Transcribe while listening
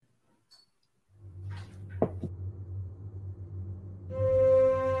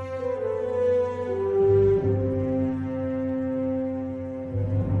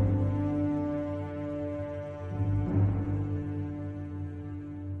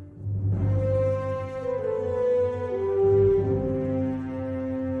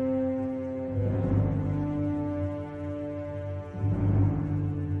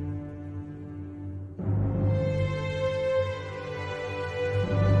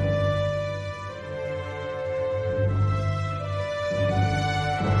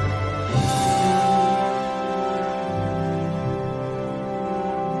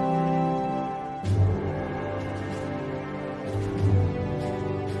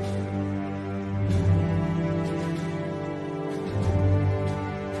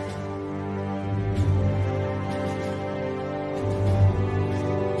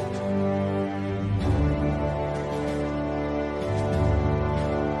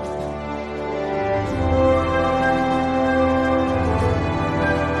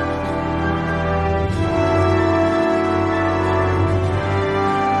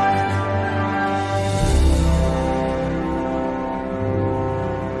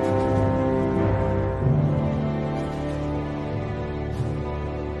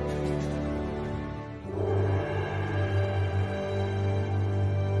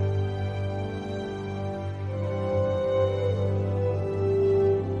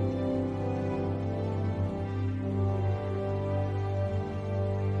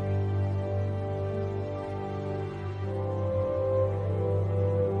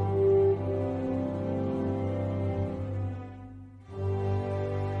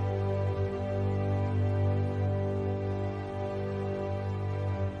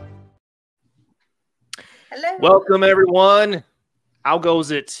Welcome, everyone. How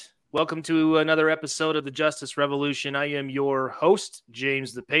goes it? Welcome to another episode of the Justice Revolution. I am your host,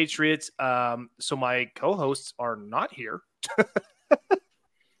 James the Patriot. So my co-hosts are not here.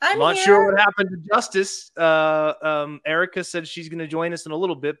 I'm not sure what happened to Justice. Erica said she's going to join us in a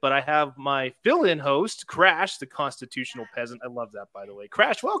little bit, but I have my fill-in host, Crash, the constitutional peasant. I love that, by the way.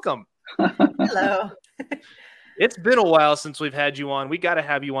 Crash, welcome. Hello. It's been a while since we've had you on. We got to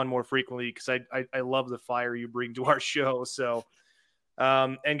have you on more frequently because I love the fire you bring to our show. So,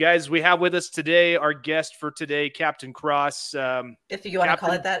 and guys, we have with us today our guest for today, Captain Cross. If you want to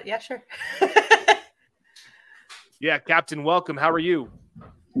call it that, yeah, sure. Yeah, Captain, welcome. How are you?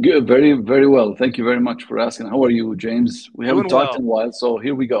 Good, very, very well. Thank you very much for asking. How are you, James? We haven't talked in a while, so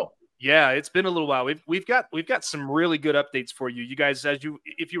here we go. Yeah, it's been a little while. We've got some really good updates for you. You guys,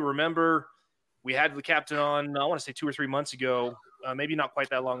 if you remember, we had the captain on, I want to say 2 or 3 months ago, maybe not quite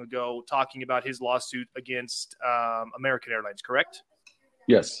that long ago, talking about his lawsuit against American Airlines, correct?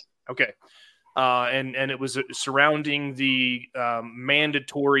 Yes. Okay. And it was surrounding the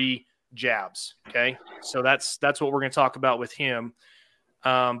mandatory jabs. Okay. So that's what we're going to talk about with him.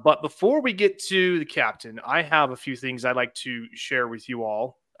 But before we get to the captain, I have a few things I'd like to share with you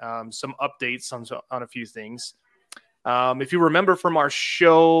all. Some updates on a few things. If you remember from our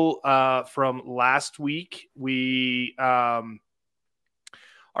show from last week, I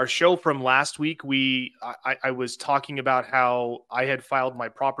was talking about how I had filed my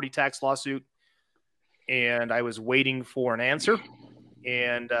property tax lawsuit and I was waiting for an answer.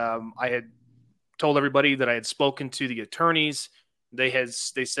 And I had told everybody that I had spoken to the attorneys. They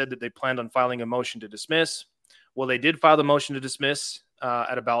said that they planned on filing a motion to dismiss. Well, they did file the motion to dismiss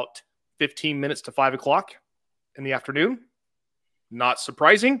at about 15 minutes to 5 o'clock in the afternoon. Not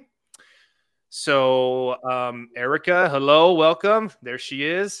surprising. So, Erica, hello, welcome. There she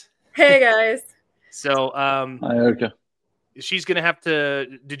is. Hey, guys. So, hi, Erica. She's going to have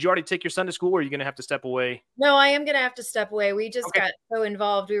to, did you already take your son to school or are you going to have to step away? No, I am going to have to step away. We just got so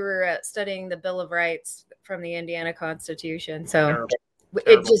involved. We were studying the Bill of Rights from the Indiana Constitution. So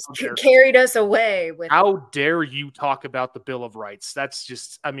it just carried us away. How dare you talk about the Bill of Rights? That's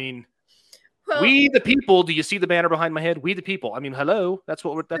just, I mean, well, we the people. Do you see the banner behind my head? We the people. I mean, hello. That's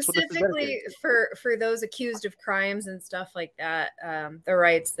what this is specifically for those accused of crimes and stuff like that. The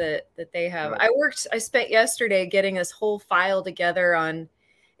rights that they have. Right. I spent yesterday getting this whole file together on.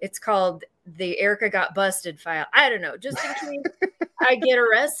 It's called the Erica Got Busted file. I don't know, just in case I get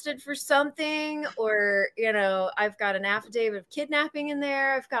arrested for something, or I've got an affidavit of kidnapping in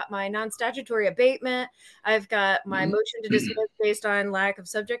there. I've got my non-statutory abatement. I've got my motion to dismiss based on lack of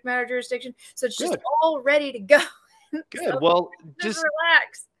subject matter jurisdiction. So it's just all ready to go. Good. So well, just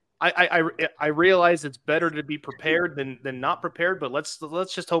relax. I realize it's better to be prepared than not prepared, but let's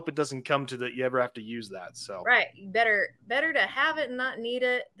just hope it doesn't come to that you ever have to use that. So right, better to have it and not need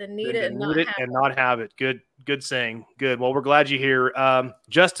it than need it and not have it. Good saying. Good. Well, we're glad you're here.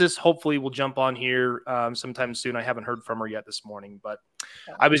 Justice hopefully will jump on here sometime soon. I haven't heard from her yet this morning, but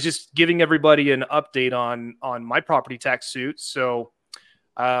I was just giving everybody an update on my property tax suit. So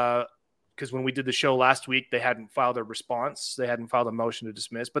because when we did the show last week, they hadn't filed a response. They hadn't filed a motion to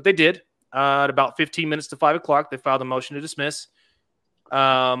dismiss, but they did. At about 15 minutes to 5 o'clock, they filed a motion to dismiss.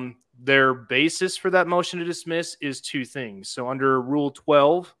 Their basis for that motion to dismiss is two things. So under Rule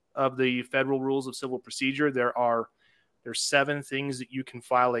 12 of the Federal Rules of Civil Procedure, there's 7 things that you can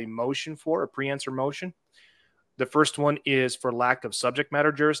file a motion for, a pre-answer motion. The first one is for lack of subject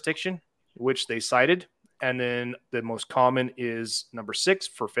matter jurisdiction, which they cited. And then the most common is number 6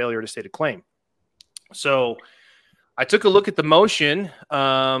 for failure to state a claim. So I took a look at the motion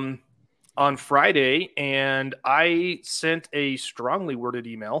on Friday, and I sent a strongly worded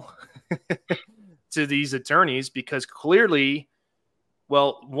email to these attorneys because clearly,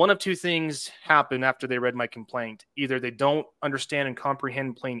 well, one of two things happened after they read my complaint. Either they don't understand and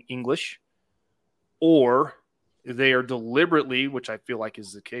comprehend plain English, or they are deliberately, which I feel like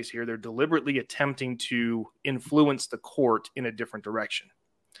is the case here, they're deliberately attempting to influence the court in a different direction.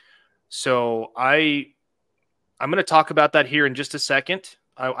 So I'm going to talk about that here in just a second.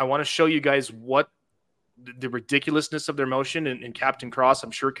 I want to show you guys what the ridiculousness of their motion, and Captain Cross,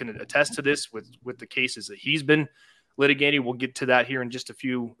 I'm sure, can attest to this with the cases that he's been litigating. We'll get to that here in just a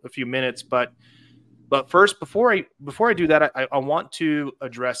few minutes. But first, before I do that, I want to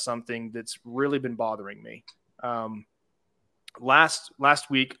address something that's really been bothering me. Last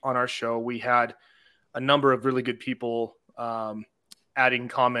week on our show, we had a number of really good people adding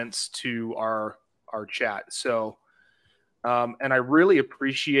comments to our chat. So, and I really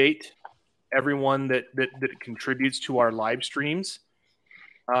appreciate everyone that contributes to our live streams.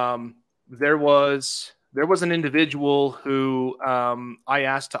 There was there was an individual who I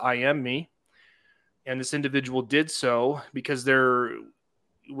asked to IM me, and this individual did so because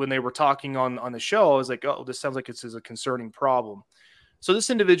when they were talking on the show, I was like, oh, this sounds like it's a concerning problem. So this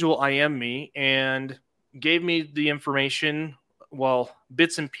individual IM me and gave me the information, well,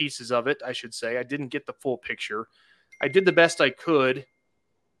 bits and pieces of it, I should say. I didn't get the full picture. I did the best I could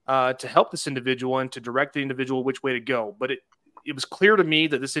to help this individual and to direct the individual which way to go. But it was clear to me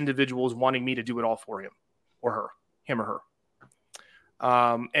that this individual was wanting me to do it all for him or her.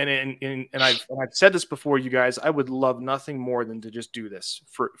 And I've said this before, you guys, I would love nothing more than to just do this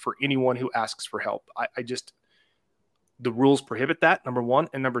for anyone who asks for help. The rules prohibit that, number one.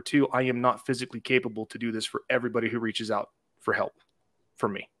 And number two, I am not physically capable to do this for everybody who reaches out for help for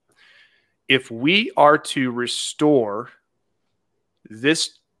me. If we are to restore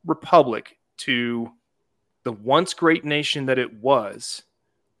this republic to the once great nation that it was,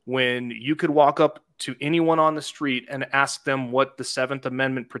 when you could walk up to anyone on the street and ask them what the Seventh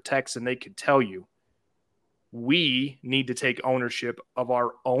Amendment protects and they could tell you, we need to take ownership of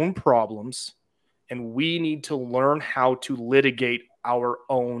our own problems, and we need to learn how to litigate our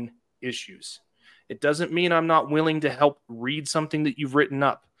own issues. It doesn't mean I'm not willing to help read something that you've written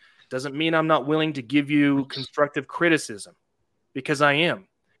up. It doesn't mean I'm not willing to give you constructive criticism, because I am.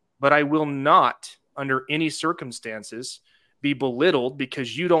 But I will not, under any circumstances, be belittled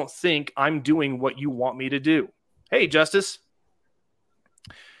because you don't think I'm doing what you want me to do. Hey, Justice.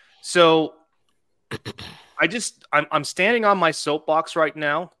 So I'm standing on my soapbox right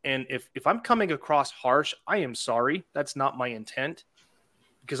now, and if I'm coming across harsh, I am sorry. That's not my intent,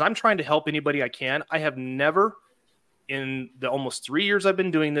 because I'm trying to help anybody I can. I have never, in the almost 3 years I've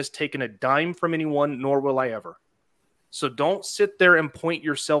been doing this, taken a dime from anyone, nor will I ever. So don't sit there and point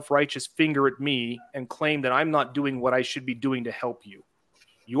your self-righteous finger at me and claim that I'm not doing what I should be doing to help you.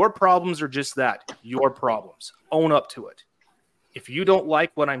 Your problems are just that, your problems. Own up to it. If you don't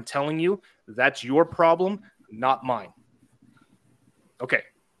like what I'm telling you, that's your problem, not mine. Okay,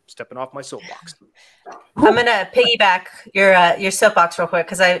 stepping off my soapbox. I'm going to piggyback your soapbox real quick,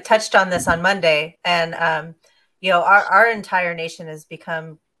 because I touched on this on Monday. And, our entire nation has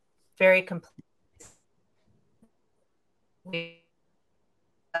become very complete.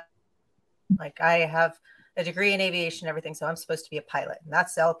 Like, I have a degree in aviation and everything, so I'm supposed to be a pilot. And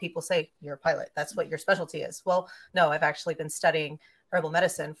that's all people say, you're a pilot. That's what your specialty is. Well, no, I've actually been studying herbal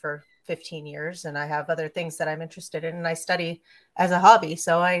medicine for 15 years, and I have other things that I'm interested in, and I study as a hobby.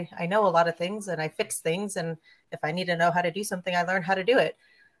 So I know a lot of things, and I fix things. And if I need to know how to do something, I learn how to do it.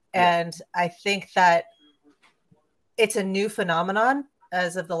 Yeah. And I think that it's a new phenomenon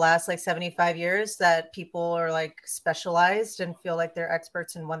as of the last 75 years that people are specialized and feel like they're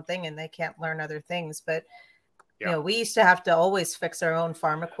experts in one thing and they can't learn other things. But, we used to have to always fix our own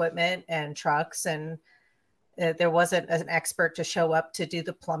farm equipment and trucks, and there wasn't an expert to show up to do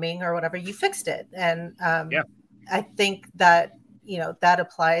the plumbing or whatever. You fixed it. And I think that, that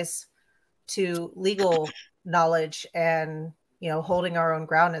applies to legal knowledge and, holding our own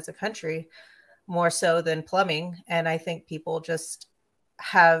ground as a country more so than plumbing. And I think people just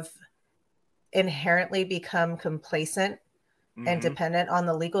have inherently become complacent and dependent on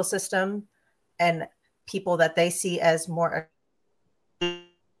the legal system and people that they see as more,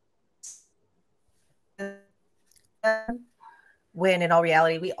 when in all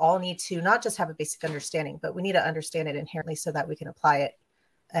reality, we all need to not just have a basic understanding, but we need to understand it inherently so that we can apply it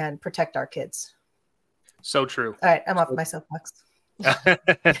and protect our kids. So true. All right, I'm off my soapbox.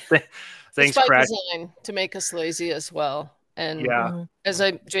 Thanks, it's by Craig. design to make us lazy as well. And yeah. as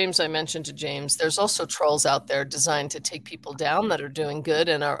I mentioned to James, there's also trolls out there designed to take people down that are doing good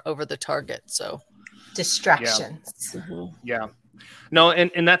and are over the target. So distractions. Yeah. No,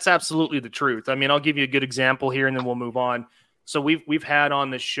 and that's absolutely the truth. I mean, I'll give you a good example here and then we'll move on. So we've had on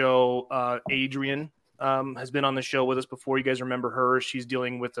the show, Adrian has been on the show with us before. You guys remember her. She's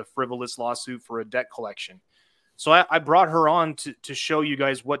dealing with a frivolous lawsuit for a debt collection. So I brought her on to show you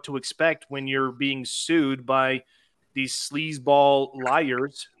guys what to expect when you're being sued by these sleazeball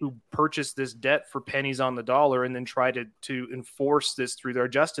liars who purchase this debt for pennies on the dollar and then try to enforce this through their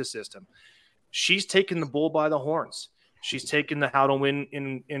justice system. She's taken the bull by the horns. She's taken the how to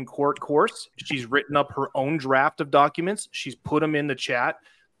win in court course. She's written up her own draft of documents. She's put them in the chat.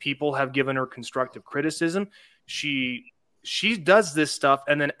 People have given her constructive criticism. She does this stuff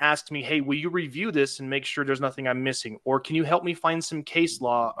and then asks me, hey, will you review this and make sure there's nothing I'm missing? Or can you help me find some case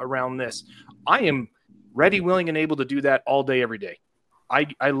law around this? I am ready, willing, and able to do that all day, every day.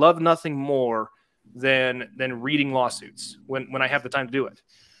 I love nothing more than reading lawsuits when I have the time to do it.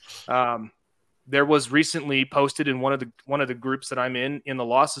 There was recently posted in one of the groups that I'm in the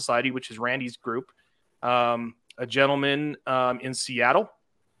Law Society, which is Randy's group. a gentleman in Seattle.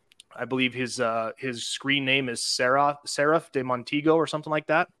 I believe his screen name is Seraph de Montego or something like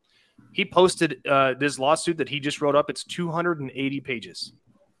that. He posted this lawsuit that he just wrote up. It's 280 pages.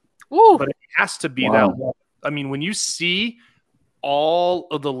 Woo. But it has to be that long. I mean, when you see all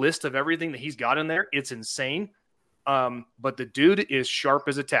of the list of everything that he's got in there, it's insane. But the dude is sharp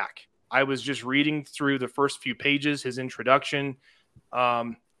as a tack. I was just reading through the first few pages, his introduction.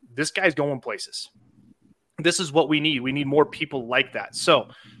 This guy's going places. This is what we need. We need more people like that. So,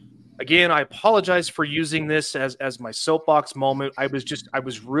 again, I apologize for using this as my soapbox moment. I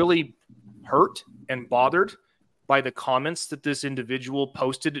was really hurt and bothered by the comments that this individual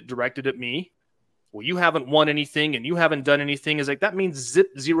posted directed at me. Well, you haven't won anything and you haven't done anything. Is like, that means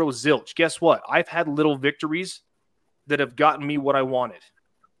zero zilch. Guess what? I've had little victories that have gotten me what I wanted.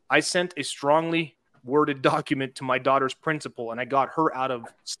 I sent a strongly worded document to my daughter's principal and I got her out of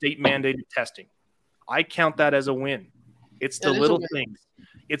state mandated testing. I count that as a win. It's the little things.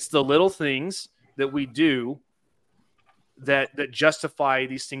 It's the little things that we do that justify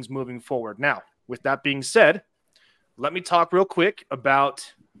these things moving forward. Now, with that being said, let me talk real quick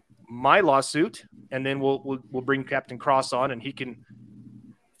about my lawsuit, and then we'll bring Captain Cross on, and he can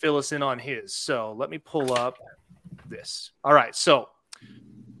fill us in on his. So let me pull up this. All right. So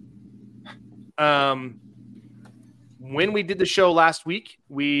when we did the show last week,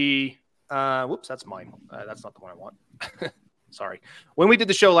 whoops, that's mine. That's not the one I want. Sorry. When we did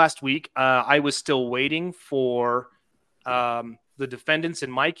the show last week, I was still waiting for the defendants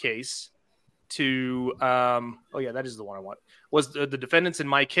in my case to oh yeah, that is the one I want. Was the defendants in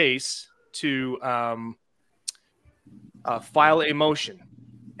my case to file a motion,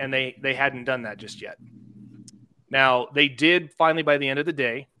 and they hadn't done that just yet. Now, they did finally, by the end of the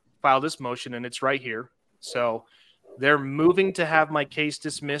day, file this motion, and it's right here. So they're moving to have my case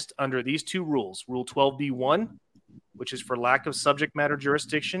dismissed under these two rules, Rule 12b-1, which is for lack of subject matter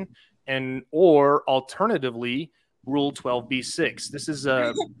jurisdiction, or alternatively, Rule 12b-6.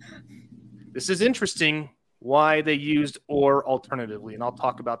 This is interesting why they used or alternatively, and I'll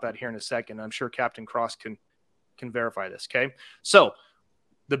talk about that here in a second. I'm sure Captain Cross can verify this, okay? So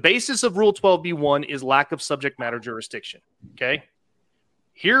the basis of Rule 12b-1 is lack of subject matter jurisdiction, okay?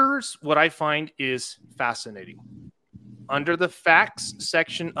 Here's what I find is fascinating. Under the facts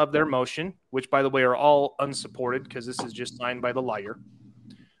section of their motion, which, by the way, are all unsupported because this is just signed by the liar,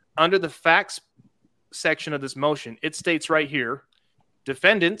 under the facts section of this motion, it states right here,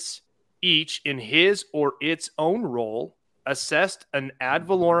 defendants each in his or its own role assessed an ad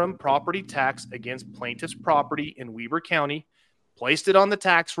valorem property tax against plaintiff's property in Weber County, placed it on the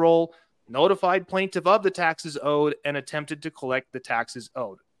tax roll, notified plaintiff of the taxes owed, and attempted to collect the taxes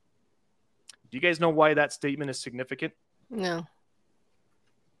owed. Do you guys know why that statement is significant? No.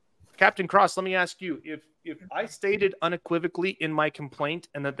 Captain Cross, let me ask you, if I stated unequivocally in my complaint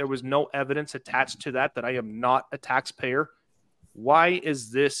and that there was no evidence attached to that I am not a taxpayer, why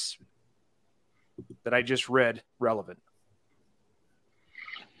is this that I just read relevant?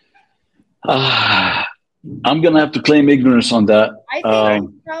 I'm going to have to claim ignorance on that. I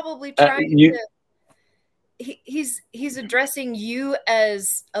think he's probably trying he's addressing you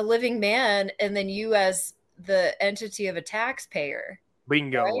as a living man and then you as the entity of a taxpayer.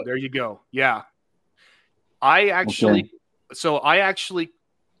 Bingo. Right? There you go. Yeah. I actually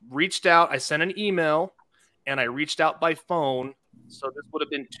reached out. I sent an email and I reached out by phone. So this would have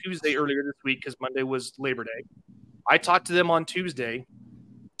been Tuesday earlier this week because Monday was Labor Day. I talked to them on Tuesday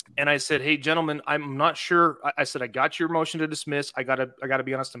and I said, hey, gentlemen, I'm not sure. I said, I got your motion to dismiss. I gotta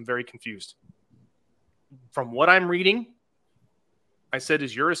be honest. I'm very confused. From what I'm reading, I said,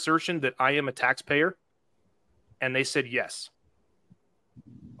 is your assertion that I am a taxpayer? And they said, yes.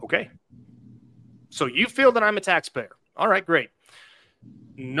 Okay. So you feel that I'm a taxpayer. All right, great.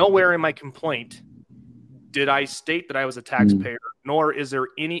 Nowhere in my complaint did I state that I was a taxpayer, nor is there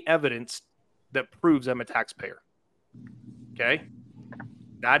any evidence that proves I'm a taxpayer. Okay?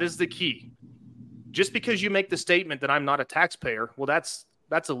 That is the key. Just because you make the statement that I'm not a taxpayer, well, that's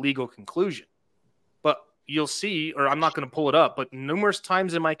a legal conclusion. But you'll see, or I'm not going to pull it up, but numerous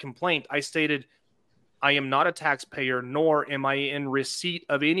times in my complaint, I stated I am not a taxpayer, nor am I in receipt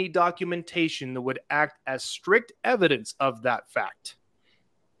of any documentation that would act as strict evidence of that fact.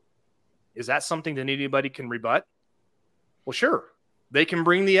 Is that something that anybody can rebut? Well, sure. They can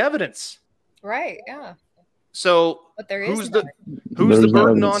bring the evidence. Right, yeah. So but there who's is the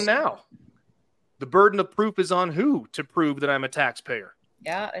burden on now? The burden of proof is on who to prove that I'm a taxpayer?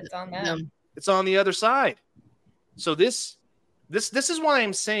 Yeah, it's on them. It's on the other side. So this This is why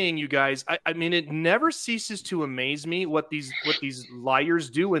I'm saying, you guys, I mean, it never ceases to amaze me what these liars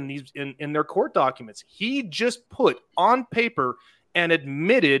do in their court documents. He just put on paper and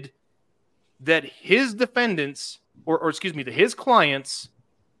admitted that his defendants, or excuse me, that his clients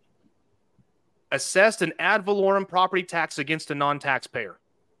assessed an ad valorem property tax against a non-taxpayer.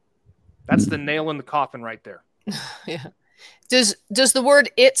 That's the nail in the coffin right there. Yeah. Does the word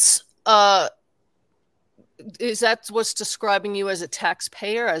 "it's" is that what's describing you as a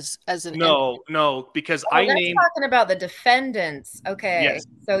taxpayer, as an no, because I named talking about the defendants. Okay, yes,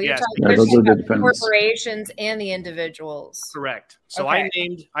 so you're yes, talking about the corporations and the individuals. Correct. So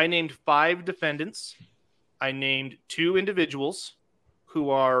okay. I named 5 defendants. I named 2 individuals who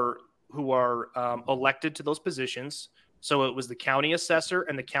are elected to those positions. So it was the county assessor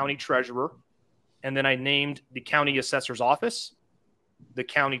and the county treasurer, and then I named the county assessor's office, the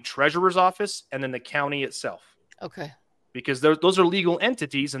county treasurer's office, and then the county itself. Okay. Because those are legal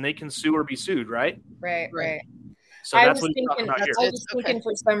entities and they can sue or be sued, right? Right. So that's what you're talking about here. I was thinking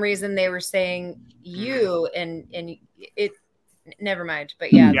for some reason they were saying you and it. Never mind.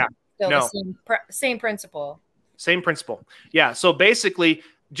 But yeah. Still the same principle. Same principle. Yeah. So basically,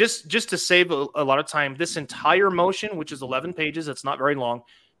 just to save a lot of time, this entire motion, which is 11 pages, it's not very long.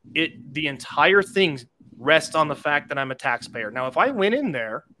 The entire thing rests on the fact that I'm a taxpayer. Now, if I went in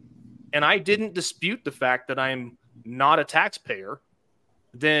there and I didn't dispute the fact that I'm not a taxpayer,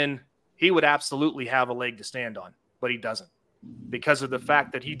 then he would absolutely have a leg to stand on, but he doesn't, because of the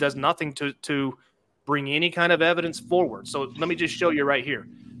fact that he does nothing to bring any kind of evidence forward. So let me just show you right here.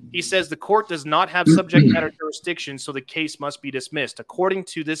 He says the court does not have subject matter jurisdiction, so the case must be dismissed. According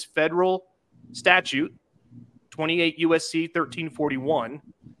to this federal statute, 28 USC 1341,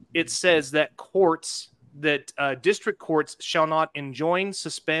 it says that district courts shall not enjoin,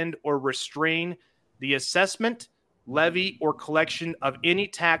 suspend, or restrain the assessment, levy, or collection of any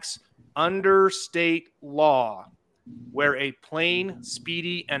tax under state law where a plain,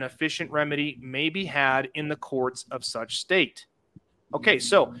 speedy, and efficient remedy may be had in the courts of such state. Okay,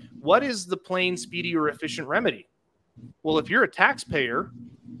 so what is the plain, speedy, or efficient remedy? Well, if you're a taxpayer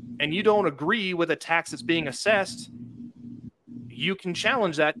and you don't agree with a tax that's being assessed, you can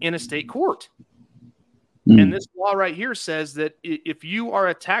challenge that in a state court. And this law right here says that if you are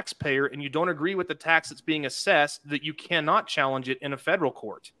a taxpayer and you don't agree with the tax that's being assessed, that you cannot challenge it in a federal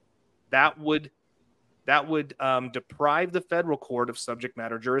court. That would deprive the federal court of subject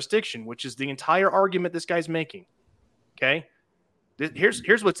matter jurisdiction, which is the entire argument this guy's making. Okay?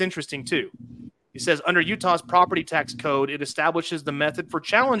 Here's what's interesting, too. He says, under Utah's property tax code, it establishes the method for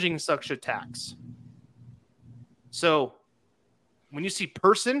challenging such a tax. So when you see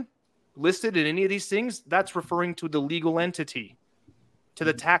person listed in any of these things, that's referring to the legal entity, to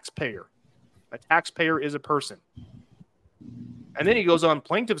the taxpayer. A taxpayer is a person. And then he goes on,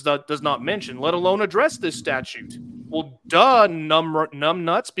 plaintiffs does not mention, let alone address this statute. Well, duh, numb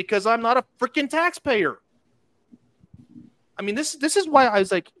nuts, because I'm not a freaking taxpayer. I mean, this is why I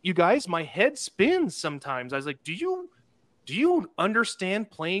was like, you guys, my head spins sometimes. I was like, do you understand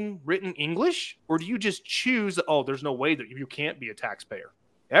plain written English? Or do you just choose, oh, there's no way that you can't be a taxpayer?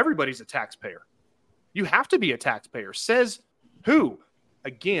 Everybody's a taxpayer. You have to be a taxpayer. Says who?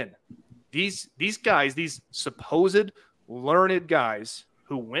 Again, these guys, these supposed learned guys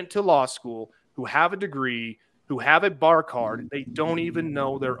who went to law school, who have a degree, who have a bar card, they don't even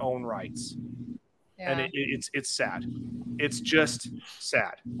know their own rights. Yeah. And it's sad. It's just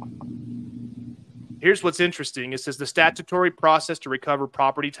sad. Here's what's interesting. It says the statutory process to recover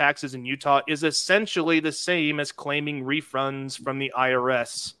property taxes in Utah is essentially the same as claiming refunds from the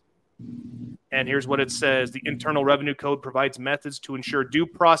IRS. And here's what it says. The Internal Revenue Code provides methods to ensure due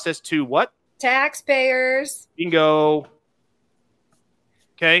process to what? Taxpayers. Bingo.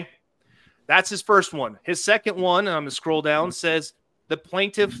 Okay. That's his first one. His second one, and I'm going to scroll down, says the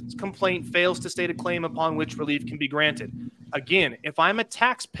plaintiff's complaint fails to state a claim upon which relief can be granted. Again, if I'm a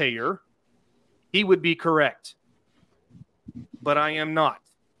taxpayer, he would be correct, but I am not.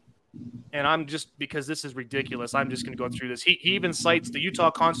 And I'm just, because this is ridiculous, I'm just going to go through this. He even cites the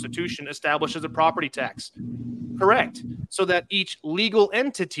Utah Constitution establishes a property tax. Correct. So that each legal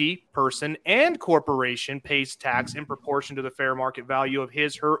entity, person, and corporation pays tax in proportion to the fair market value of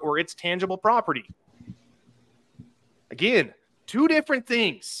his, her, or its tangible property. Again, two different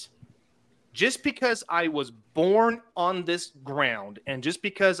things. Just because I was born on this ground and just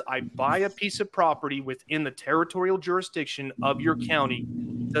because I buy a piece of property within the territorial jurisdiction of your county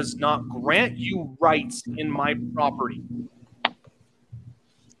does not grant you rights in my property.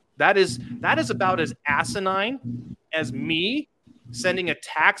 That is about as asinine as me sending a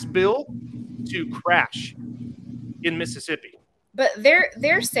tax bill to Crash in Mississippi. But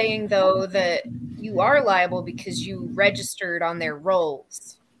they're saying though that you are liable because you registered on their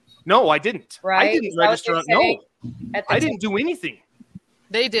rolls. No, I didn't. Right? I didn't register. No, I didn't do anything.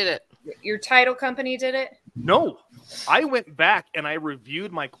 They did it. Your title company did it? No, I went back and I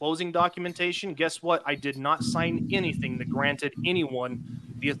reviewed my closing documentation. Guess what? I did not sign anything that granted anyone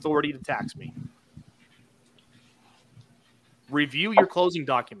the authority to tax me. Review your closing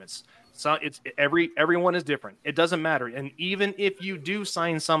documents. So everyone is different. It doesn't matter. And even if you do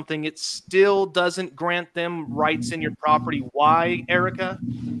sign something, it still doesn't grant them rights in your property. Why, Erica?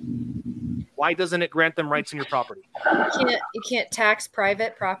 Why doesn't it grant them rights in your property? You can't tax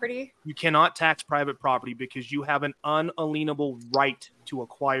private property? You cannot tax private property because you have an unalienable right to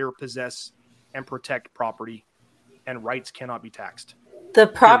acquire, possess, and protect property, and rights cannot be taxed. The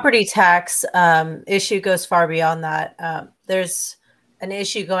property tax issue goes far beyond that. There's an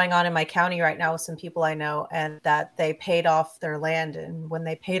issue going on in my county right now with some people I know, and that they paid off their land. And when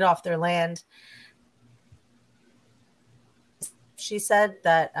they paid off their land, she said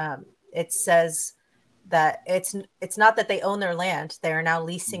that it says that it's not that they own their land. They are now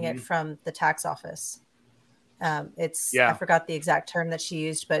leasing it from the tax office. I forgot the exact term that she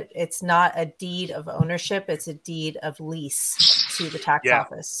used, but it's not a deed of ownership. It's a deed of lease to the tax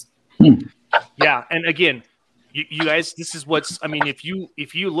office. Yeah. And again, you guys, this is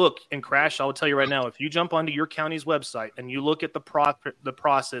if you look and Crash, I'll tell you right now, if you jump onto your county's website and you look at the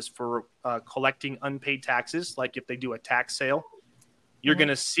process for collecting unpaid taxes, like if they do a tax sale, you're going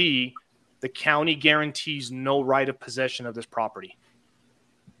to see the county guarantees no right of possession of this property.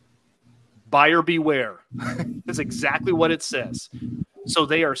 Buyer beware. That's exactly what it says. So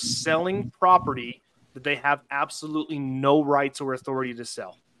they are selling property that they have absolutely no rights or authority to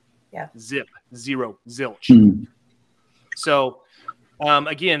sell. Yeah. Zip, zero, zilch. So,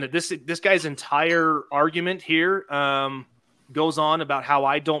 again, this guy's entire argument here goes on about how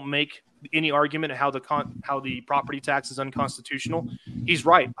I don't make any argument how the property tax is unconstitutional. He's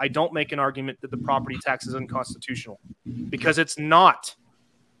right. I don't make an argument that the property tax is unconstitutional because it's not.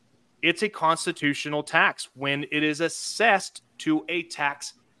 It's a constitutional tax when it is assessed to a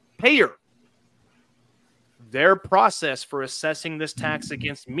taxpayer. Their process for assessing this tax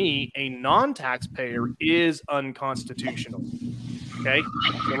against me, a non-taxpayer, is unconstitutional. Okay,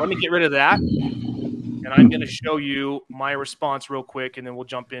 so let me get rid of that. And I'm going to show you my response real quick, and then we'll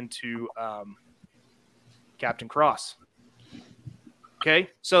jump into Captain Cross. Okay,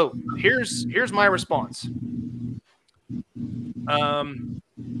 so here's my response.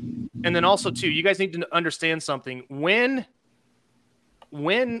 And then also, too, you guys need to understand something. When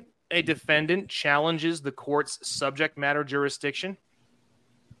a defendant challenges the court's subject matter jurisdiction,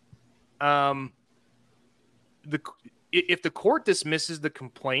 if the court dismisses the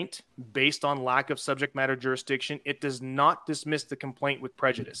complaint based on lack of subject matter jurisdiction, it does not dismiss the complaint with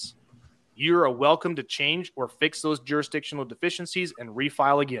prejudice. You are welcome to change or fix those jurisdictional deficiencies and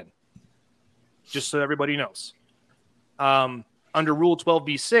refile again, just so everybody knows. Under Rule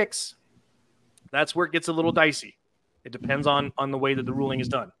 12b-6, that's where it gets a little dicey. It depends on the way that the ruling is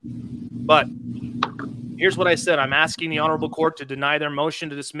done. But here's what I said. I'm asking the Honorable Court to deny their motion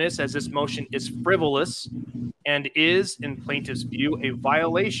to dismiss, as this motion is frivolous and is, in plaintiff's view, a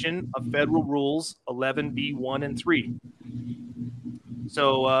violation of Federal Rules 11b-1 and 3.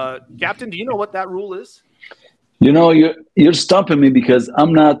 So, Captain, do you know what that rule is? You know, you're stumping me because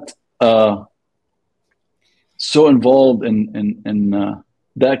I'm not so involved in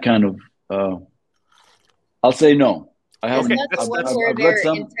that kind of. I'll say no. I have. Isn't that the one where they're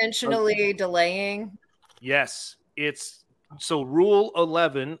intentionally delaying? Yes, it's so. Rule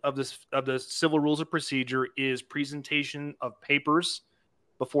 11 of the Civil Rules of Procedure is presentation of papers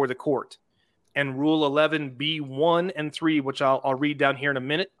before the court, and Rule 11b-1 and 3, which I'll read down here in a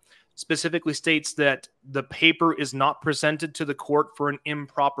minute, specifically states that the paper is not presented to the court for an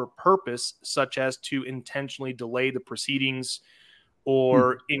improper purpose, such as to intentionally delay the proceedings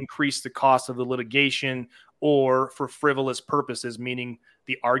or increase the cost of the litigation, or for frivolous purposes, meaning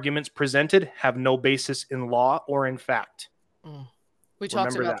the arguments presented have no basis in law or in fact. We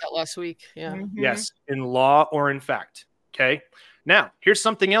talked about that last week. Yeah. Mm-hmm. Yes, in law or in fact. Okay. Now, here's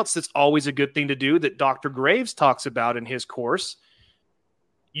something else that's always a good thing to do that Dr. Graves talks about in his course.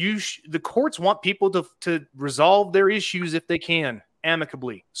 The courts want people to resolve their issues if they can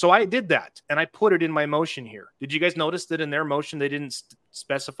amicably. So I did that, and I put it in my motion here. Did you guys notice that in their motion they didn't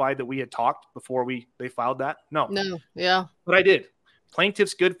specify that we had talked before they filed that? No. Yeah. But I did.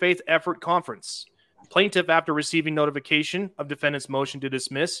 Plaintiff's good faith effort conference. Plaintiff, after receiving notification of defendant's motion to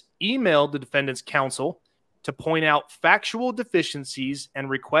dismiss, emailed the defendant's counsel to point out factual deficiencies and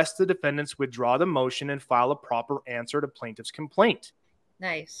request the defendants withdraw the motion and file a proper answer to plaintiff's complaint.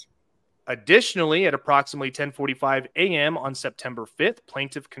 Nice. Additionally, at approximately 10:45 a.m. on September 5th,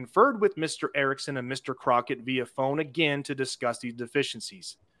 plaintiff conferred with Mr. Erickson and Mr. Crockett via phone again to discuss these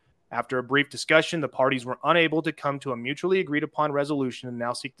deficiencies. After a brief discussion, the parties were unable to come to a mutually agreed upon resolution and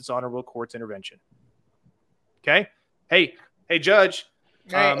now seek this honorable court's intervention. Okay? Hey, Judge,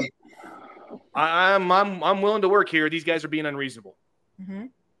 Right. I'm willing to work here. These guys are being unreasonable. Mm-hmm.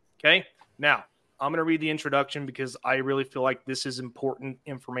 Okay? Now, I'm going to read the introduction because I really feel like this is important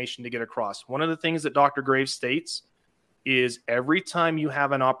information to get across. One of the things that Dr. Graves states is every time you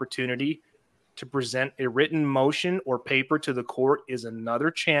have an opportunity to present a written motion or paper to the court is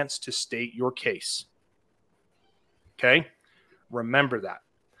another chance to state your case. Okay? Remember that.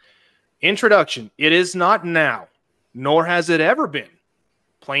 Introduction. It is not now, nor has it ever been,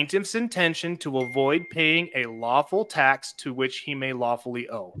 plaintiff's intention to avoid paying a lawful tax to which he may lawfully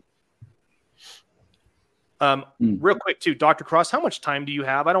owe. Real quick, too, Dr. Cross, how much time do you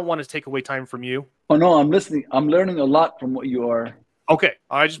have? I don't want to take away time from you. Oh, no, I'm listening. I'm learning a lot from what you are Okay.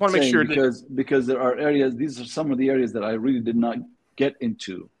 I just want to make sure because there are areas, these are some of the areas that I really did not get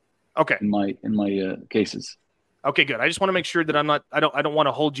into in my cases. Okay, good. I just want to make sure that I don't want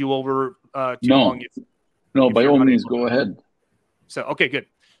to hold you over too long. If by all means, go ahead. So, okay, good.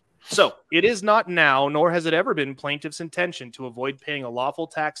 So, it is not now, nor has it ever been plaintiff's intention to avoid paying a lawful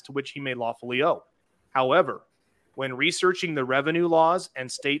tax to which he may lawfully owe. However, when researching the revenue laws and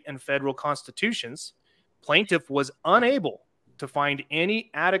state and federal constitutions, plaintiff was unable to find any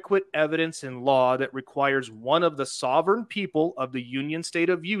adequate evidence in law that requires one of the sovereign people of the Union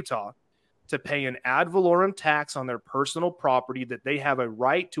State of Utah to pay an ad valorem tax on their personal property that they have a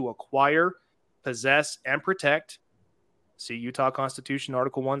right to acquire, possess, and protect. See Utah Constitution,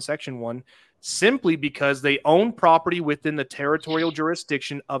 Article 1, Section 1, simply because they own property within the territorial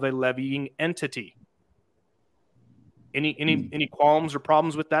jurisdiction of a levying entity. Any qualms or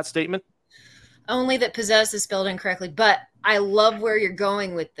problems with that statement? Only that possess is spelled incorrectly, but I love where you're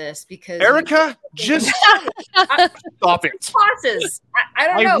going with this because Erica, just stop it. Pauses. I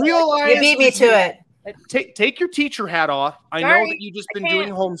don't know. Realize you beat me to it. Take your teacher hat off. I know that you've just been doing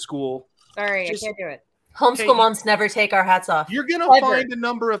homeschool. Sorry, I can't do it. Homeschool moms never take our hats off. You're going to find a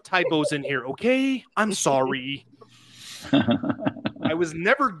number of typos in here, okay? I'm sorry. I was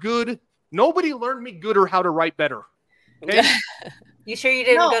never good. Nobody learned me good or how to write better. Okay? You sure you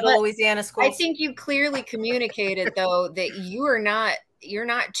didn't go to Louisiana school? I think you clearly communicated, though, that you're not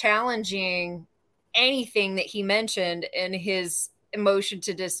challenging anything that he mentioned in his motion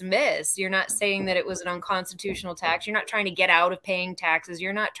to dismiss. You're not saying that it was an unconstitutional tax. You're not trying to get out of paying taxes.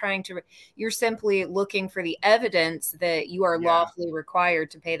 You're simply looking for the evidence that you are lawfully required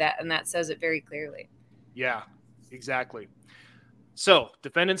to pay that. And that says it very clearly. Yeah, exactly. So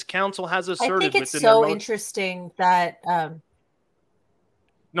defendant's counsel has asserted. I think it's so interesting that,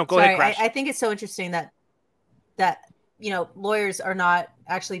 no, go ahead, Crash. I think it's so interesting that lawyers are not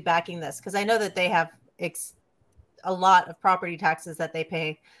actually backing this, because I know that they have a lot of property taxes that they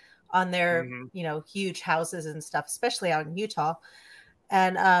pay on their huge houses and stuff, especially out in Utah.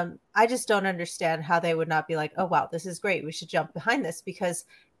 And I just don't understand how they would not be like, oh wow, this is great, we should jump behind this. Because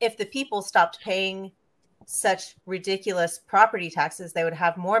if the people stopped paying such ridiculous property taxes, they would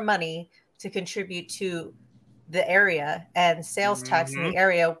have more money to contribute to the area, and sales tax in the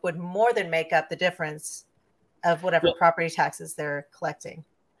area would more than make up the difference of whatever property taxes they're collecting.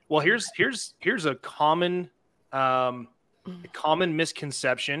 Well, here's a common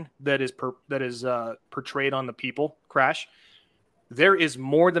misconception that is portrayed on the people, Crash. There is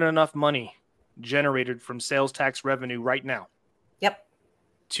more than enough money generated from sales tax revenue right now. Yep.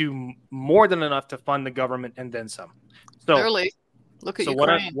 To more than enough to fund the government and then some. So clearly, look at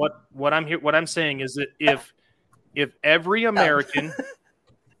Ukraine. What I'm saying is that if every American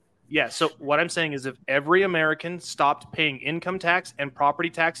so what I'm saying is if every American stopped paying income tax and property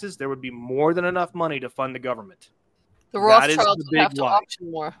taxes, there would be more than enough money to fund the government. The Rothschilds would have to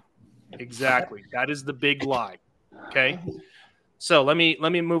auction more. Exactly. That is the big lie. Okay. So let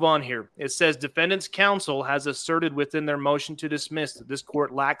me move on here. It says defendant's counsel has asserted within their motion to dismiss that this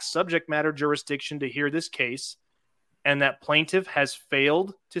court lacks subject matter jurisdiction to hear this case, and that plaintiff has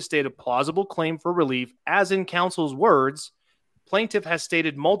failed to state a plausible claim for relief. As in counsel's words, plaintiff has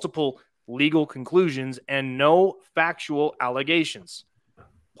stated multiple legal conclusions and no factual allegations.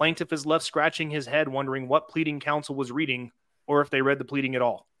 Plaintiff is left scratching his head wondering what pleading counsel was reading, or if they read the pleading at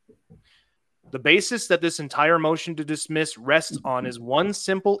all. The basis that this entire motion to dismiss rests on is one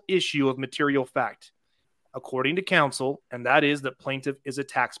simple issue of material fact, according to counsel, and that is that plaintiff is a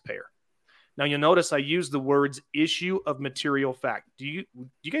taxpayer. Now you'll notice I use the words issue of material fact. Do you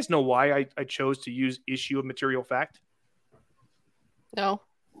guys know why I chose to use issue of material fact? No.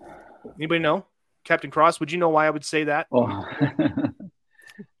 Anybody know? Captain Cross, would you know why I would say that? Oh.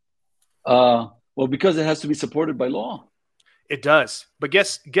 Well, because it has to be supported by law. It does. But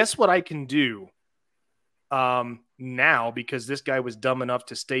guess what I can do now, because this guy was dumb enough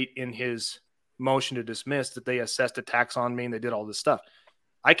to state in his motion to dismiss that they assessed a tax on me and they did all this stuff.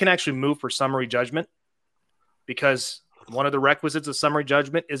 I can actually move for summary judgment, because one of the requisites of summary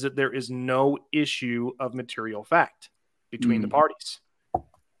judgment is that there is no issue of material fact between the parties.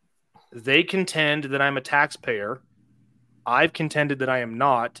 They contend that I'm a taxpayer. I've contended that I am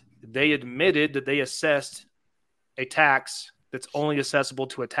not. They admitted that they assessed a tax that's only accessible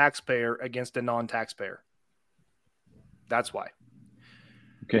to a taxpayer against a non-taxpayer. That's why.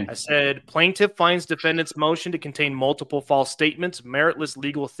 Okay. I said, plaintiff finds defendant's motion to contain multiple false statements, meritless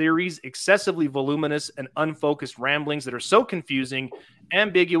legal theories, excessively voluminous and unfocused ramblings that are so confusing,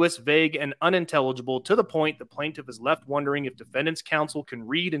 ambiguous, vague, and unintelligible to the point the plaintiff is left wondering if defendant's counsel can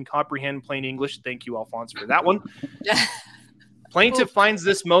read and comprehend plain English. Thank you, Alphonse, for that one. Plaintiff finds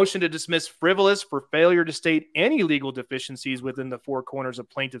this motion to dismiss frivolous for failure to state any legal deficiencies within the four corners of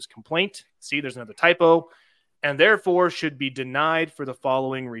plaintiff's complaint. See, there's another typo. And therefore should be denied for the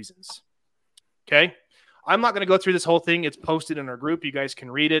following reasons. Okay? I'm not going to go through this whole thing. It's posted in our group. You guys can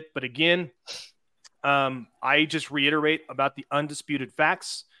read it. But again, I just reiterate about the undisputed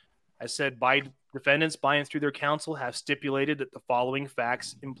facts. I said defendants by and through their counsel have stipulated that the following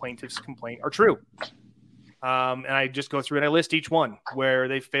facts in plaintiff's complaint are true. And I just go through and I list each one where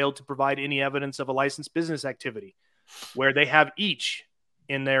they failed to provide any evidence of a licensed business activity, where they have each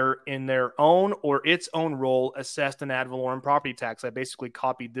in their own or its own role assessed an ad valorem property tax. I basically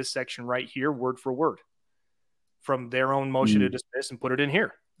copied this section right here, word for word, from their own motion to dismiss and put it in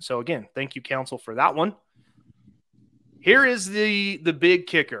here. So again, thank you, counsel, for that one. Here is the big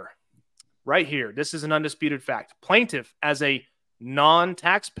kicker right here. This is an undisputed fact. Plaintiff, as a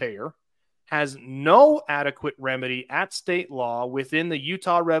non-taxpayer, has no adequate remedy at state law within the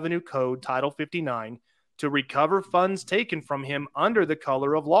Utah Revenue Code, Title 59, to recover funds taken from him under the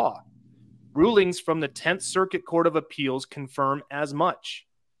color of law. Rulings from the 10th Circuit Court of Appeals confirm as much.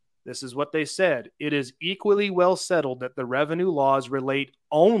 This is what they said. It is equally well settled that the revenue laws relate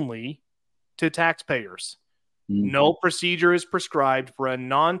only to taxpayers. No procedure is prescribed for a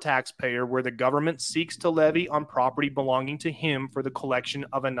non-taxpayer where the government seeks to levy on property belonging to him for the collection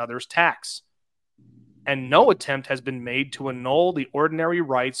of another's tax. And no attempt has been made to annul the ordinary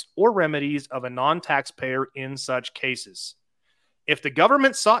rights or remedies of a non-taxpayer in such cases. If the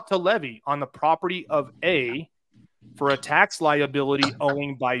government sought to levy on the property of A for a tax liability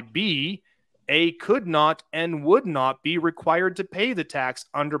owing by B, A could not and would not be required to pay the tax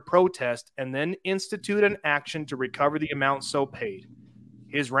under protest and then institute an action to recover the amount so paid.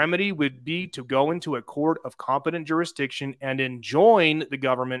 His remedy would be to go into a court of competent jurisdiction and enjoin the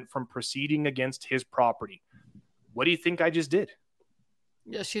government from proceeding against his property. What do you think I just did?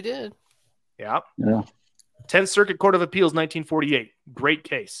 Yes, you did. Yeah. 10th Circuit Court of Appeals, 1948. Great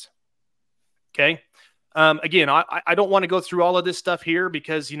case. Okay. Again, I don't want to go through all of this stuff here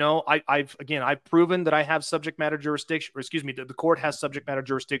because, I've proven that I have subject matter jurisdiction, or excuse me, the court has subject matter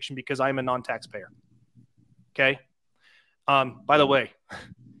jurisdiction because I'm a non-taxpayer. Okay. By the way,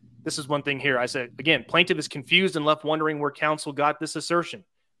 this is one thing here. I said, again, plaintiff is confused and left wondering where counsel got this assertion.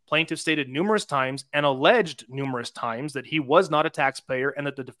 Plaintiff stated numerous times and alleged numerous times that he was not a taxpayer and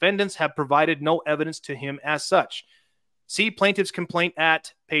that the defendants have provided no evidence to him as such. See plaintiff's complaint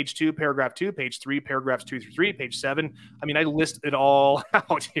at page 2, paragraph 2, page 3, paragraphs 2 through 3, page 7. I mean, I list it all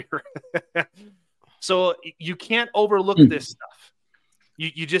out here. So you can't overlook this stuff.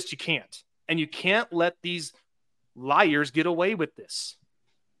 You can't. And you can't let these liars get away with this.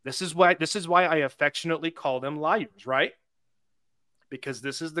 This is why I affectionately call them liars, right? Because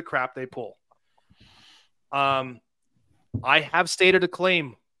this is the crap they pull. I have stated a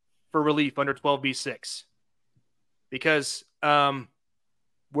claim for relief under 12b-6 because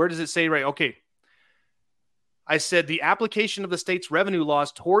where does it say right? Okay. I said the application of the state's revenue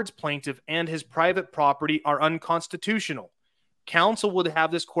laws towards plaintiff and his private property are unconstitutional. Counsel would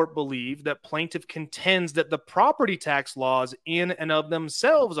have this court believe that plaintiff contends that the property tax laws in and of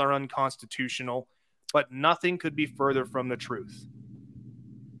themselves are unconstitutional, but nothing could be further from the truth.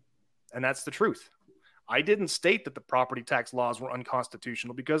 And that's the truth. I didn't state that the property tax laws were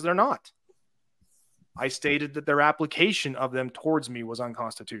unconstitutional because they're not. I stated that their application of them towards me was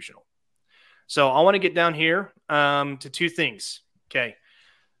unconstitutional. So I want to get down here to two things. Okay.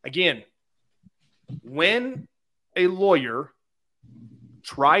 Again, when a lawyer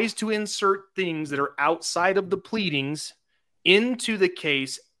tries to insert things that are outside of the pleadings into the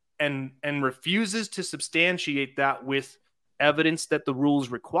case and refuses to substantiate that with evidence that the rules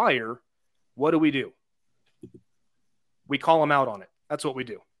require, what do? We call them out on it. That's what we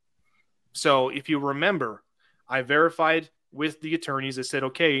do. So if you remember, I verified with the attorneys. I said,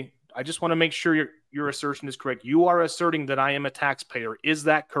 okay, I just want to make sure your assertion is correct. You are asserting that I am a taxpayer. Is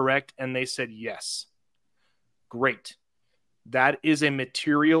that correct? And they said, yes. Great. That is a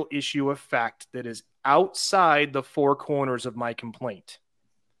material issue of fact that is outside the four corners of my complaint.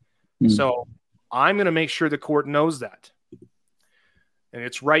 So I'm going to make sure the court knows that. And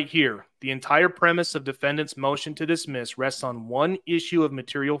it's right here. The entire premise of defendant's motion to dismiss rests on one issue of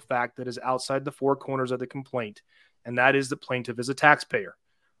material fact that is outside the four corners of the complaint, and that is the plaintiff is a taxpayer.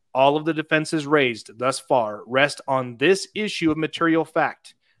 All of the defenses raised thus far rest on this issue of material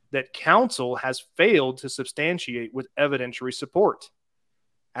fact that counsel has failed to substantiate with evidentiary support.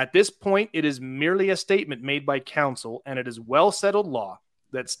 At this point, it is merely a statement made by counsel, and it is well-settled law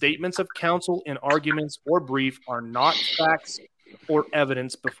that statements of counsel in arguments or brief are not facts or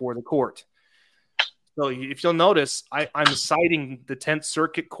evidence before the court. So if you'll notice, I'm citing the 10th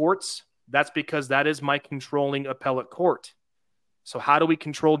Circuit courts. That's because that is my controlling appellate court. So how do we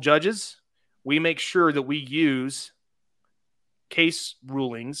control judges? We make sure that we use case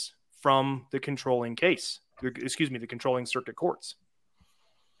rulings from the controlling the controlling circuit courts.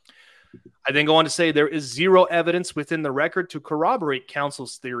 I then go on to say there is zero evidence within the record to corroborate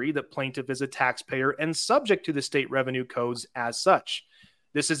counsel's theory that plaintiff is a taxpayer and subject to the state revenue codes as such.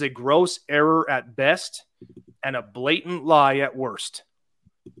 This is a gross error at best and a blatant lie at worst.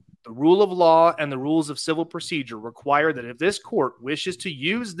 The rule of law and the rules of civil procedure require that if this court wishes to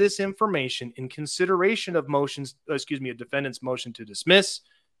use this information in consideration of a defendant's motion to dismiss,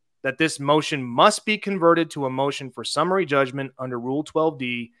 that this motion must be converted to a motion for summary judgment under Rule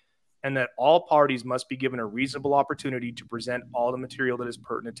 12D, and that all parties must be given a reasonable opportunity to present all the material that is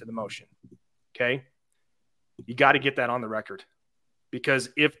pertinent to the motion. Okay? You got to get that on the record. Because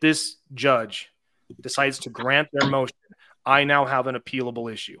if this judge decides to grant their motion, I now have an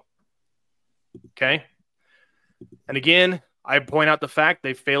appealable issue. Okay? And again, I point out the fact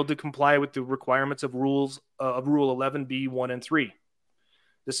they failed to comply with the requirements of Rule 11B 1 and 3.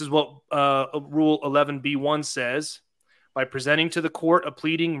 This is what Rule 11B1 says. By presenting to the court a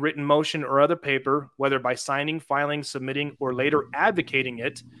pleading, written motion, or other paper, whether by signing, filing, submitting, or later advocating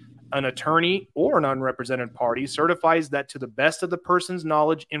it, an attorney or an unrepresented party certifies that to the best of the person's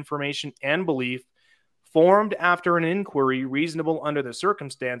knowledge, information, and belief, formed after an inquiry reasonable under the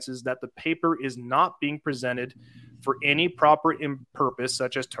circumstances, that the paper is not being presented for any proper purpose,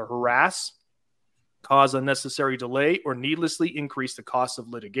 such as to harass, cause unnecessary delay, or needlessly increase the cost of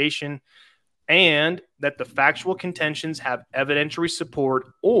litigation, and that the factual contentions have evidentiary support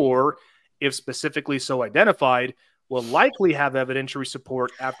or, if specifically so identified, will likely have evidentiary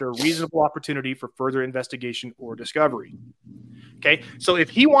support after a reasonable opportunity for further investigation or discovery. Okay, so if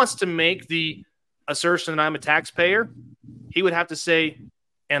he wants to make the assertion that I'm a taxpayer, he would have to say,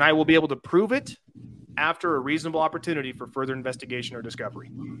 and I will be able to prove it after a reasonable opportunity for further investigation or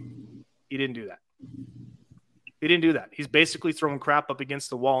discovery. He didn't do that. He didn't do that. He's basically throwing crap up against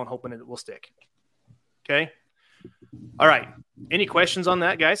the wall and hoping it will stick. Okay? All right. Any questions on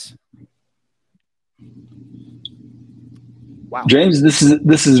that, guys? Wow. James, this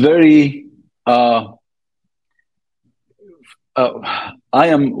is very I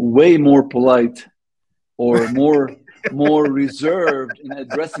am way more polite or more reserved in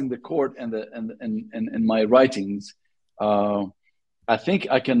addressing the court and my writings. I think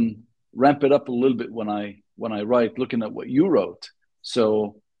I can ramp it up a little bit when I write, looking at what you wrote.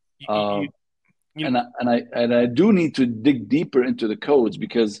 So, and I do need to dig deeper into the codes,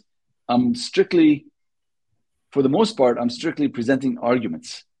 because for the most part, I'm strictly presenting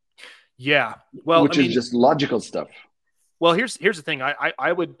arguments. Yeah, well, which is just logical stuff. Well, here's the thing.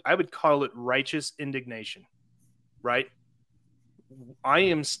 I would call it righteous indignation, right? I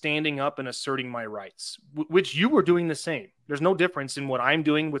am standing up and asserting my rights, which you were doing the same. There's no difference in what I'm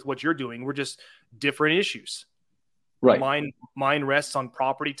doing with what you're doing. We're just different issues. Right. Mine rests on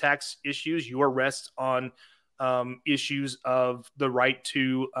property tax issues. Your rests on issues of the right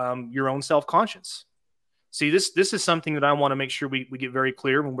to your own self-conscience. See, this is something that I want to make sure we get very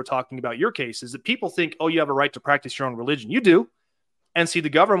clear when we're talking about your case, is that people think, oh, you have a right to practice your own religion. You do. And see, the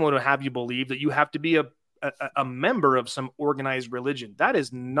government will have you believe that you have to be a member of some organized religion. That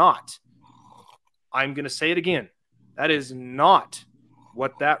is not, I'm going to say it again, that is not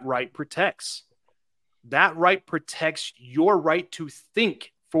what that right protects. That right protects your right to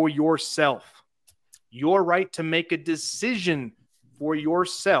think for yourself, your right to make a decision for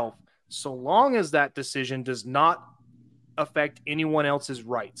yourself, so long as that decision does not affect anyone else's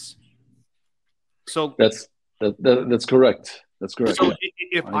rights. So that's correct. That's correct. So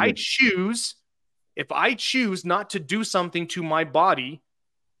if I choose not to do something to my body,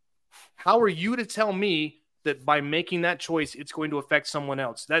 how are you to tell me that by making that choice, it's going to affect someone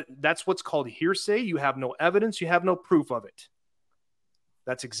else? That's what's called hearsay. You have no evidence. You have no proof of it.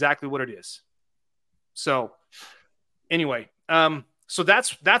 That's exactly what it is. So anyway, so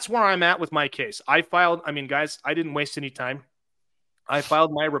that's where I'm at with my case. Guys, I didn't waste any time. I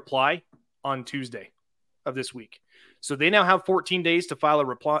filed my reply on Tuesday of this week. So they now have 14 days to file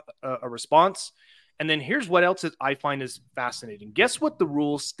a response. And then here's what else that I find is fascinating. Guess what the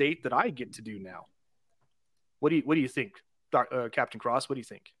rules state that I get to do now? What do you think, Captain Cross? What do you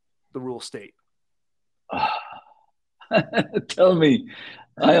think the rules state? Tell me.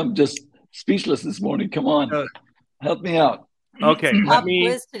 I am just speechless this morning. Come on. Help me out. Okay.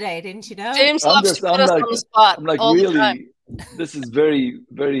 Quiz today, didn't you know? James loves to put us on the spot. I'm like, really, this is very,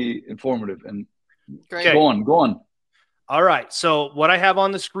 very informative. And great. Go on. All right. So what I have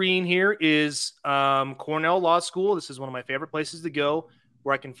on the screen here is Cornell Law School. This is one of my favorite places to go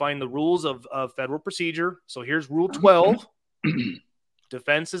where I can find the rules of federal procedure. So here's Rule 12,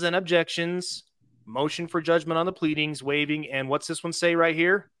 defenses and objections, motion for judgment on the pleadings, waiving, and what's this one say right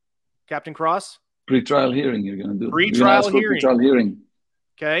here, Captain Cross? Pre-trial hearing you're going to do. Pre-trial hearing.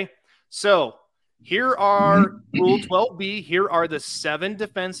 Okay. So here are Rule 12B. Here are the 7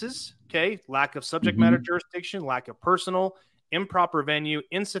 defenses. Okay. Lack of subject matter jurisdiction, lack of personal, improper venue,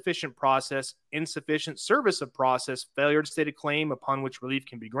 insufficient process, insufficient service of process, failure to state a claim upon which relief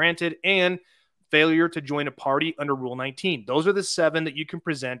can be granted, and failure to join a party under Rule 19. Those are the 7 that you can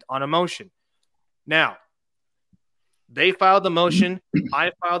present on a motion. Now, they filed the motion.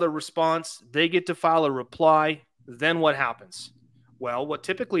 I filed a response. They get to file a reply. Then what happens? Well, what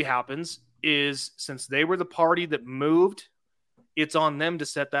typically happens is since they were the party that moved, it's on them to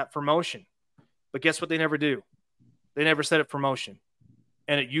set that for motion. But guess what they never do? They never set it for motion.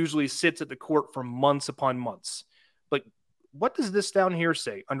 And it usually sits at the court for months upon months. But what does this down here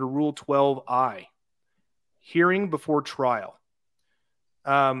say under Rule 12I? Hearing before trial.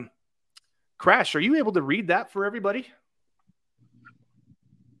 Crash, are you able to read that for everybody?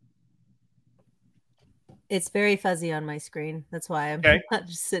 It's very fuzzy on my screen. That's why I'm not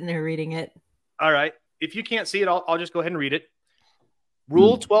just sitting there reading it. All right. If you can't see it, I'll just go ahead and read it.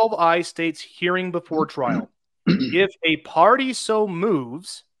 Rule 12I states hearing before trial. If a party so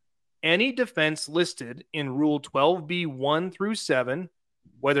moves, any defense listed in Rule 12B 1 through 7,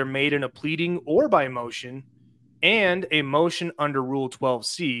 whether made in a pleading or by motion, and a motion under Rule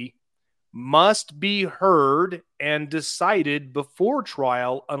 12C, must be heard and decided before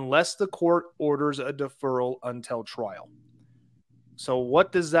trial unless the court orders a deferral until trial. So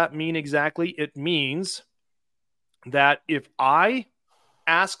what does that mean exactly? It means that if I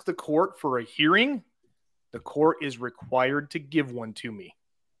ask the court for a hearing, the court is required to give one to me.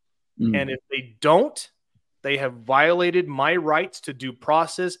 And if they don't, they have violated my rights to due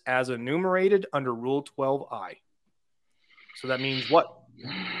process as enumerated under Rule 12I. So that means what?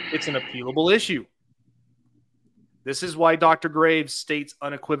 It's an appealable issue. This is why Dr. Graves states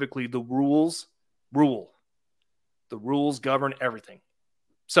unequivocally the rules rule. The rules govern everything.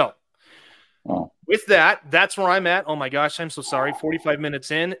 So with that, that's where I'm at. Oh my gosh, I'm so sorry. 45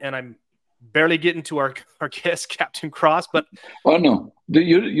 minutes in, and I'm barely getting to our guest, Captain Cross. But oh no,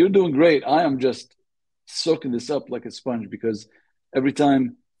 you're doing great. I am just soaking this up like a sponge because every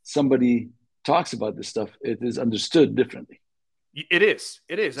time somebody talks about this stuff, it is understood differently. It is.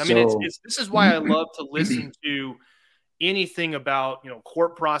 I mean, this is why I love to listen to anything about,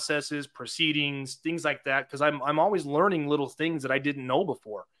 court processes, proceedings, things like that, because I'm always learning little things that I didn't know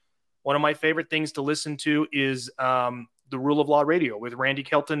before. One of my favorite things to listen to is the Rule of Law Radio with Randy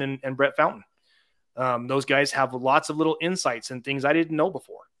Kelton and Brett Fountain. Those guys have lots of little insights and things I didn't know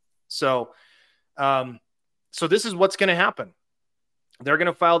before. So this is what's going to happen. They're going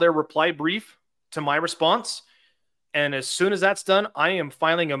to file their reply brief to my response. And as soon as that's done, I am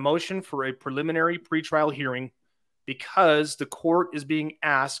filing a motion for a preliminary pretrial hearing because the court is being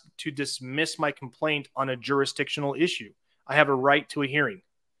asked to dismiss my complaint on a jurisdictional issue. I have a right to a hearing,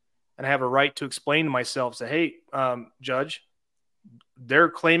 and I have a right to explain to myself, say, hey, Judge, they're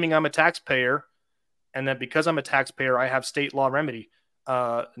claiming I'm a taxpayer, and that because I'm a taxpayer, I have state law remedy.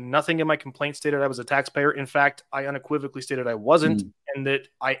 Nothing in my complaint stated I was a taxpayer. In fact, I unequivocally stated I wasn't, and that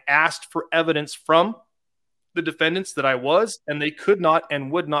I asked for evidence from the defendants that I was, and they could not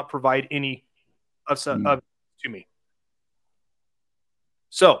and would not provide any of to me.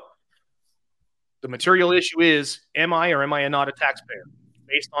 So The material issue is, am I or am I not a taxpayer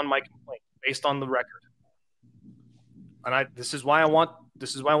based on my complaint, based on the record? And this is why I want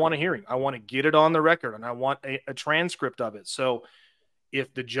a hearing. I want to get it on the record, and I want a transcript of it. So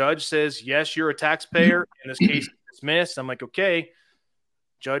if the judge says, yes, you're a taxpayer, in this case, dismissed, I'm like, okay,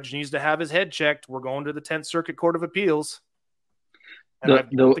 judge needs to have his head checked. We're going to the 10th Circuit Court of Appeals. And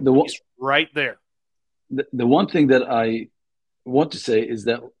I've got the case right there. The one thing that I want to say is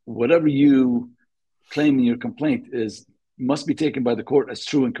that whatever you claim in your complaint must be taken by the court as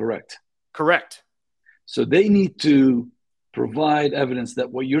true and correct. Correct. So they need to provide evidence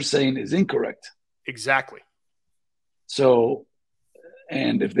that what you're saying is incorrect. Exactly. So,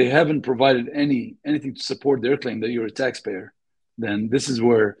 and if they haven't provided anything to support their claim that you're a taxpayer, then this is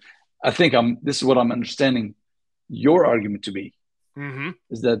where I think this is what I'm understanding your argument to be,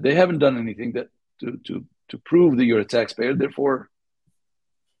 is that they haven't done anything that to prove that you're a taxpayer. Therefore,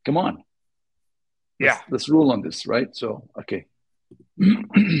 come on. Let's rule on this, right? So, okay.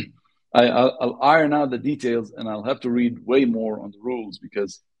 I'll iron out the details, and I'll have to read way more on the rules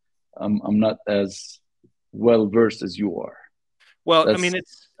because I'm not as well versed as you are. Well, I mean,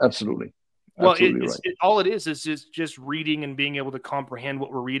 it's absolutely. Well, absolutely all it is just reading and being able to comprehend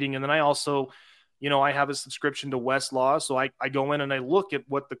what we're reading. And then I also, I have a subscription to Westlaw, so I go in and I look at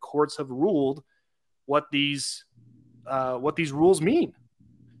what the courts have ruled, what these rules mean.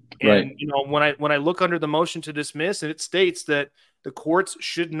 And when I look under the motion to dismiss, and it states that the courts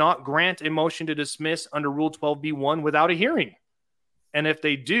should not grant a motion to dismiss under Rule 12b-1 without a hearing. And if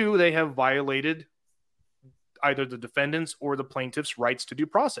they do, they have violated either the defendant's or the plaintiff's rights to due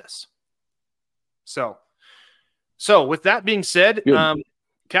process. So with that being said,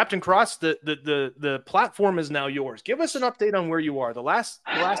 Captain Cross, the platform is now yours. Give us an update on where you are. The last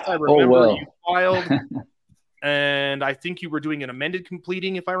I remember, you filed, and I think you were doing an amended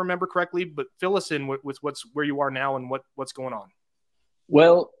completing, if I remember correctly. But fill us in with where you are now and what's going on.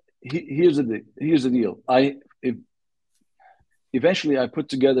 Well, here's the deal. Eventually I put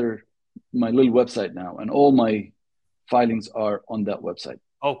together my little website now, and all my filings are on that website.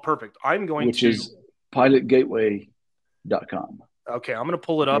 Oh, perfect. Which is pilotgateway.com. Okay, I'm going to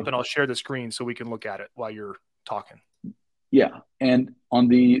pull it up and I'll share the screen so we can look at it while you're talking. Yeah, and on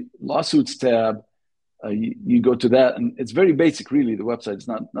the lawsuits tab, you go to that, and it's very basic, really. The website is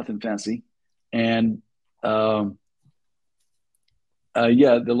nothing fancy, and legal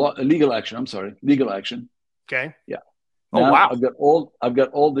action. I'm sorry, legal action. Okay. Yeah. Now, wow. I've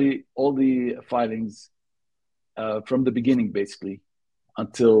got all the filings from the beginning, basically,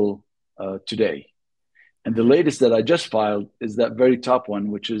 until today. And the latest that I just filed is that very top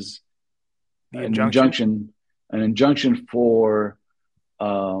one, which is an injunction for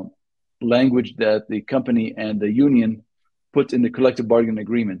language that the company and the union put in the collective bargaining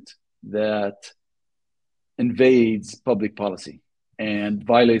agreement that invades public policy and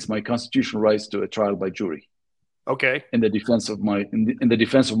violates my constitutional rights to a trial by jury. Okay. In the defense of my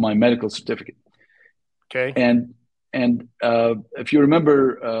medical certificate. Okay. And if you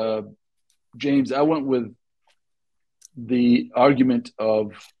remember, James, I went with the argument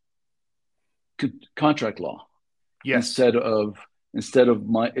of contract law. Yes. Instead of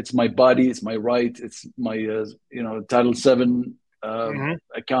it's my body, it's my right, it's my Title VII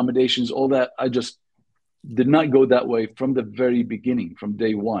accommodations, all that. I just did not go that way from the very beginning, from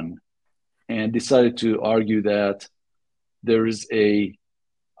day one, and decided to argue that there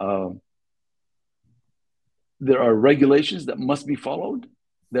are regulations that must be followed.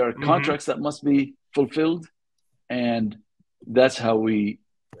 There are contracts that must be fulfilled. And that's how we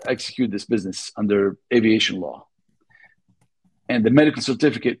execute this business under aviation law. And the medical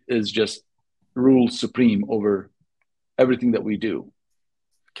certificate is just rule supreme over everything that we do.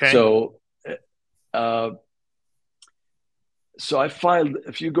 Okay. So I filed,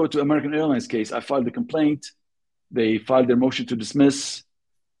 if you go to American Airlines case, I filed the complaint. They filed their motion to dismiss.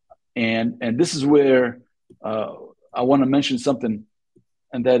 And this is where I want to mention something,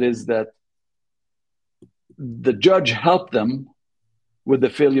 and that is that the judge helped them with the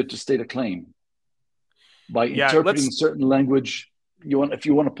failure to state a claim by interpreting certain language. If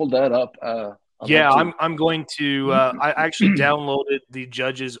you want to pull that up. I'm going to. I actually downloaded the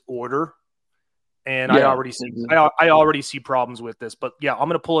judge's order, and I already see problems with this. But yeah, I'm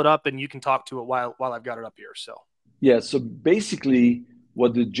going to pull it up, and you can talk to it while I've got it up here. So yeah. So basically,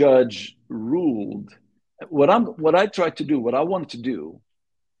 what the judge ruled, what I wanted to do,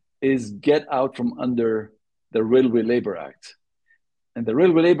 is get out from under the Railway Labor Act. And the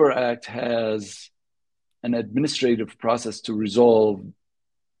Railway Labor Act has an administrative process to resolve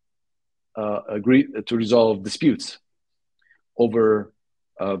disputes over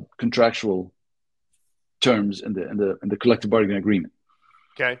contractual terms in the collective bargaining agreement.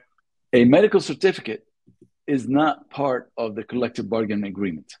 Okay. A medical certificate is not part of the collective bargaining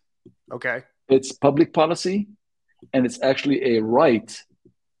agreement. Okay. It's public policy, and it's actually a right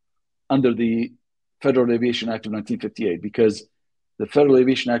under the Federal Aviation Act of 1958, because the Federal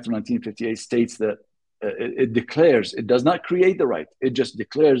Aviation Act of 1958 states that it declares, it does not create the right, it just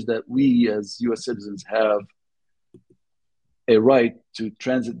declares that we as US citizens have a right to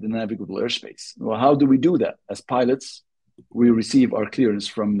transit the navigable airspace. Well, how do we do that? As pilots, we receive our clearance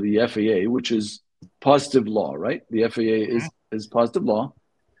from the FAA, which is positive law, right? The FAA is positive law,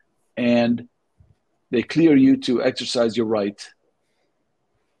 and they clear you to exercise your right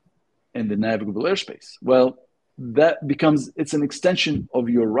in the navigable airspace. Well, that becomes, it's an extension of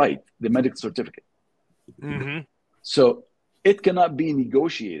your right, the medical certificate. Mm-hmm. So it cannot be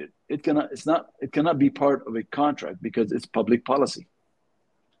negotiated. It cannot be part of a contract because it's public policy.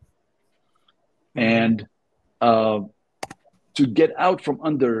 And to get out from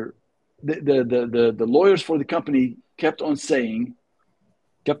under, the lawyers for the company kept on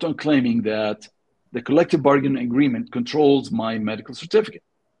claiming that the collective bargaining agreement controls my medical certificate.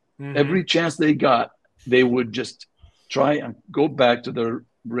 Mm-hmm. Every chance they got, they would just try and go back to the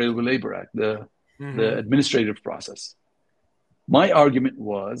Railway Labor Act, the administrative process. My argument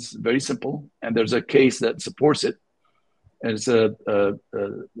was very simple, and there's a case that supports it. And it's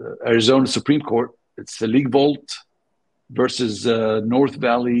Arizona Supreme Court. It's the League Volt versus North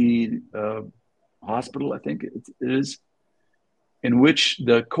Valley Hospital, I think it is, in which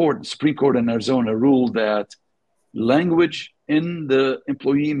the Supreme Court in Arizona ruled that language in the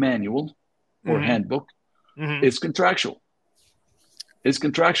employee manual or handbook is contractual. It's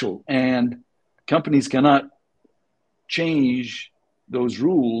contractual, and companies cannot change those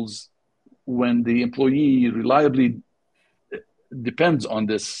rules when the employee reliably depends on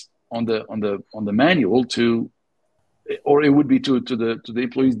this on the manual or it would be to the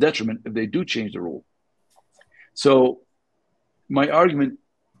employee's detriment if they do change the rule. So my argument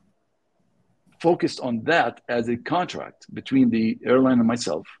focused on that as a contract between the airline and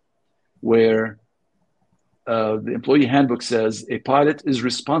myself, where the employee handbook says a pilot is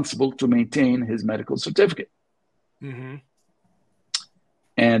responsible to maintain his medical certificate. Mm-hmm.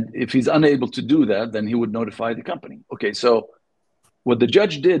 And if he's unable to do that, then he would notify the company. Okay, so what the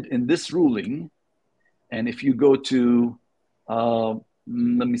judge did in this ruling, and if you go to, let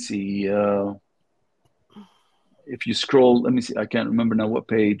me see, if you scroll, let me see, I can't remember now what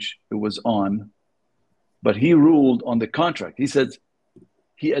page it was on, but he ruled on the contract. He said,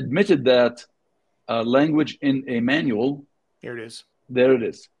 he admitted that language in a manual. Here it is. There it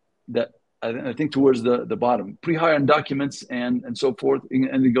is. That I think towards the bottom, pre-hire and documents and so forth.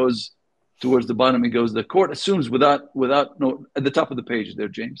 And it goes towards the bottom. It goes, the court assumes without no, at the top of the page there,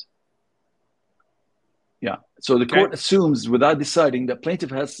 James. Yeah. So the court assumes without deciding that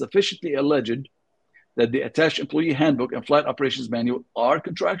plaintiff has sufficiently alleged that the attached employee handbook and flight operations manual are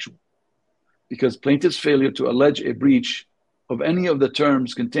contractual, because plaintiff's failure to allege a breach of any of the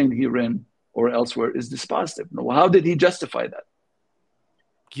terms contained herein or elsewhere is dispositive. Now, how did he justify that?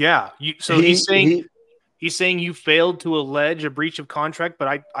 Yeah. He's saying you failed to allege a breach of contract,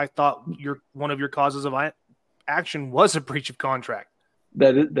 but I thought one of your causes of action was a breach of contract.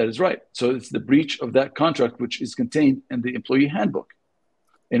 That is right. So it's the breach of that contract, which is contained in the employee handbook,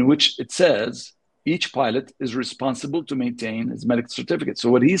 in which it says each pilot is responsible to maintain his medical certificate. So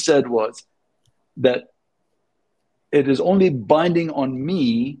what he said was that it is only binding on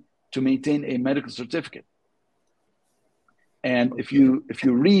me to maintain a medical certificate. And if you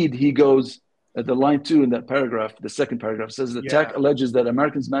read, he goes at the line 2 in that paragraph, the second paragraph says the attack alleges that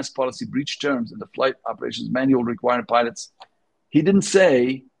American's mask policy breached terms in the flight operations manual requiring pilots. He didn't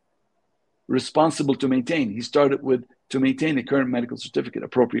say responsible to maintain. He started with to maintain a current medical certificate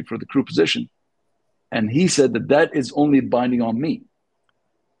appropriate for the crew position. And he said that is only binding on me.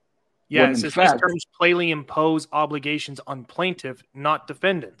 Yeah, it says these terms plainly impose obligations on plaintiff, not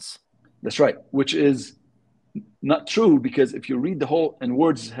defendants. That's right, which is not true, because if you read the whole, and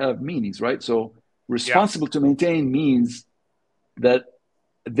words have meanings, right? So responsible to maintain means that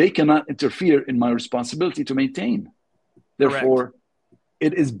they cannot interfere in my responsibility to maintain. Therefore,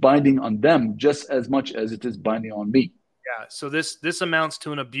 it is binding on them just as much as it is binding on me. Yeah, so this amounts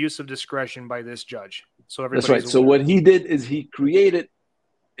to an abuse of discretion by this judge. So that's right. So what he did is he created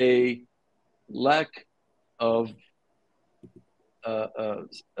a lack of,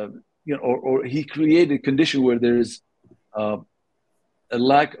 or he created a condition where there's a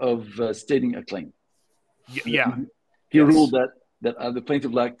lack of stating a claim. Yeah, he ruled that the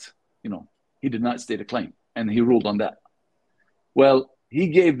plaintiff lacked, he did not state a claim, and he ruled on that. Well, he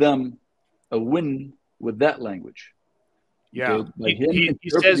gave them a win with that language. Yeah, Okay? By him he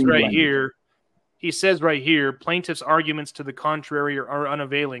says interpreting right language. here. He says right here, plaintiff's arguments to the contrary are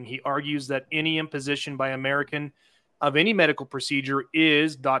unavailing. He argues that any imposition by American of any medical procedure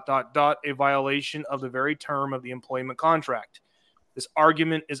is ... a violation of the very term of the employment contract. This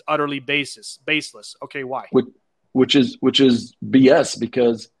argument is utterly baseless. Okay, why? Which is BS,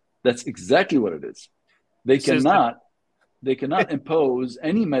 because that's exactly what it is. They cannot impose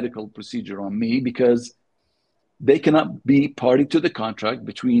any medical procedure on me because they cannot be party to the contract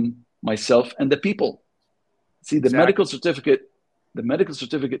between myself and the people. See, the medical certificate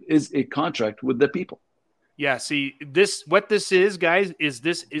is a contract with the people. Yeah, see, what this is, guys,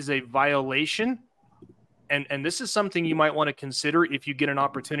 is a violation. And this is something you might want to consider if you get an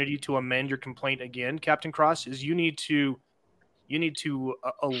opportunity to amend your complaint again, Captain Cross, is you need to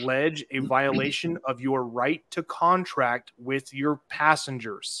allege a violation of your right to contract with your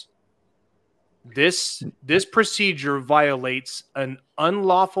passengers. This procedure violates an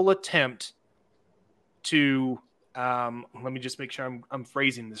unlawful attempt to let me just make sure I'm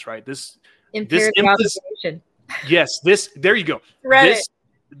phrasing this right. Impaired obligation. Yes, there you go.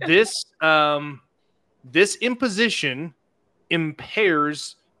 This imposition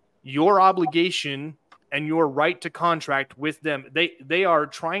impairs your obligation and your right to contract with them. They are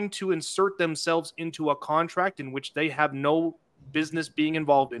trying to insert themselves into a contract in which they have no business being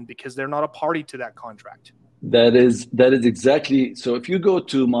involved in because they're not a party to that contract. That is exactly. So if you go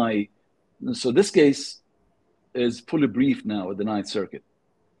to this case is fully briefed now at the Ninth Circuit.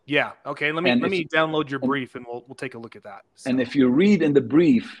 Yeah. Okay. Let me download your brief and we'll take a look at that. So. And if you read in the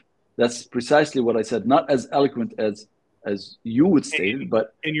brief, that's precisely what I said. Not as eloquent as you would state it,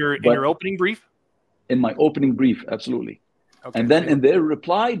 but in your opening brief. In my opening brief, absolutely. Okay. And then in their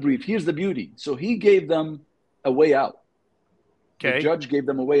reply brief, here's the beauty. So he gave them a way out. Okay. The judge gave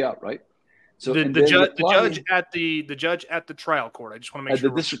them a way out, right? So the judge at the trial court. I just want to make sure.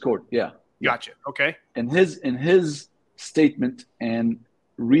 At the district court, yeah. Gotcha. Okay. In his statement and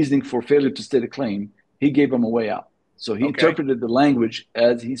reasoning for failure to state a claim, he gave them a way out. So he interpreted the language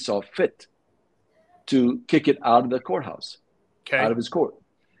as he saw fit to kick it out of the courthouse, out of his court.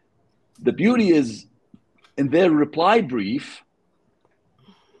 The beauty is, in their reply brief,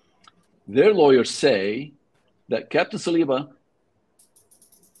 their lawyers say that Captain Saliba,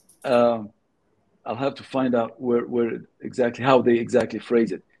 I'll have to find out how they exactly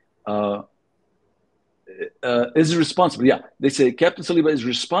phrase it, is responsible. Yeah, they say Captain Saliba is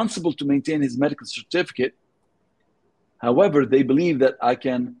responsible to maintain his medical certificate. However, they believe that I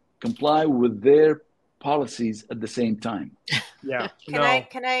can comply with their policies at the same time. Yeah.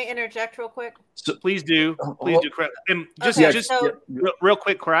 Can I interject real quick? So, please do. Real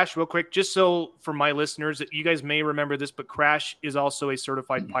quick, Crash, just so for my listeners, that you guys may remember this, but Crash is also a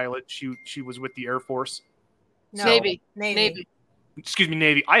certified pilot. She was with the Air Force. No, Navy. Excuse me,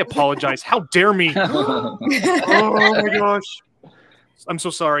 Navy. I apologize. How dare me? Oh my gosh. I'm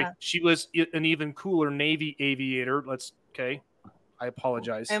so sorry. She was an even cooler Navy aviator. I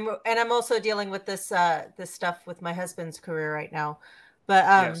apologize. And I'm also dealing with this stuff with my husband's career right now. But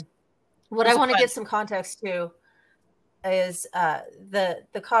yes. What I want to give some context to is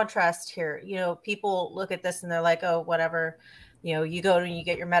the contrast here. You know, people look at this and they're like, oh, whatever. You know, you go and you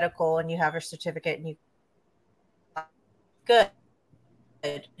get your medical and you have your certificate and you good.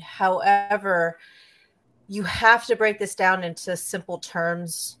 However, you have to break this down into simple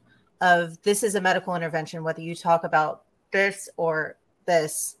terms of this is a medical intervention, whether you talk about this or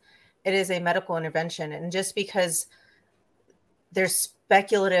this, it is a medical intervention. And just because there's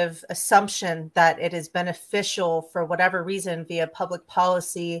speculative assumption that it is beneficial for whatever reason via public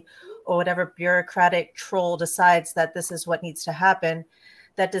policy or whatever bureaucratic troll decides that this is what needs to happen,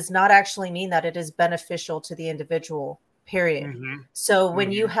 that does not actually mean that it is beneficial to the individual. Period. Mm-hmm. So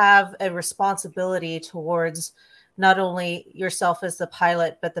when you have a responsibility towards not only yourself as the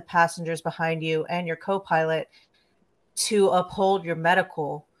pilot, but the passengers behind you and your co-pilot to uphold your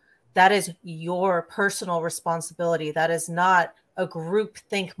medical, that is your personal responsibility. That is not a group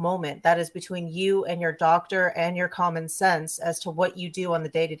think moment. That is between you and your doctor and your common sense as to what you do on the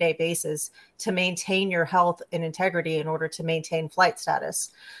day-to-day basis to maintain your health and integrity in order to maintain flight status.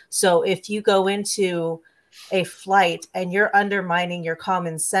 So if you go into a flight and you're undermining your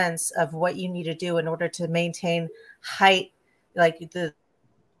common sense of what you need to do in order to maintain height, like the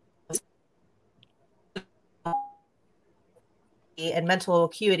and mental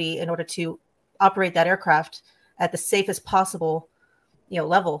acuity in order to operate that aircraft at the safest possible,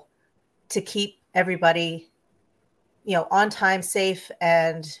 level to keep everybody, on time, safe.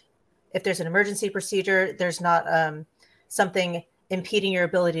 And if there's an emergency procedure, there's not something impeding your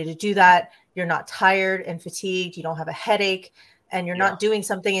ability to do that. You're not tired and fatigued. You don't have a headache, and you're not doing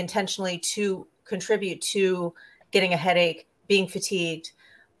something intentionally to contribute to getting a headache, being fatigued,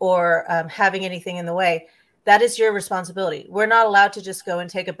 or having anything in the way. That is your responsibility. We're not allowed to just go and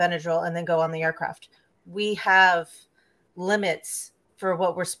take a Benadryl and then go on the aircraft. We have limits for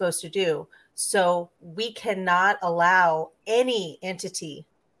what we're supposed to do. So we cannot allow any entity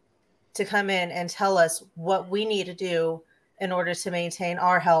to come in and tell us what we need to do in order to maintain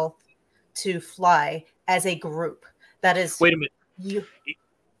our health to fly as a group. That is. Wait a minute.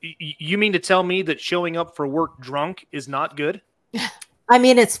 You mean to tell me that showing up for work drunk is not good? I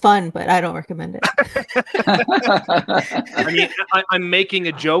mean, it's fun, but I don't recommend it. I mean, I'm making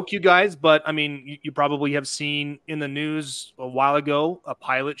a joke, you guys, but I mean, you probably have seen in the news a while ago, a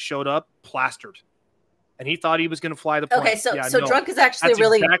pilot showed up plastered, and he thought he was going to fly the plane. Okay, so drunk is actually that's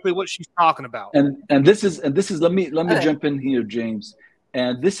really exactly what she's talking about. And this is let me jump in here, James.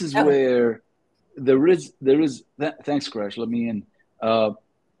 And this is where there is thanks, Crash. Let me in.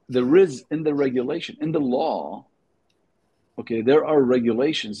 There is in the regulation, in the law. Okay, there are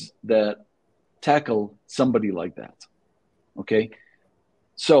regulations that tackle somebody like that. Okay,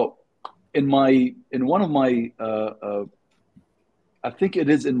 so in one of my I think it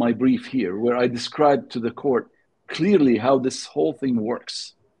is in my brief here where I described to the court clearly how this whole thing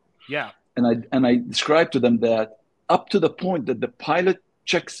works. Yeah, and I described to them that up to the point that the pilot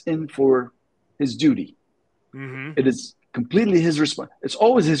checks in for his duty, it is completely his it's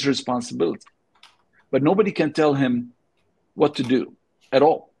always his responsibility, but nobody can tell him what to do at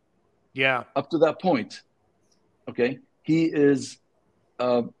all. Yeah. Up to that point, okay, he is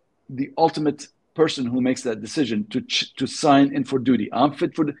the ultimate person who makes that decision to sign in for duty. I'm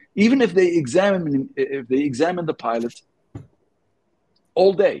fit for even if they examine the pilot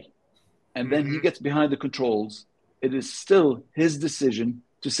all day, and then he gets behind the controls, it is still his decision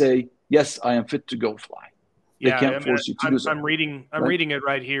to say, yes, I am fit to go fly. They can't force you to do so. I'm reading it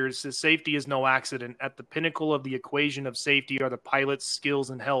right here. It says safety is no accident. At the pinnacle of the equation of safety are the pilot's skills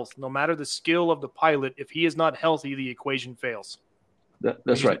and health. No matter the skill of the pilot, if he is not healthy, the equation fails.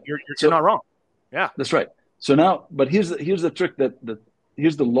 That's right. You're not wrong. Yeah, that's right. So now, but here's the trick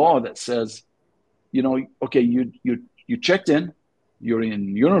here's the law that says, okay, you checked in, you're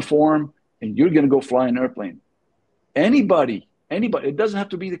in uniform, and you're going to go fly an airplane. Anybody, it doesn't have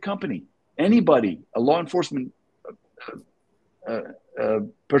to be the company. Anybody, a law enforcement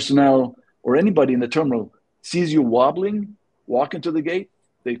personnel or anybody in the terminal sees you wobbling, walk into the gate,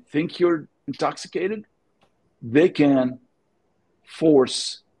 they think you're intoxicated, they can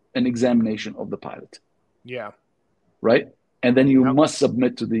force an examination of the pilot. Yeah. Right? And then you must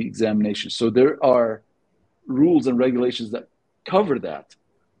submit to the examination. So there are rules and regulations that cover that,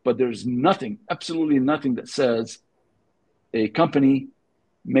 but there's nothing, absolutely nothing that says a company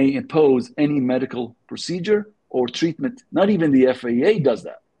may impose any medical procedure or treatment. Not even the FAA does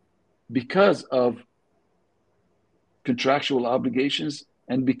that because of contractual obligations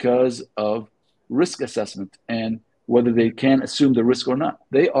and because of risk assessment and whether they can assume the risk or not.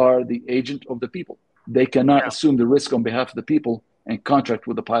 They are the agent of the people. They cannot assume the risk on behalf of the people and contract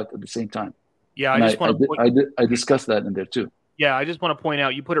with the pilot at the same time. Yeah, I discussed that in there too. Yeah, I just want to point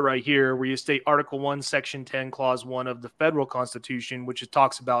out, you put it right here where you state Article 1, Section 10, Clause 1 of the federal Constitution, which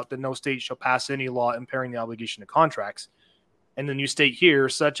talks about that no state shall pass any law impairing the obligation of contracts. And then you state here,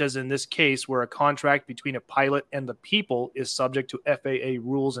 such as in this case, where a contract between a pilot and the people is subject to FAA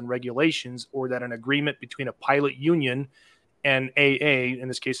rules and regulations, or that an agreement between a pilot union and AA, in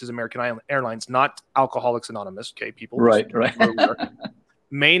this case is American Airlines, not Alcoholics Anonymous, okay, people. Right.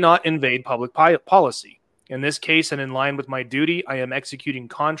 May not invade public policy. In this case, and in line with my duty, I am executing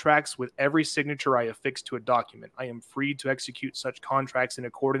contracts with every signature I affix to a document. I am free to execute such contracts in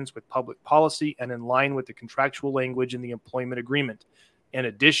accordance with public policy and in line with the contractual language in the employment agreement. In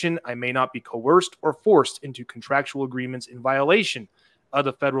addition, I may not be coerced or forced into contractual agreements in violation of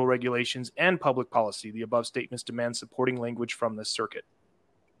the federal regulations and public policy. The above statements demand supporting language from this circuit.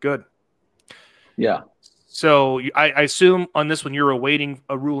 Good. Yeah. So I assume on this one, you're awaiting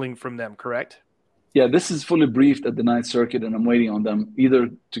a ruling from them, correct? Yeah, this is fully briefed at the Ninth Circuit, and I'm waiting on them either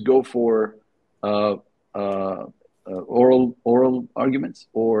to go for oral arguments,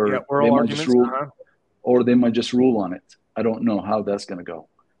 or or they might just rule on it. I don't know how that's going to go.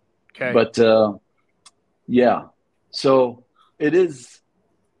 Okay, but so it is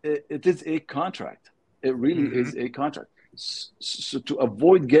a contract. It really is a contract. So to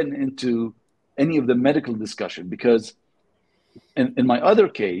avoid getting into any of the medical discussion, because in my other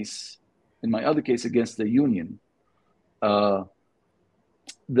case against the union, the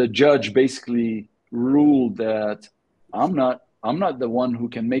judge basically ruled that I'm not I'm not the one who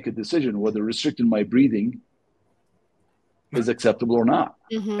can make a decision whether restricting my breathing is acceptable or not.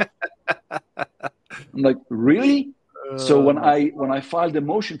 Mm-hmm. I'm like, really? So when I filed a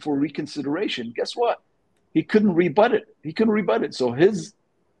motion for reconsideration, guess what? He couldn't rebut it. So his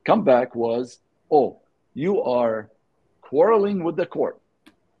comeback was, oh, you are quarreling with the court.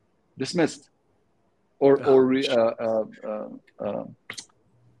 Dismissed. Or what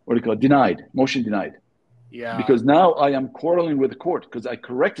do you call it? Denied. Motion denied. Yeah. Because now I am quarreling with the court because I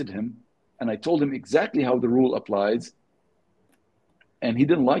corrected him and I told him exactly how the rule applies, and he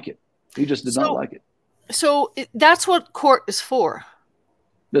didn't like it. He just did not like it. So that's what court is for.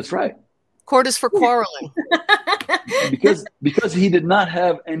 That's right. Court is for quarreling. because he did not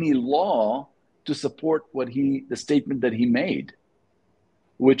have any law to support the statement that he made,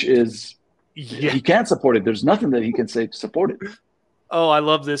 which is he can't support it. There's nothing that he can say to support it. Oh, I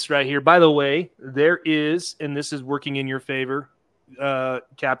love this right here. By the way, there is, and this is working in your favor,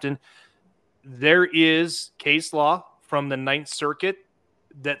 Captain, there is case law from the Ninth Circuit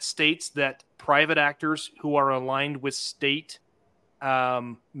that states that private actors who are aligned with state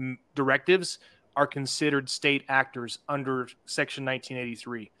directives are considered state actors under Section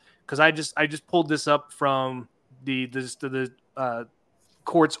 1983. Because I just pulled this up from the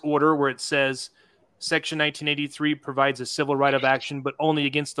court's order where it says Section 1983 provides a civil right of action, but only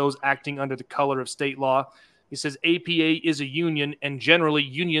against those acting under the color of state law. He says APA is a union, and generally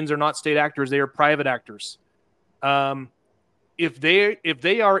unions are not state actors; they are private actors. If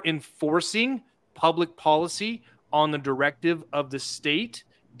they are enforcing public policy on the directive of the state,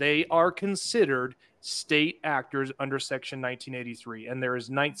 they are considered state actors under Section 1983. And there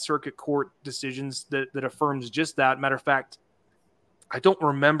is Ninth Circuit Court decisions that affirms just that. Matter of fact, I don't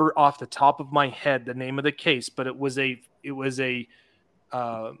remember off the top of my head the name of the case, but it was a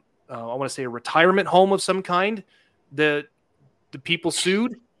I want to say a retirement home of some kind. The people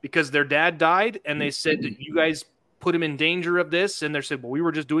sued because their dad died, and they said that you guys put him in danger of this, and they said, well, we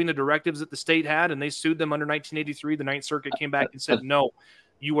were just doing the directives that the state had, and they sued them under 1983. The Ninth Circuit came back and said, no,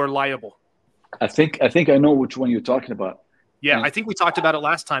 you are liable. I think I know which one you're talking about. Yeah, and I think we talked about it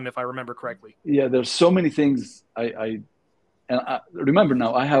last time, if I remember correctly. Yeah, there's so many things. I remember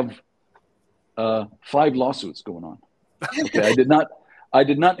now. I have 5 lawsuits going on. Okay, I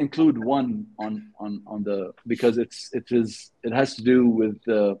did not include one on the because it has to do with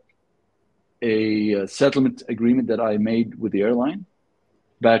a settlement agreement that I made with the airline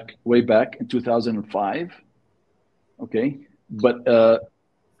way back in 2005. Okay, but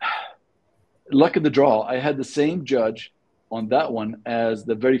luck of the draw, I had the same judge on that one as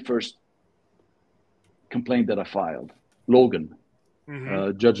the very first complaint that I filed, Logan,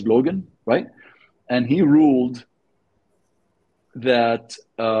 Judge Logan, right? And he ruled that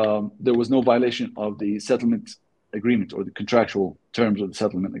there was no violation of the settlement agreement or the contractual terms of the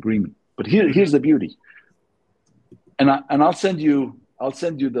settlement agreement. But here's the beauty, and I'll send you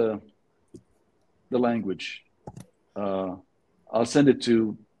the language. I'll send it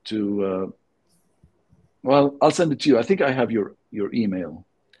to I'll send it to you. I think I have your email.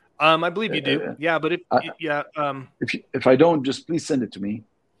 I believe you do. Yeah, but if I don't, just please send it to me,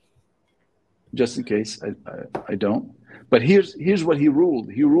 just in case I don't. But here's what he ruled.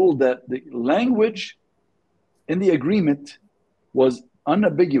 He ruled that the language in the agreement was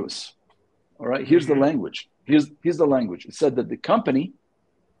unambiguous. All right. Here's the language. Here's the language. It said that the company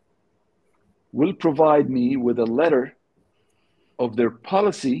will provide me with a letter of their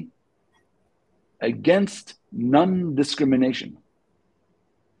policy against non-discrimination.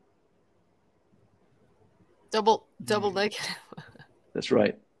 Double negative. That's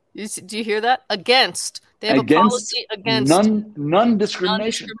right. Do you hear that? Against. They have a policy against non-discrimination.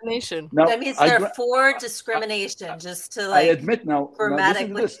 Non-discrimination. Now, that means they're for discrimination, just to like. I admit now.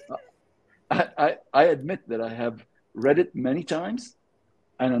 Grammatically. I admit that I have read it many times,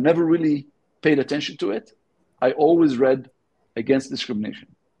 and I never really paid attention to it. I always read against discrimination.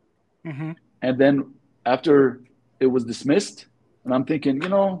 Mm-hmm. And then after it was dismissed, and I'm thinking,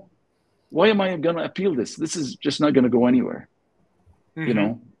 why am I going to appeal this? This is just not going to go anywhere,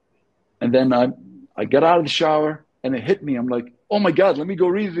 And then I got out of the shower, and it hit me. I'm like, oh my God, let me go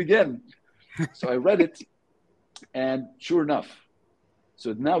read it again. So I read it, and sure enough.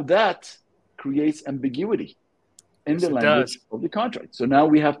 So now that creates ambiguity in the language of the contract. So now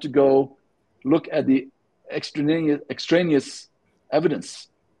we have to go look at the extraneous evidence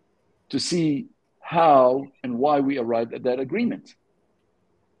to see how and why we arrived at that agreement.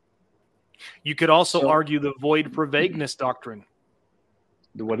 You could also argue the void for vagueness doctrine.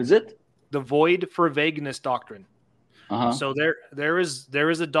 What is it? The void for vagueness doctrine. Uh-huh. So there is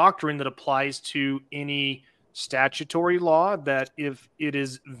a doctrine that applies to any statutory law that if it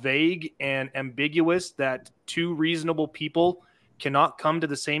is vague and ambiguous, that two reasonable people cannot come to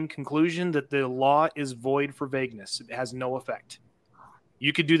the same conclusion, that the law is void for vagueness. It has no effect.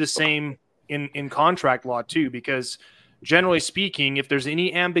 You could do the same in contract law too, because generally speaking, if there's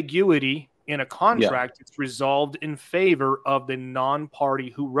any ambiguity in a contract, it's resolved in favor of the non-party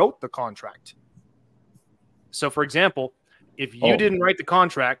who wrote the contract. So, for example, if you didn't write the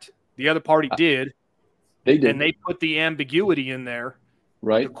contract, the other party did, they did, and they put the ambiguity in there,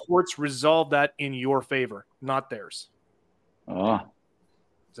 right? The courts resolve that in your favor, not theirs. Does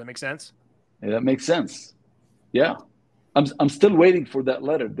that make sense? Yeah, that makes sense. Yeah. I'm still waiting for that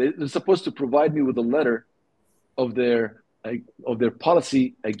letter. They're supposed to provide me with a letter of their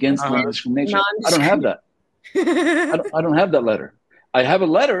policy against non-discrimination. I don't have that. I don't have that letter. I have a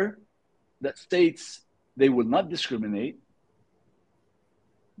letter that states they will not discriminate,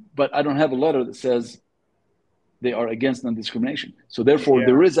 but I don't have a letter that says they are against non-discrimination. So therefore,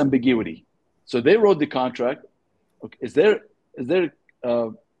 there is ambiguity. So they wrote the contract. Okay, is there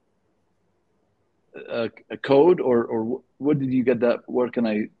a code or where did you get that? Where can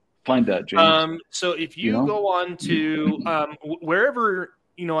I find that, James? So if you go on to wherever,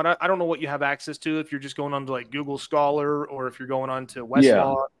 I don't know what you have access to, if you're just going on to like Google Scholar or if you're going on to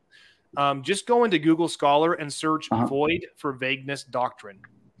Westlaw, just go into Google Scholar and search void for vagueness doctrine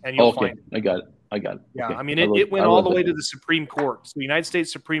and you'll find it. I got it. Yeah. Okay. I mean, it went all the way to the Supreme Court. So the United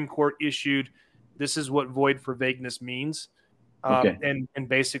States Supreme Court issued, this is what void for vagueness means. And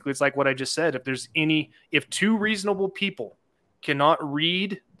basically it's like what I just said. If two reasonable people cannot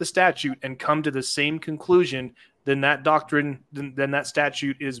read the statute and come to the same conclusion, then that doctrine, then that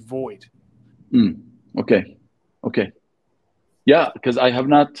statute is void. Okay. Yeah, because I have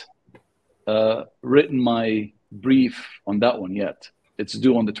not written my brief on that one yet. It's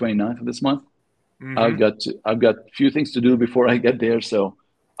due on the 29th of this month. I've got a few things to do before I get there. So,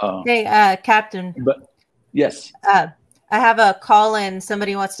 hey, Captain. But yes. I have a call in.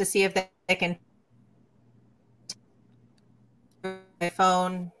 Somebody wants to see if they can my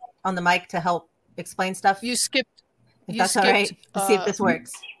phone on the mic to help explain stuff. You skipped. If that's all right. To see if this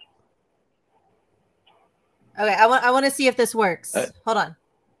works. Okay, I want to see if this works. Hold on.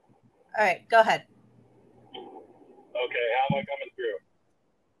 All right, go ahead. Okay, how am I coming through?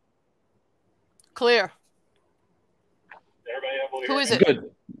 Clear. Everybody able to Who hear is me? it?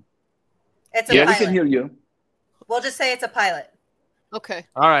 Good. It's a pilot. We can hear you. We'll just say it's a pilot. Okay.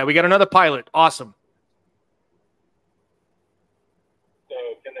 All right, we got another pilot. Awesome. So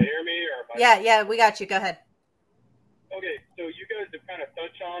can they hear me? Or Yeah, we got you. Go ahead. Okay, so you guys have kind of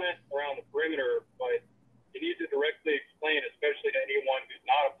touched on it around the perimeter, but you need to directly explain, especially to anyone who's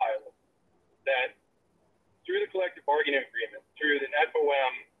not a pilot, that through the collective bargaining agreement, through the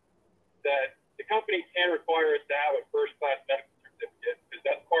FOM, that the company can require us to have a first-class medical certificate because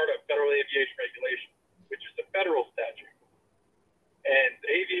that's part of federal aviation regulation, which is a federal statute. And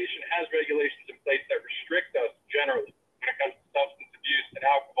aviation has regulations in place that restrict us generally when it comes to substance abuse and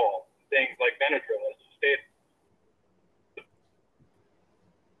alcohol, things like Benadryl, as you stated.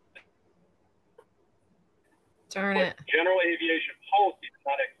 Darn it. General aviation policy does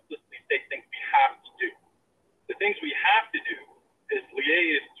not explicitly state things we have to do. The things we have to do is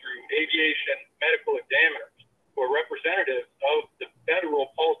liaise through aviation medical examiners who are representatives of the federal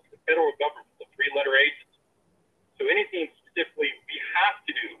policy, the federal government, the three-letter agency. So anything specifically we have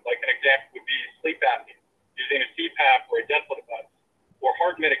to do, like an example would be sleep apnea, using a CPAP or a dental device, or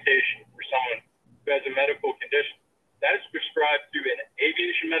heart medication for someone who has a medical condition. That is prescribed through an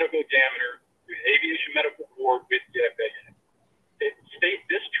aviation medical examiner, through the aviation medical board with the FAA.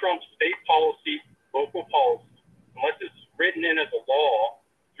 This trumps state policy, local policy, unless it's written in as a law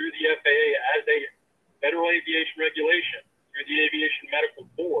through the FAA as a federal aviation regulation through the aviation medical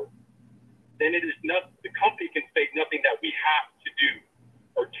board. Then it is not, the company can state nothing that we have to do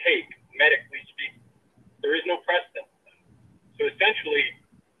or take, medically speaking. There is no precedent. So essentially,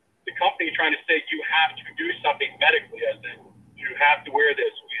 the company trying to say you have to do something medically, as in you have to wear this,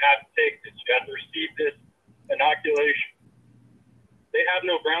 you have to take this, you have to receive this inoculation. They have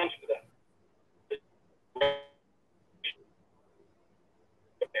no grounds for that.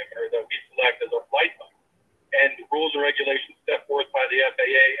 That we select as our flight plan, and the rules and regulations set forth by the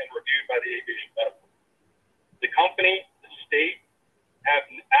FAA and reviewed by the Aviation Medical. The company, the state, have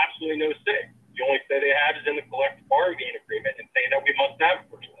absolutely no say. The only say they have is in the collective bargaining agreement and saying that we must have a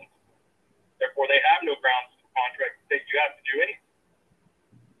first license. Therefore, they have no grounds in the contract to say you have to do anything.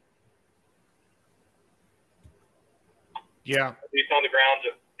 Yeah. At least on the grounds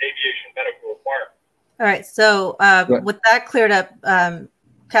of aviation medical requirements. All right. So with that cleared up,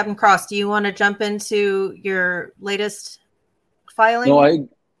 Captain Cross, do you want to jump into your latest filing? No,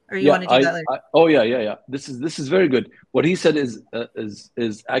 or you want to do that later? Yeah. This is very good. What he said is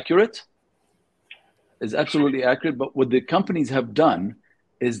accurate, is absolutely accurate. But what the companies have done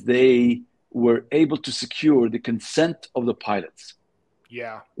is they were able to secure the consent of the pilots.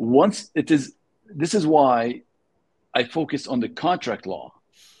 Yeah. This is why I focus on the contract law,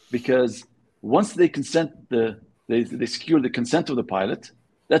 because once they they secure the consent of the pilot,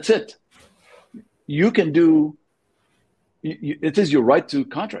 that's it. You can do. It is your right to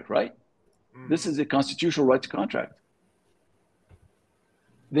contract, right? This is a constitutional right to contract.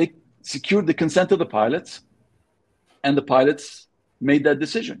 They secured the consent of the pilots, and the pilots made that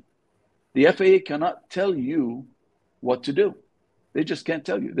decision. The FAA cannot tell you what to do. They just can't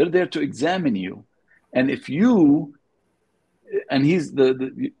tell you. They're there to examine you, and if you, and he's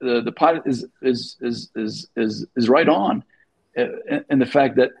the pilot is right on in the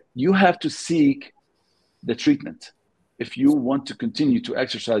fact that you have to seek the treatment if you want to continue to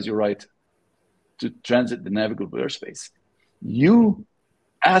exercise your right to transit the navigable airspace. You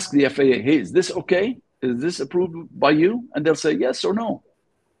ask the FAA, hey, is this okay? Is this approved by you? And they'll say yes or no.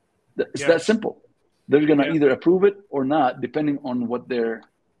 It's that simple. They're going to either approve it or not, depending on what their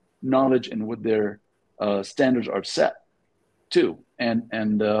knowledge and what their standards are set to.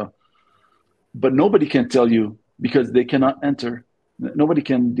 But nobody can tell you, because they cannot enter. Nobody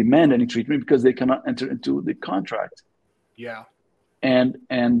can demand any treatment because they cannot enter into the contract. Yeah. And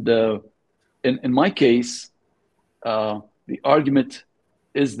in my case, the argument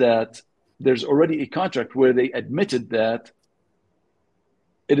is that there's already a contract where they admitted that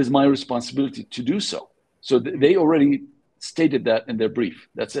it is my responsibility to do so. So they already stated that in their brief.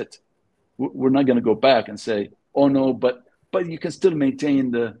 That's it. We're not going to go back and say, oh no, but you can still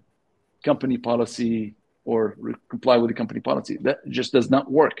maintain the company policy or comply with the company policy. That just does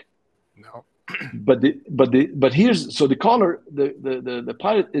not work. No. But here's, so the caller, the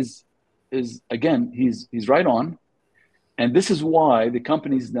pilot is again, he's right on. And this is why the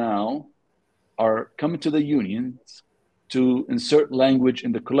companies now are coming to the unions to insert language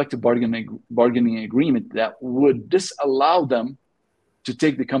in the collective bargaining agreement that would disallow them to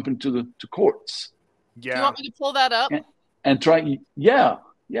take the company to courts. Yeah. Do you want me to pull that up? And try,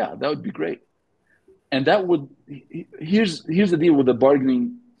 that would be great. And that would, here's the deal with the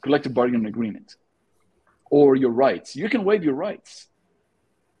collective bargaining agreement, or your rights. You can waive your rights.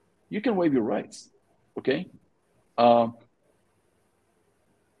 Okay?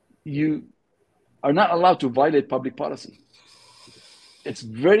 You are not allowed to violate public policy. It's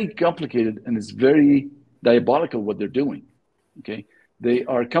very complicated and it's very diabolical what they're doing. Okay? They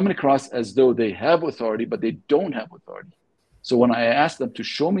are coming across as though they have authority, but they don't have authority. So when I asked them to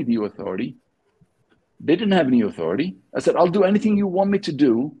show me the authority, they didn't have any authority. I said, I'll do anything you want me to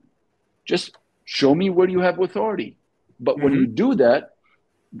do. Just show me where you have authority. But when you do that,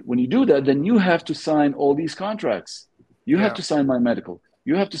 then you have to sign all these contracts. You have to sign my medical.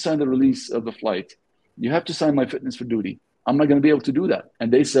 You have to sign the release of the flight. You have to sign my fitness for duty. I'm not going to be able to do that.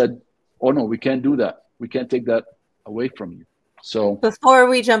 And they said, oh no, we can't do that. We can't take that away from you. So before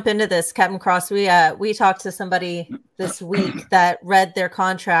we jump into this, Captain Cross, we talked to somebody this week that read their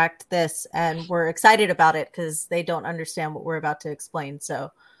contract and were excited about it because they don't understand what we're about to explain.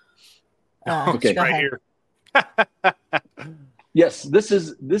 So okay, go ahead. Here. Yes, this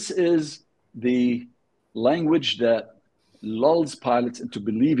is the language that lulls pilots into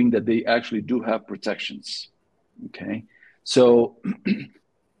believing that they actually do have protections. Okay, so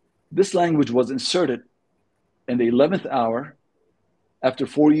this language was inserted in the 11th hour after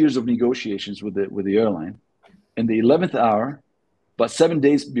 4 years of negotiations with the airline. In the 11th hour, about 7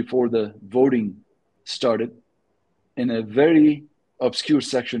 days before the voting started, in a very obscure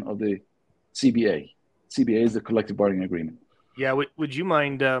section of the CBA. CBA is the collective bargaining agreement. Yeah, would you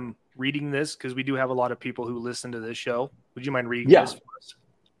mind reading this? Because we do have a lot of people who listen to this show. Would you mind reading this for us?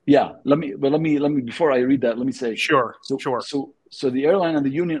 Yeah, let me before I read that, let me say sure. So the airline and the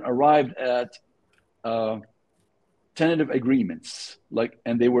union arrived at tentative agreements,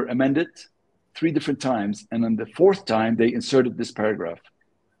 and they were amended 3 different times, and on the 4th time they inserted this paragraph,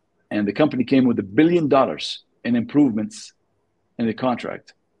 and the company came with $1 billion in improvements in the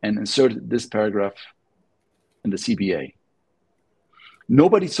contract and inserted this paragraph in the CBA.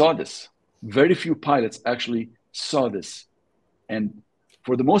 Nobody saw this. Very few pilots actually saw this, and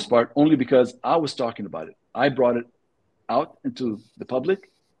for the most part, only because I was talking about it. I brought it out into the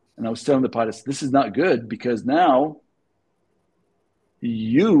public, and I was telling the pilots, this is not good, because now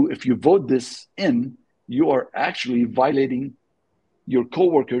if you vote this in, you are actually violating your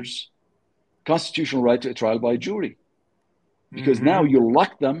coworkers' constitutional right to a trial by jury. because now you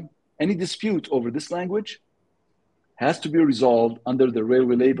lock them. Any dispute over this language has to be resolved under the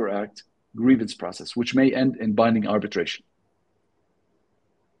Railway Labor Act grievance process, which may end in binding arbitration.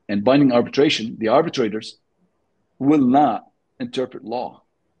 And binding arbitration, the arbitrators will not interpret law.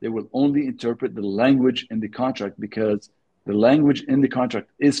 They will only interpret the language in the contract, because the language in the contract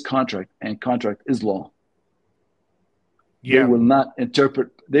is contract, and contract is law. Yeah. They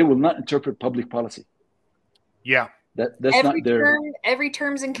will not interpret public policy. Yeah. That's not their... Every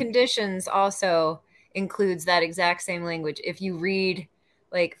terms and conditions also includes that exact same language. If you read,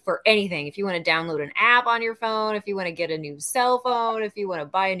 like, for anything, if you want to download an app on your phone, if you want to get a new cell phone, if you want to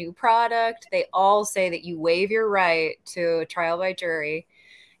buy a new product, they all say that you waive your right to a trial by jury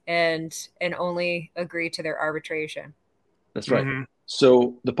and only agree to their arbitration. That's right.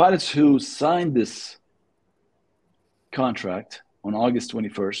 So the pilots who signed this contract on August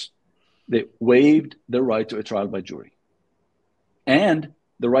 21st, they waived their right to a trial by jury and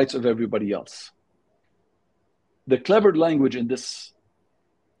the rights of everybody else. The clever language in this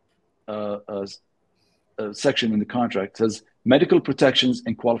section in the contract says medical protections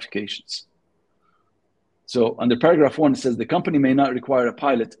and qualifications. So under paragraph 1, it says the company may not require a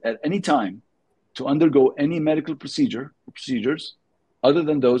pilot at any time to undergo any medical procedures other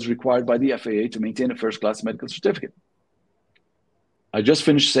than those required by the FAA to maintain a first-class medical certificate. I just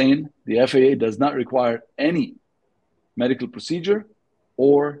finished saying the FAA does not require any medical procedure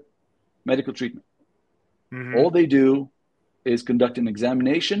or medical treatment. All they do is conduct an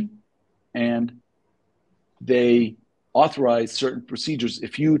examination, and they authorize certain procedures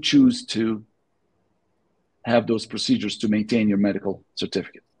if you choose to have those procedures to maintain your medical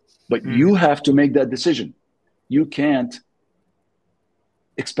certificate. But you have to make that decision. You can't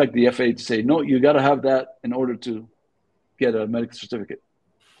expect the FAA to say, no, you got to have that in order to get a medical certificate,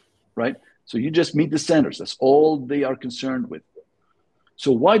 right? So you just meet the standards. That's all they are concerned with.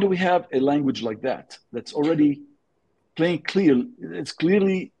 So why do we have a language like that? That's already plain clear. It's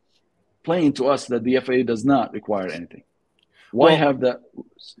clearly plain to us that the FAA does not require anything. Why have that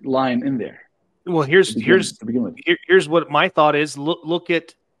line in there? Well, here's what my thought is. Look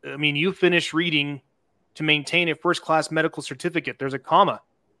at, I mean, you finish reading to maintain a first-class medical certificate. There's a comma,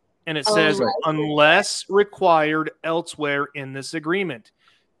 and it says unless required elsewhere in this agreement.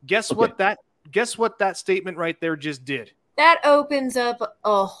 Guess what that statement right there just did? That opens up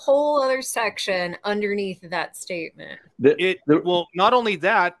a whole other section underneath that statement. Well, not only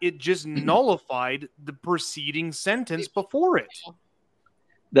that, it just nullified the preceding sentence before it.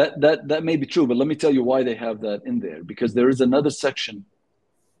 That may be true, but let me tell you why they have that in there. Because there is another section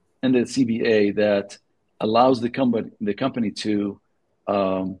in the CBA that allows the company to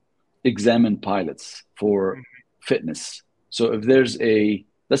examine pilots for fitness. So if there's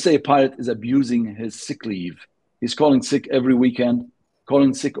let's say a pilot is abusing his sick leave, he's calling sick every weekend,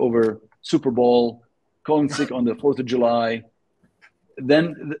 calling sick over Super Bowl, calling sick on the 4th of July,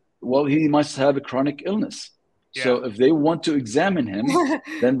 then, well, he must have a chronic illness. Yeah. So if they want to examine him,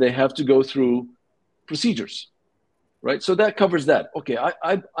 then they have to go through procedures, right? So that covers that. Okay,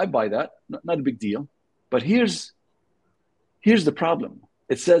 I buy that. Not a big deal. But here's the problem.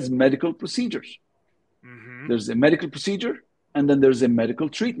 It says medical procedures. There's a medical procedure, and then there's a medical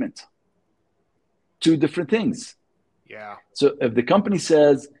treatment. Two different things. Yeah. So if the company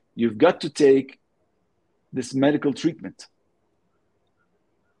says you've got to take this medical treatment,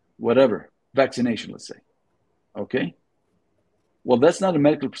 whatever, vaccination, let's say, okay, well, that's not a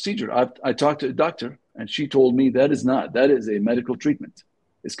medical procedure. I talked to a doctor, and she told me that is a medical treatment.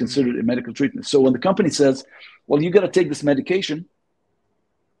 It's considered a medical treatment. So when the company says, well, you got to take this medication,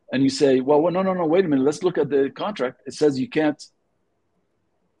 and you say, well, no, wait a minute, let's look at the contract. It says you can't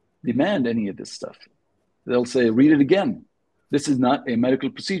demand any of this stuff. They'll say, read it again. This is not a medical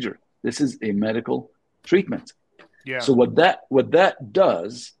procedure. This is a medical treatment. Yeah. So what that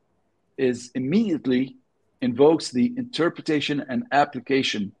does is immediately invokes the interpretation and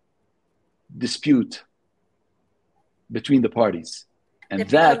application dispute between the parties. And it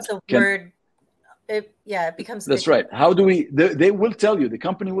becomes a word. It becomes. That's right. How do we? They will tell you. The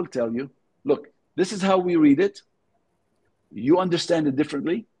company will tell you. Look, this is how we read it. You understand it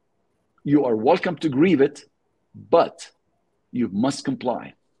differently. You are welcome to grieve it, but you must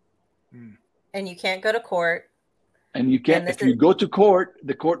comply. And you can't go to court. And you can't. If you go to court,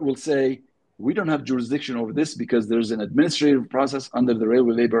 the court will say, we don't have jurisdiction over this because there's an administrative process under the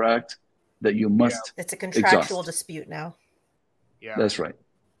Railway Labor Act that you must. It's a contractual dispute now. Yeah, that's right.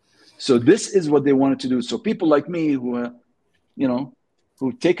 So this is what they wanted to do. So people like me who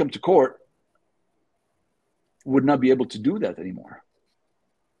take them to court would not be able to do that anymore.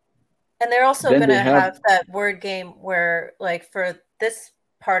 And they're also Then going to they have have that word game where, like, for this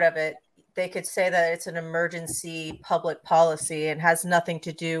part of it, they could say that it's an emergency public policy and has nothing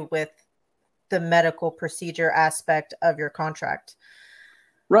to do with the medical procedure aspect of your contract.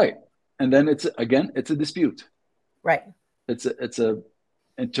 right, and then it's a dispute. Right. It's a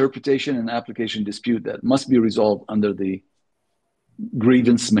interpretation and application dispute that must be resolved under the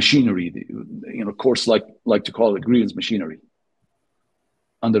grievance machinery. Courts like to call it grievance machinery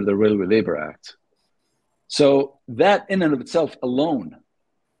under the Railway Labor Act. So that in and of itself alone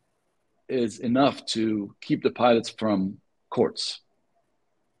is enough to keep the pilots from courts.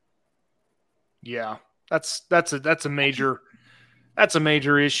 Yeah, that's a major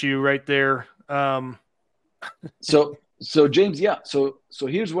issue right there. So James, yeah. So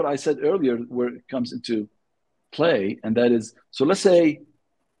here's what I said earlier, where it comes into play, and that is, so let's say,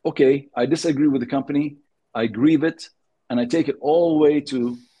 okay, I disagree with the company, I grieve it, and I take it all the way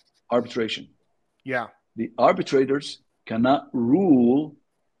to arbitration. Yeah. The arbitrators cannot rule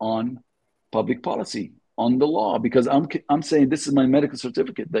on public policy, on the law, because I'm saying this is my medical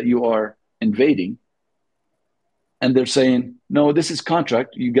certificate that you are invading, and they're saying, no, this is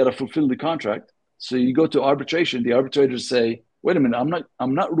contract, you got to fulfill the contract. So you go to arbitration, the arbitrators say, wait a minute,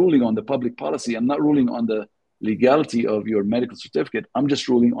 I'm not ruling on the public policy, I'm not ruling on the legality of your medical certificate, I'm just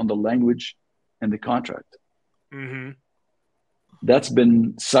ruling on the language and the contract. Mm-hmm. That's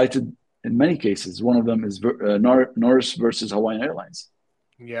been cited in many cases. One of them is Norris versus Hawaiian Airlines.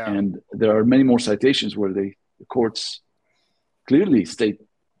 Yeah. And there are many more citations where the courts clearly state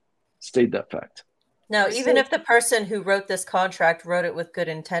that fact. Now, even if the person who wrote this contract wrote it with good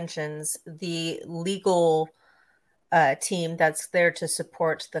intentions, the legal team that's there to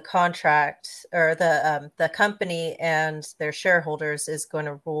support the contract, or the company and their shareholders, is going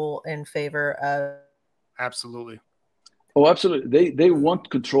to rule in favor of. Absolutely. Oh, absolutely. They want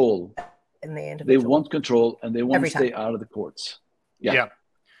control. In the individual. They want control, and they want to stay out of the courts. Yeah.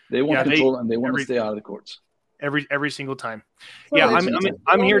 They want control, and they want to stay out of the courts. Every single time. So yeah,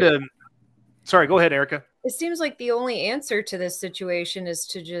 I'm here to. Sorry, go ahead, Erica. It seems like the only answer to this situation is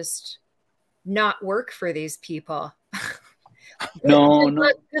to just not work for these people. No.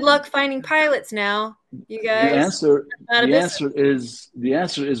 Good luck finding pilots now, you guys. The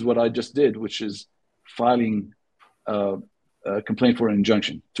answer is what I just did, which is filing a complaint for an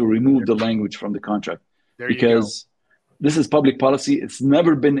injunction to remove the language from the contract. Because this is public policy. It's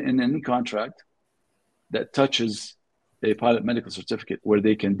never been in any contract that touches a pilot medical certificate where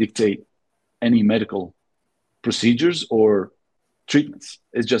they can dictate any medical procedures or treatments.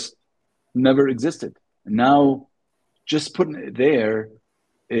 It's just never existed. And now just putting it there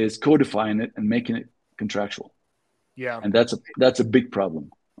is codifying it and making it contractual. Yeah. And that's a big problem.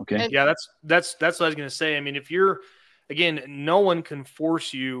 Okay. Yeah, that's what I was going to say. I mean, if you're, again, no one can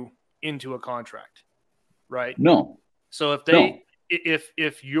force you into a contract, right? No. So if they,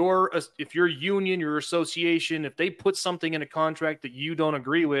 if your union, your association, if they put something in a contract that you don't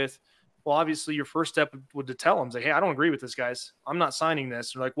agree with, well, obviously your first step would to tell them, say, hey, I don't agree with this, guys. I'm not signing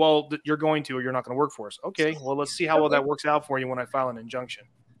this. They're like, well, you're going to, or you're not going to work for us. Okay, well, let's see how well that works out for you when I file an injunction.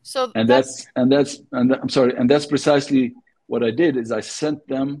 So that's precisely what I did. Is I sent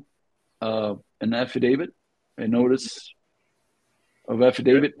them an affidavit, a notice of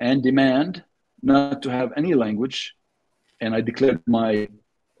affidavit and demand not to have any language, and I declared my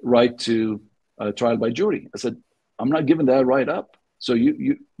right to trial by jury. I said, I'm not giving that right up. So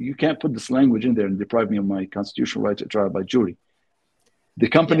you can't put this language in there and deprive me of my constitutional right to trial by jury. The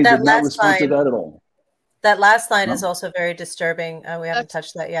company did not respond to that at all. That last line is also very disturbing. We haven't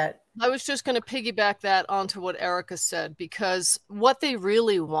touched that yet. I was just going to piggyback that onto what Erica said, because what they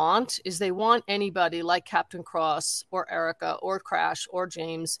really want is they want anybody like Captain Cross or Erica or Crash or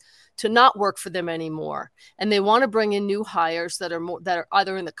James to not work for them anymore. And they want to bring in new hires that are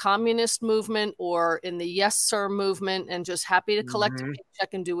either in the communist movement or in the yes sir movement and just happy to collect a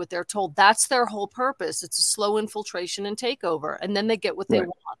paycheck and do what they're told. That's their whole purpose. It's a slow infiltration and takeover. And then they get what they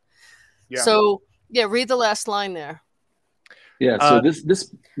want. Yeah. So yeah, read the last line there. Yeah, so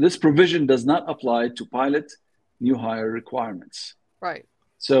this provision does not apply to pilot new hire requirements. Right.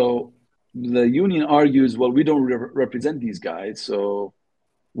 So the union argues, well, we don't represent these guys, so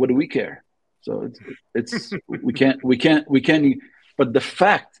what do we care? So it's we can't. But the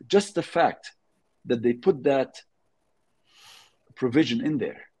fact that they put that provision in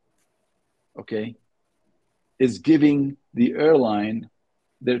there, okay, is giving the airline,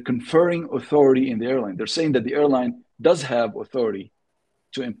 they're conferring authority in the airline. They're saying that the airline does have authority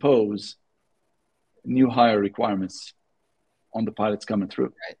to impose new hire requirements on the pilots coming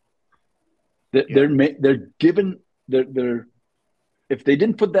through. Right. They're if they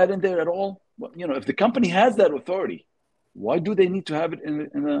didn't put that in there at all, well, if the company has that authority, why do they need to have it in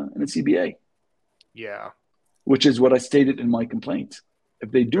a CBA? Yeah. Which is what I stated in my complaint.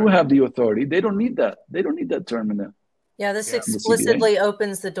 If they do have the authority, they don't need that. They don't need that term in there. Yeah, this explicitly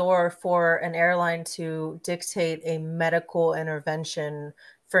opens the door for an airline to dictate a medical intervention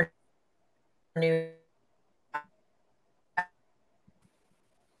for new.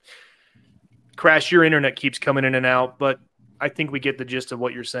 Crash, your internet keeps coming in and out, but I think we get the gist of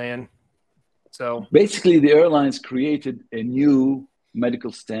what you're saying. So basically, the airlines created a new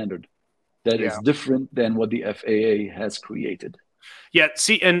medical standard that is different than what the FAA has created. Yeah,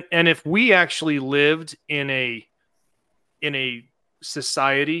 see, and if we actually lived in a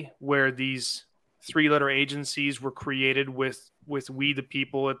society where these three-letter agencies were created with we the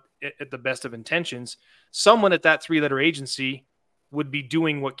people at the best of intentions, someone at that three-letter agency would be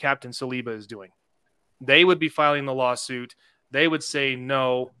doing what Captain Saliba is doing. They would be filing the lawsuit. They would say,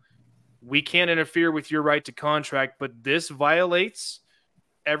 no, we can't interfere with your right to contract, but this violates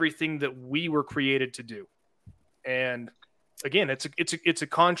everything that we were created to do. And again, it's a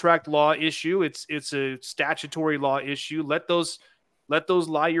contract law issue. It's a statutory law issue. Let those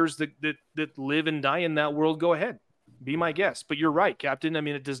liars that live and die in that world go ahead. Be my guest. But you're right, Captain. I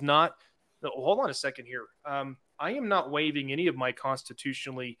mean, it does not. Hold on a second here. I am not waiving any of my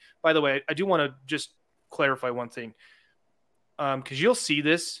constitutionally. By the way, I do want to just clarify one thing, because you'll see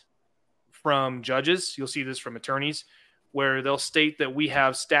this from judges, you'll see this from attorneys, where they'll state that we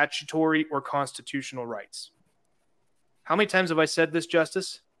have statutory or constitutional rights. How many times have I said this,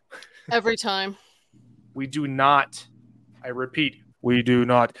 Justice? Every time. We do not. I repeat, we do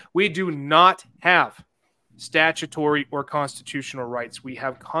not. We do not have statutory or constitutional rights. We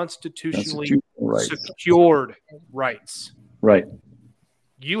have constitutionally secured rights. Right.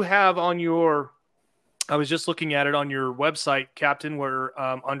 You have on your, I was just looking at it on your website, Captain, where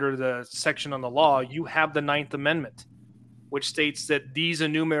under the section on the law, you have the 9th Amendment, which states that these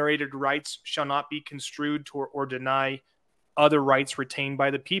enumerated rights shall not be construed to or deny other rights retained by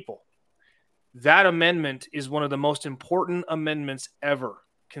the people. That amendment is one of the most important amendments ever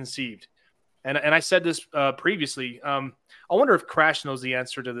conceived. And I said this previously. I wonder if Crash knows the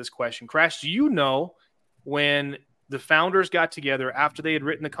answer to this question. Crash, do you know when the founders got together after they had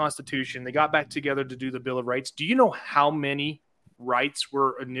written the Constitution, they got back together to do the Bill of Rights? Do you know how many rights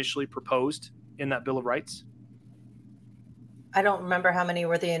were initially proposed in that Bill of Rights? I don't remember how many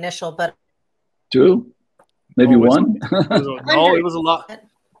were the initial, but 2, maybe 1. It was a lot.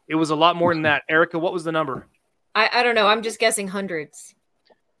 It was a lot more than that. Erica, what was the number? I don't know. I'm just guessing hundreds.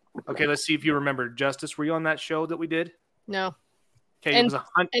 Okay, let's see if you remember. Justice, were you on that show that we did? No. Okay, it was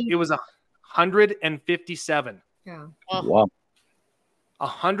 157. Yeah. Wow.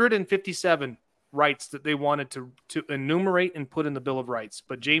 157 rights that they wanted to enumerate and put in the Bill of Rights.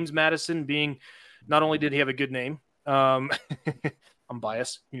 But James Madison, being, not only did he have a good name, I'm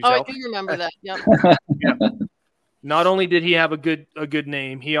biased. I do remember that. Yep. Yeah. Not only did he have a good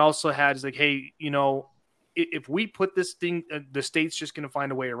name, he also had like, hey, if we put this thing, the state's just going to find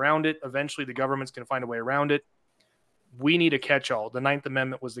a way around it. Eventually, the government's going to find a way around it. We need a catch-all. The 9th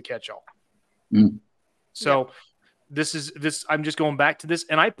Amendment was the catch-all. Mm. So this. I'm just going back to this,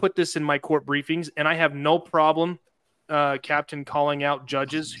 and I put this in my court briefings, and I have no problem, Captain, calling out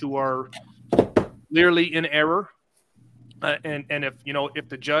judges who are clearly in error. And if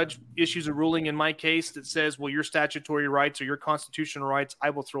the judge issues a ruling in my case that says, well, your statutory rights or your constitutional rights,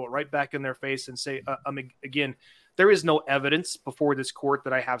 I will throw it right back in their face and say, again, there is no evidence before this court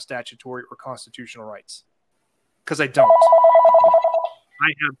that I have statutory or constitutional rights, because I don't. I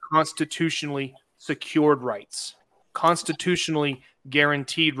have constitutionally secured rights, constitutionally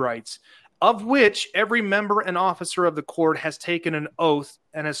guaranteed rights, of which every member and officer of the court has taken an oath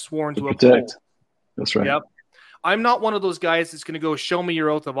and has sworn to uphold. That's right. Yep. I'm not one of those guys that's going to go show me your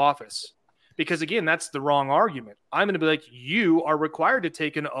oath of office, because, again, that's the wrong argument. I'm going to be like, you are required to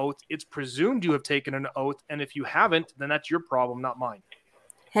take an oath. It's presumed you have taken an oath. And if you haven't, then that's your problem, not mine.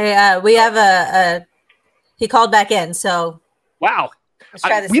 Hey, we have he called back in. So, wow. Let's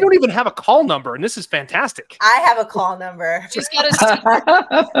try this. We don't even have a call number, and this is fantastic. I have a call number. She's got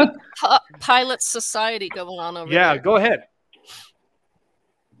a pilot society going on over there. Yeah, go ahead.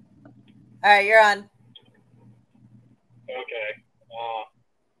 All right, you're on. Okay.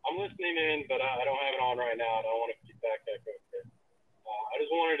 I'm listening in, but I don't have it on right now. I don't want to keep back that quick. I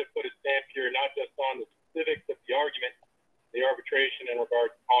just wanted to put a stamp here, not just on the specifics of the argument, the arbitration in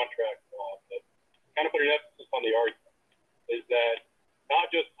regards to contract law, but kind of put an emphasis on the argument, is that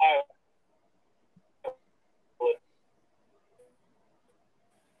not just pilots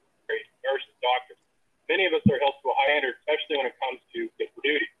nurses, doctors. Many of us are held to a high standards, especially when it comes to different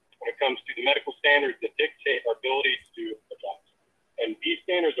duty, when it comes to the medical standards that dictate our ability to do the job. And these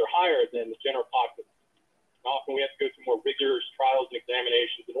standards are higher than the general populace. And often we have to go through more rigorous trials and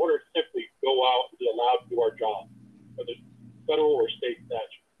examinations in order to simply go out and be allowed to do our job, whether it's federal or state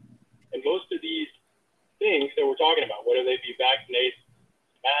statute. And most of these things that we're talking about, whether they be vaccinations,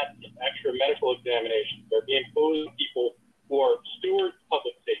 masks, extra medical examinations, are being imposed on people who are stewards of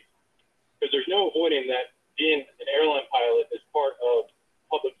public safety. Because there's no avoiding that being an airline pilot is part of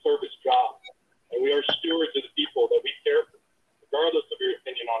public service job. And we are stewards of the people that we care for, regardless of your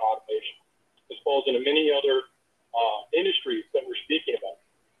opinion on automation. This falls into many other industries that we're speaking about.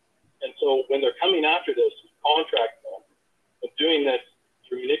 And so when they're coming after this contract law, and doing this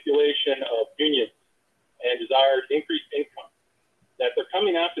through manipulation of unions and desired increased income, that they're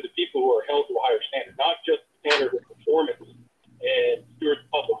coming after the people who are held to a higher standard, not just the standard of performance and stewards of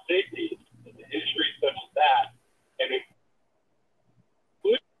public safety in industries such as that, and including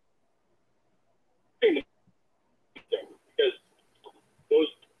because those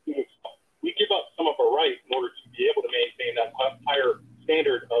we give up some of our rights in order to be able to maintain that higher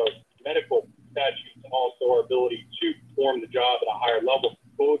standard of medical statutes and also our ability to perform the job at a higher level.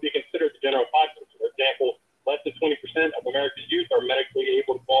 What would be considered the general populace? For example, less than 20% of America's youth are medically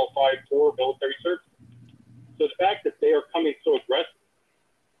able to qualify for military service. So the fact that they are coming so aggressively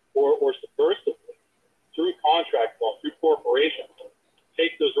or subversively through contract law, through corporations,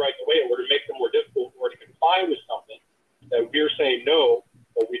 take those rights away in order to make them more difficult or to comply with something that we're saying no,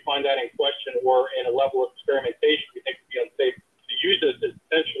 or we find that in question or in a level of experimentation we think would be unsafe, to use this as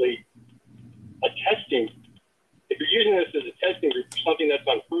essentially a testing. If you're using this as a testing group for something that's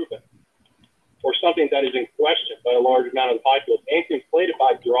unproven or something that is in question by a large amount of the populace and conflated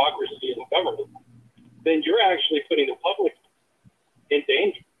by bureaucracy and government, then you're actually putting the public in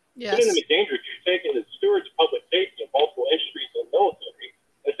danger. Yes. Putting them in danger if you're taking the stewards of public safety in multiple industries and military,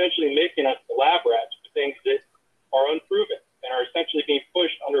 essentially making us the lab rats for things that are unproven and are essentially being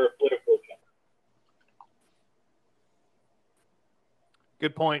pushed under a political agenda.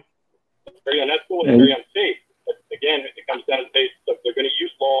 Good point. It's very unethical and very unsafe. But again, it comes down to the basis of they're going to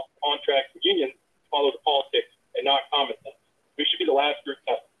use law, contracts, and unions to follow the politics and not common sense. We should be the last group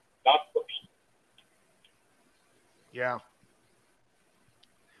tested, not the first. Yeah.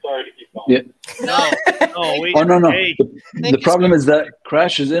 Sorry to keep going. Yeah. No, wait. Oh, no. Hey, The problem is that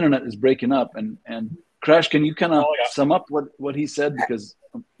Crash's internet is breaking up. And Crash, can you kind of sum up what he said? Because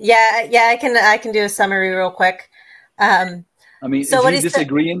Yeah, I can do a summary real quick. I mean, So is he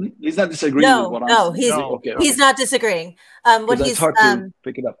disagreeing? He's not disagreeing with what I'm saying. He's not disagreeing. What it's he's hard to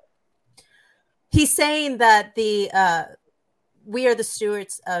pick it up. He's saying that we are the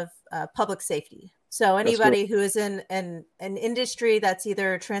stewards of public safety. So anybody who is in an industry that's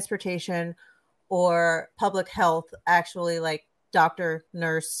either transportation or public health, actually like doctor,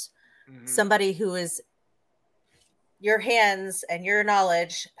 nurse, somebody who is your hands and your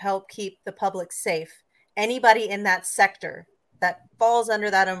knowledge help keep the public safe. Anybody in that sector that falls under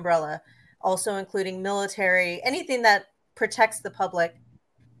that umbrella, also including military, anything that protects the public,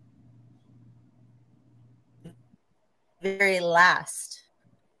 very last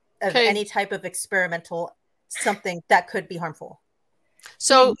of any type of experimental something that could be harmful.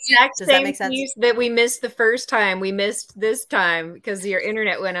 So does that make sense? That we missed the first time, we missed this time because your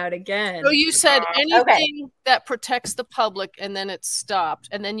internet went out again. So you said anything that protects the public, and then it stopped,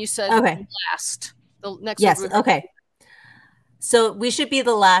 and then you said last. The next one. Okay. So we should be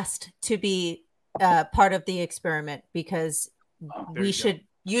the last to be part of the experiment because you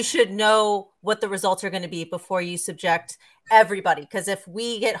should know what the results are going to be before you subject everybody. Because if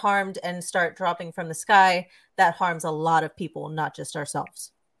we get harmed and start dropping from the sky, that harms a lot of people, not just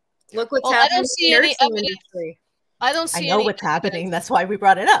ourselves. Look what's happening. I don't see any evidence. I know what's happening. That's why we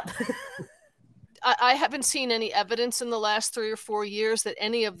brought it up. I haven't seen any evidence in the last 3 or 4 years that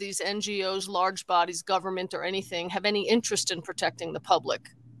any of these NGOs, large bodies, government, or anything have any interest in protecting the public.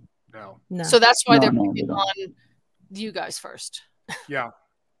 No. So that's why they're putting on you guys first. Yeah.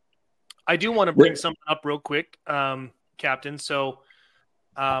 I do want to bring something up real quick, Captain. So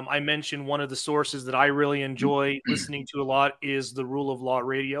I mentioned one of the sources that I really enjoy listening to a lot is the Rule of Law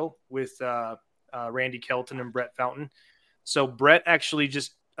Radio with Randy Kelton and Brett Fountain. So Brett actually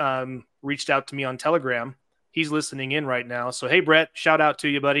just reached out to me on Telegram. He's listening in right now. So, hey, Brett, shout out to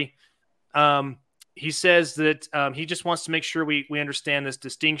you, buddy. He says that he just wants to make sure we understand this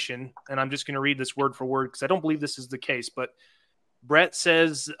distinction. And I'm just going to read this word for word because I don't believe this is the case. But Brett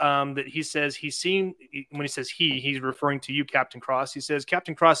says that he says he's seen, when he says he's referring to you, Captain Cross. He says,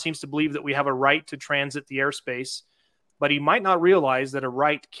 Captain Cross seems to believe that we have a right to transit the airspace but he might not realize that a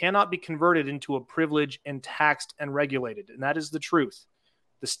right cannot be converted into a privilege and taxed and regulated. And that is the truth.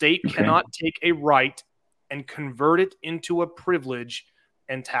 The state cannot take a right and convert it into a privilege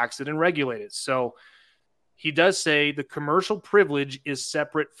and tax it and regulate it. So he does say the commercial privilege is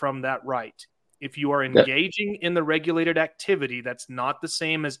separate from that right. If you are engaging in the regulated activity, that's not the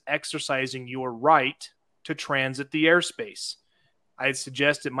same as exercising your right to transit the airspace. I'd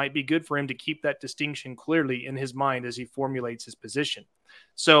suggest it might be good for him to keep that distinction clearly in his mind as he formulates his position.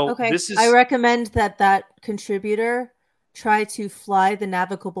 So this is... I recommend that contributor try to fly the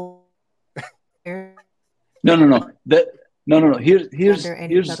navigable air. No. Here's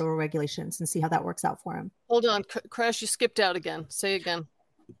federal regulations and see how that works out for him. Hold on, Crash, you skipped out again. Say again.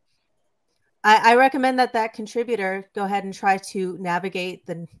 I recommend that contributor go ahead and try to navigate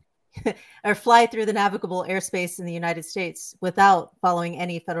or fly through the navigable airspace in the United States without following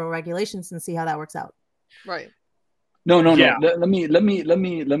any federal regulations and see how that works out. Right. No. Let me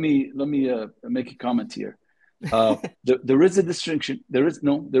make a comment here. There is a distinction. There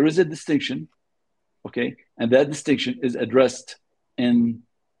is a distinction. Okay, and that distinction is addressed in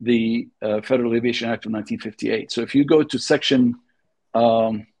the Federal Aviation Act of 1958. So if you go to section,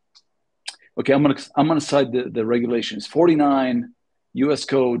 I'm gonna cite the regulations. 49 U.S.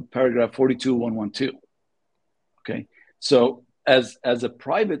 Code, paragraph 42112. Okay, so as a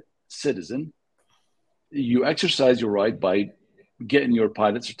private citizen, you exercise your right by getting your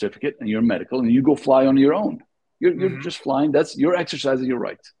pilot certificate and your medical, and you go fly on your own. You're just flying. You're exercising your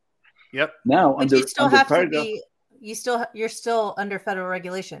right. Yep. Now, but you still have to be. You're still under federal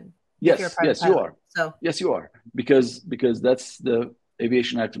regulation. Yes, you are. So yes, you are, because that's the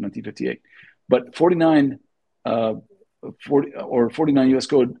Aviation Act of 1958. But 49 U.S.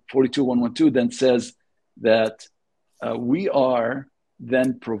 Code 42112 then says that we are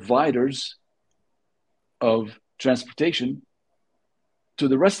then providers of transportation to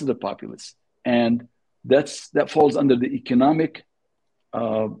the rest of the populace, and that falls under the economic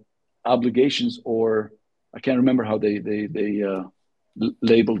obligations, or I can't remember how they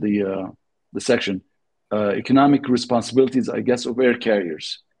labeled the section, economic responsibilities, I guess, of air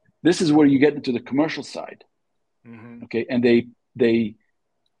carriers. This is where you get into the commercial side. Okay, and they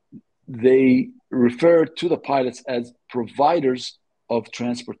refer to the pilots as providers of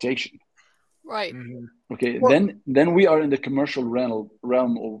transportation. Right. Okay, then we are in the commercial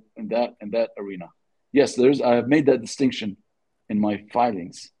realm in that arena. Yes, I have made that distinction in my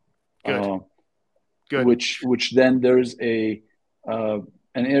filings. Good. Which then there's an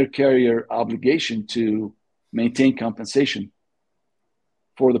air carrier obligation to maintain compensation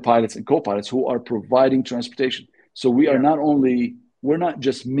for the pilots and co-pilots who are providing transportation. So we're not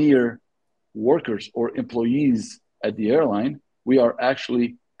just mere workers or employees at the airline. We are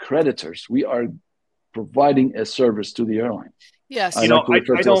actually creditors. We are providing a service to the airline. Yes, I like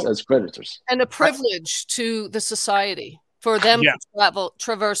to refer to us as creditors, and a privilege to the society for them to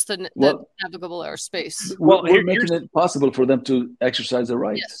traverse the navigable airspace. Well, we're making it possible for them to exercise their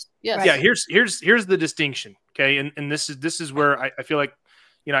rights. Yes. Right. Yeah. Here's the distinction. Okay, and this is where I feel like,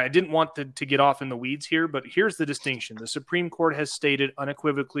 I didn't want to get off in the weeds here, but here's the distinction. The Supreme Court has stated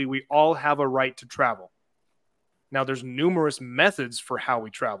unequivocally, we all have a right to travel. Now, there's numerous methods for how we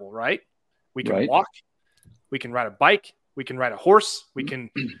travel, right? We can walk, we can ride a bike, we can ride a horse, we can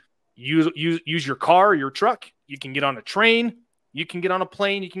use your car, your truck. You can get on a train, you can get on a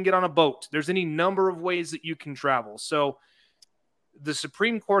plane, you can get on a boat. There's any number of ways that you can travel. So the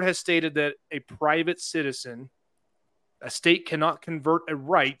Supreme Court has stated that a private citizen, a state cannot convert a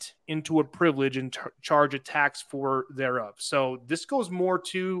right into a privilege and charge a tax for thereof. So this goes more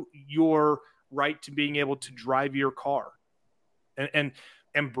to your right to being able to drive your car. And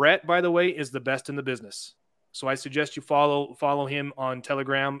Brett, by the way, is the best in the business. So I suggest you follow him on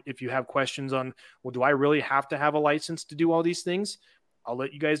Telegram if you have questions on, well, do I really have to have a license to do all these things? I'll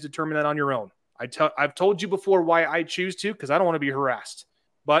let you guys determine that on your own. I've told you before why I choose to, because I don't want to be harassed.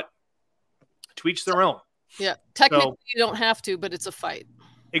 But to each their own. Yeah, technically you don't have to, but it's a fight.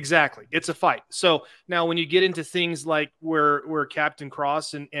 Exactly. It's a fight. So now when you get into things like where Captain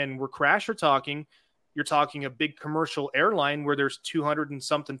Cross and where Crash are talking, you're talking a big commercial airline where there's 200 and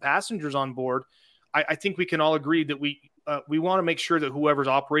something passengers on board. I think we can all agree that we want to make sure that whoever's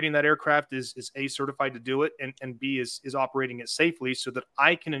operating that aircraft is A, certified to do it, and B, is operating it safely, so that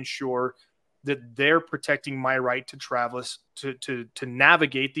I can ensure that they're protecting my right to travel, to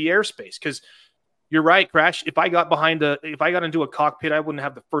navigate the airspace. Because you're right, Crash. If I got into a cockpit, I wouldn't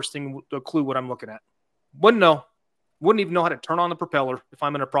have the clue what I'm looking at. Wouldn't know. Wouldn't even know how to turn on the propeller if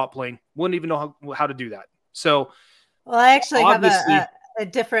I'm in a prop plane. Wouldn't even know how to do that. So, well, I actually have a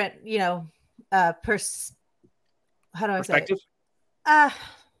different, how do I say Perspective? it?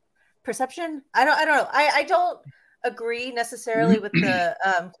 Perception. I don't know. I don't agree necessarily with the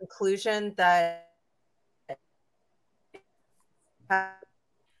conclusion that Why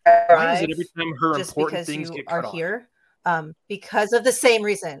is it every time her just important because things you get are cut off? here because of the same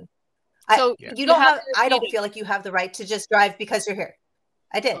reason. So You don't have. I don't feel like you have the right to just drive because you're here.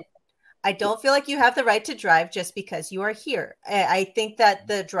 I did. I don't feel like you have the right to drive just because you are here. I think that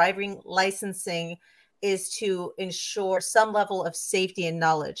the driving licensing is to ensure some level of safety and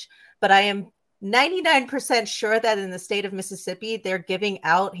knowledge. But I am 99% sure that in the state of Mississippi, they're giving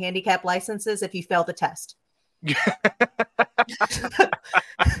out handicap licenses if you fail the test.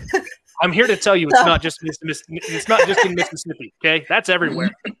 I'm here to tell you it's not just it's not just in Mississippi. Okay, that's everywhere.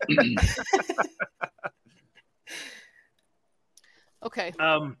 Okay.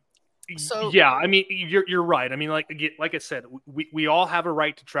 So yeah, I mean, you're right. I mean, like I said, we all have a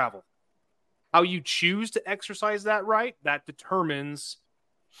right to travel. How you choose to exercise that right, that determines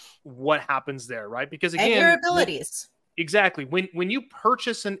what happens there, right? Because again, and your abilities. Exactly. When you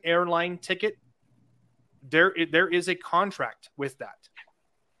purchase an airline ticket, there is a contract with that,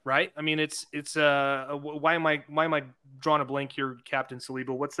 right? I mean, it's why am I drawing a blank here, Captain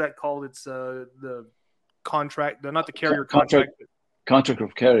Saliba? What's that called? It's the contract, not the carrier contract. Contract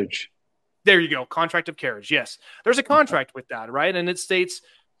of carriage. There you go. Contract of carriage. Yes. There's a contract with that, right? And it states,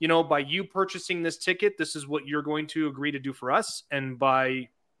 by you purchasing this ticket, this is what you're going to agree to do for us. And by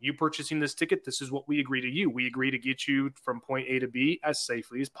you purchasing this ticket, this is what we agree to you. We agree to get you from point A to B as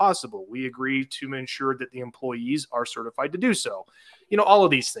safely as possible. We agree to ensure that the employees are certified to do so. All of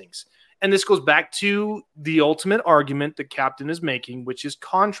these things. And this goes back to the ultimate argument the captain is making, which is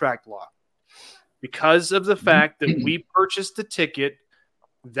contract law. Because of the fact that we purchased the ticket,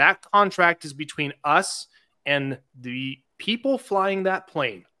 that contract is between us and the people flying that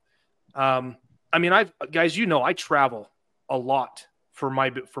plane. I mean, guys, I travel a lot for my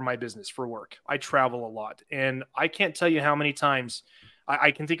business, for work. I travel a lot, and I can't tell you how many times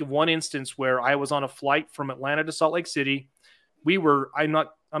I can think of one instance where I was on a flight from Atlanta to Salt Lake City. I'm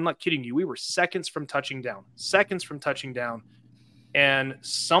not kidding you. We were seconds from touching down, and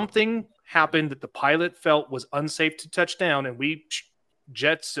something happened that the pilot felt was unsafe to touch down, and we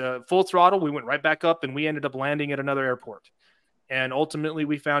jets full throttle. We went right back up, and we ended up landing at another airport. And ultimately,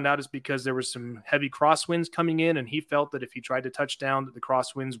 we found out it's because there was some heavy crosswinds coming in, and he felt that if he tried to touch down, that the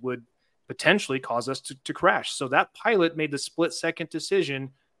crosswinds would potentially cause us to crash. So that pilot made the split-second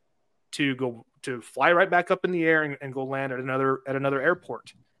decision to fly right back up in the air and go land at another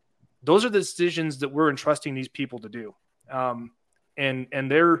airport. Those are the decisions that we're entrusting these people to do.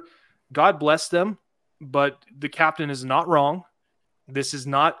 And they're, God bless them, but the captain is not wrong. This is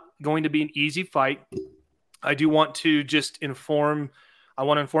not going to be an easy fight. I do want to just inform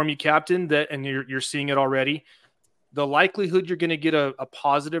you, Captain, that, and you're seeing it already, the likelihood you're going to get a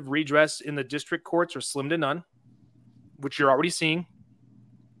positive redress in the district courts are slim to none, which you're already seeing.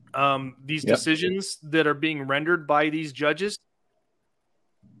 These decisions that are being rendered by these judges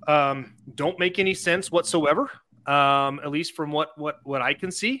don't make any sense whatsoever, at least from what I can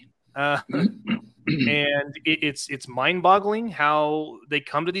see. And it's mind-boggling how they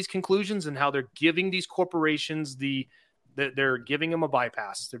come to these conclusions and how they're giving these corporations they're giving them a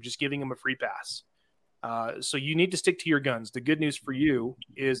bypass. They're just giving them a free pass. So you need to stick to your guns. The good news for you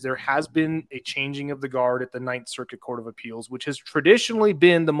is there has been a changing of the guard at the Ninth Circuit Court of Appeals, which has traditionally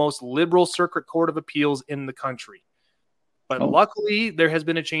been the most liberal circuit court of appeals in the country. But luckily, there has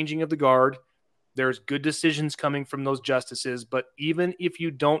been a changing of the guard. There's good decisions coming from those justices, but even if you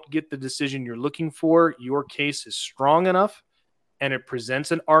don't get the decision you're looking for, your case is strong enough and it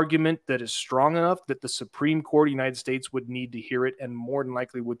presents an argument that is strong enough that the Supreme Court of the United States would need to hear it and more than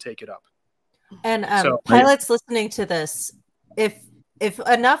likely would take it up. And pilots listening to this, if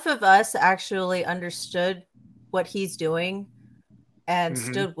enough of us actually understood what he's doing and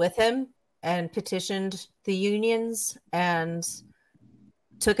stood with him and petitioned the unions and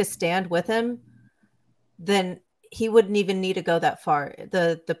took a stand with him, then he wouldn't even need to go that far.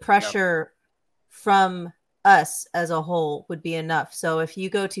 The pressure from us as a whole would be enough. So if you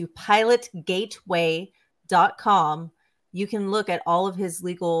go to pilotgateway.com, you can look at all of his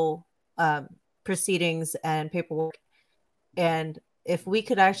legal proceedings and paperwork. And if we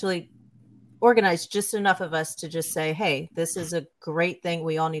could actually organize just enough of us to just say, hey, this is a great thing.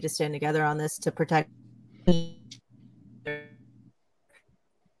 We all need to stand together on this to protect.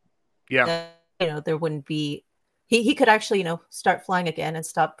 Yeah. There wouldn't be, he could actually, start flying again and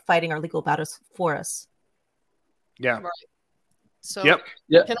stop fighting our legal battles for us. Yeah. Right. So can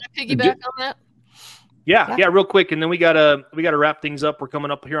I piggyback on that? Yeah, real quick. And then we gotta wrap things up. We're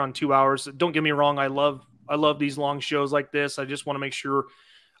coming up here on 2 hours. Don't get me wrong. I love I love these long shows like this. I just want to make sure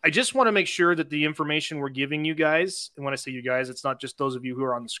that the information we're giving you guys, and when I say you guys, it's not just those of you who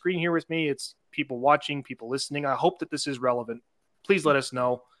are on the screen here with me, it's people watching, people listening. I hope that this is relevant. Please let us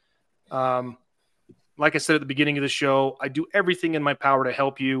know. Like I said at the beginning of the show, I do everything in my power to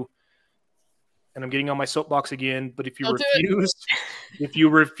help you. And I'm getting on my soapbox again. But if you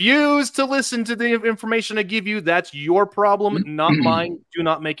refuse to listen to the information I give you, that's your problem, not mine. Do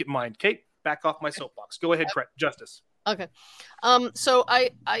not make it mine. Okay, back off my soapbox. Go ahead, Justice. Okay. So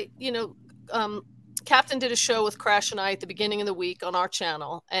Captain did a show with Crash and I at the beginning of the week on our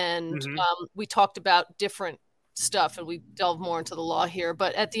channel, and we talked about different stuff, and we delved more into the law here.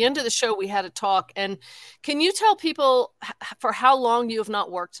 But at the end of the show, we had a talk. And can you tell people for how long you have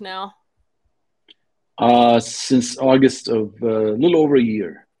not worked now? Since August of a little over a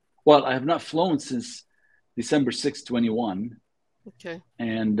year. Well, I have not flown since December 6, 21. Okay.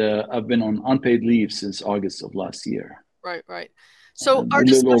 And I've been on unpaid leave since August of last year. Right. So a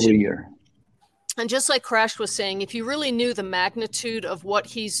little over a year. And just like Crash was saying, if you really knew the magnitude of what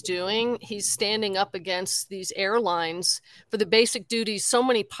he's doing, he's standing up against these airlines for the basic duties so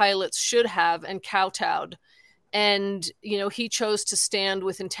many pilots should have and kowtowed. And, he chose to stand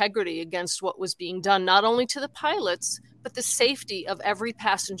with integrity against what was being done, not only to the pilots, but the safety of every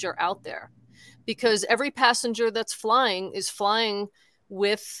passenger out there. Because every passenger that's flying is flying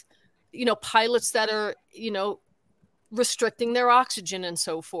with, pilots that are, restricting their oxygen and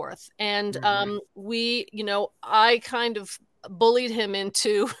so forth. And I kind of bullied him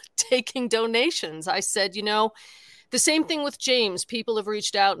into taking donations. I said, the same thing with James. People have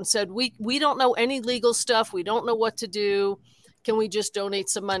reached out and said, we don't know any legal stuff. We don't know what to do. Can we just donate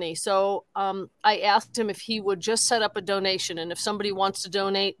some money? So I asked him if he would just set up a donation. And if somebody wants to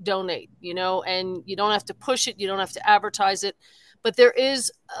donate, and you don't have to push it. You don't have to advertise it. But there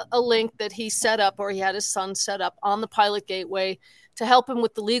is a link that he set up, or he had his son set up on the Pilot Gateway to help him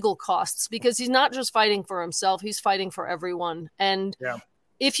with the legal costs, because he's not just fighting for himself. He's fighting for everyone. And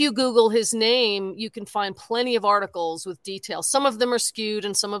if you Google his name, you can find plenty of articles with details. Some of them are skewed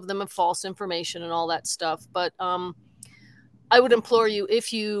and some of them have false information and all that stuff. But I would implore you,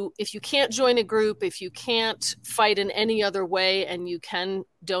 if you can't join a group, if you can't fight in any other way, and you can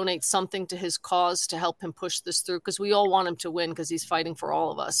donate something to his cause to help him push this through, because we all want him to win, because he's fighting for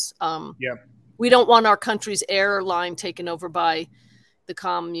all of us. We don't want our country's airline taken over by the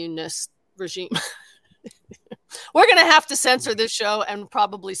communist regime. We're going to have to censor this show and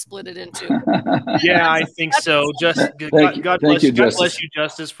probably split it into. Yeah, I think so. God bless you,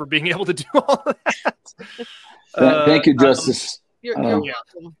 Justice, for being able to do all of that. Thank you, Justice. You're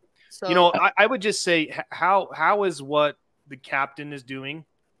welcome. So, I would just say, how is what the captain is doing,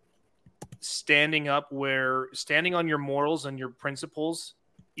 standing on your morals and your principles,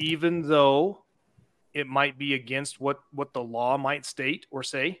 even though it might be against what the law might state or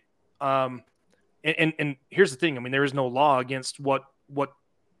say. And here's the thing. I mean, there is no law against what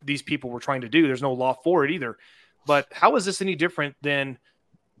these people were trying to do. There's no law for it either. But how is this any different than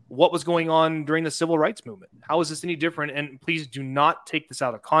what was going on during the civil rights movement? How is this any different? And please do not take this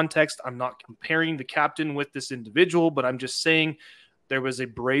out of context. I'm not comparing the captain with this individual, but I'm just saying there was a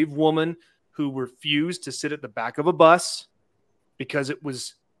brave woman who refused to sit at the back of a bus because it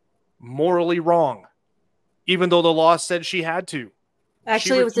was morally wrong, even though the law said she had to.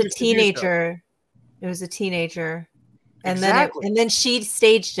 Actually, it was a teenager. It was a teenager. And then she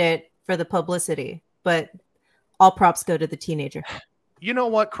staged it for the publicity, but all props go to the teenager. You know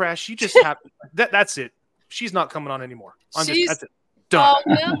what, Crash? You just have that's it. She's not coming on anymore. That's it. Done.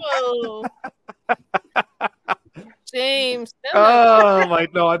 Oh no. James.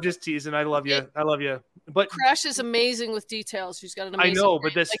 No, I'm just teasing. I love you. But Crash is amazing with details. She's got an amazing. I know,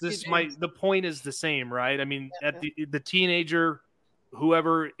 but the point is the same, right? I mean, at the teenager,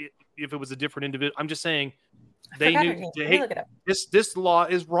 whoever, if it was a different individual, I'm just saying they knew. Hey, this law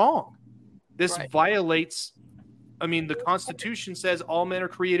is wrong. This violates. I mean, the Constitution says all men are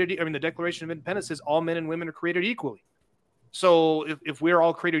created. I mean, the Declaration of Independence says all men and women are created equally. So if we're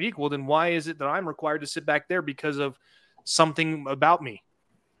all created equal, then why is it that I'm required to sit back there because of something about me?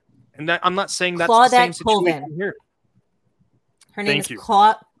 And that I'm not saying that's the same situation here. Her name is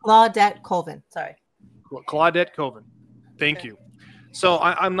Claudette Colvin. Sorry. Claudette Colvin. Thank you. So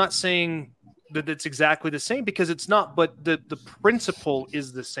I'm not saying that it's exactly the same, because it's not, but the principle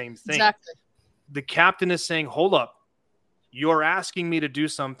is the same thing. Exactly. The captain is saying, hold up, you're asking me to do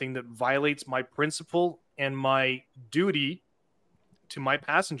something that violates my principle and my duty to my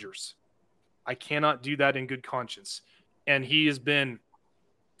passengers. I cannot do that in good conscience. And he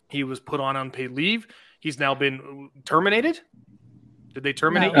was put on unpaid leave. He's now been terminated. Did they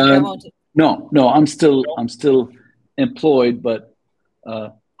terminate? No, I'm still employed, but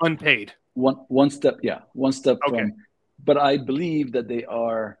unpaid. One step Okay. from. But I believe that they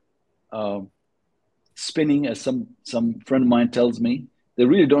are spinning, as some friend of mine tells me. They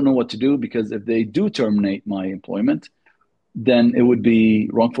really don't know what to do, because if they do terminate my employment, then it would be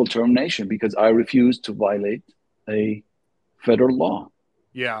wrongful termination, because I refuse to violate a federal law.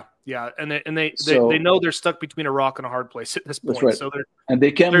 Yeah, and they know they're stuck between a rock and a hard place at this point. That's right. So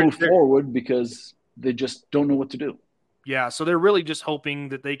they can't move forward because they just don't know what to do. Yeah, so they're really just hoping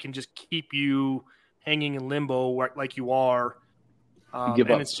that they can just keep you hanging in limbo like you are.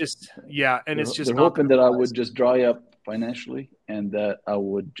 Give up. It's just they're hoping that I would just dry up financially and that I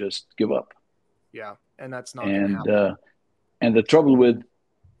would just give up. Yeah, and that's not going to happen. And the trouble with,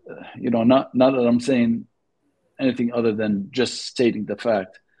 not that I'm saying anything other than just stating the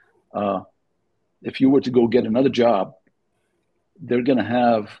fact, if you were to go get another job, they're going to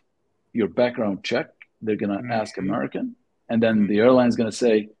have your background check. They're going to ask American, and then the airline's going to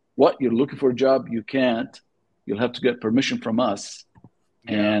say, "What? You're looking for a job? You can't. You'll have to get permission from us."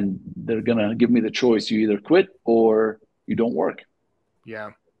 Yeah. And they're going to give me the choice: you either quit or you don't work.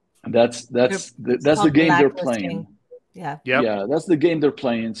 Yeah, and that's the game they're playing. Yeah, yeah, that's the game they're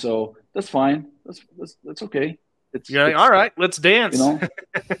playing. So that's fine. That's okay. It's all right. Let's dance.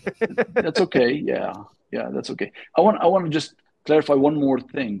 That's okay. Yeah, that's okay. I want to just clarify one more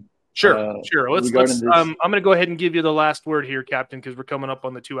thing. Sure. Let's I'm going to go ahead and give you the last word here, Captain, because we're coming up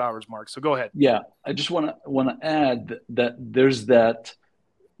on the 2 hours mark. So go ahead. Yeah, I just want to add that there's that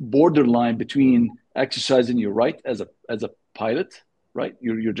borderline between exercising your right as a pilot, right?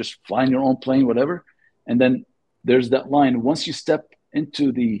 You're just flying your own plane, whatever, and then there's that line. Once you step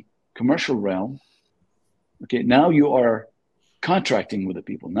into the commercial realm, okay, now you are contracting with the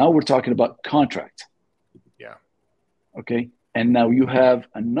people. Now we're talking about contract. Yeah. Okay. And now you have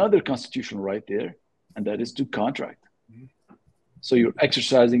another constitutional right there, and that is to contract. Mm-hmm. So you're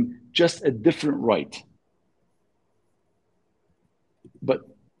exercising just a different right. But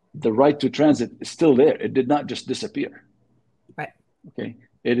the right to transit is still there. It did not just disappear. Right. Okay.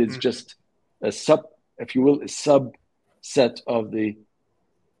 It is just a subset of the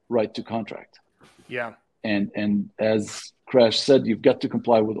right to contract. Yeah. And as Crash said, you've got to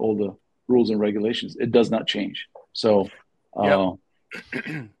comply with all the rules and regulations. It does not change. So yep.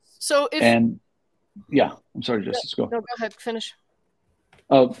 So I'm sorry, Justice, go. No, go ahead, finish.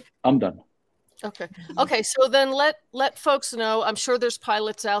 I'm done. Okay. So then let folks know. I'm sure there's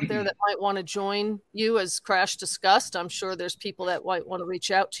pilots out there that might want to join you, as Crash discussed. I'm sure there's people that might want to reach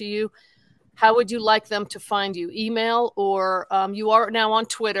out to you. How would you like them to find you? Email, or you are now on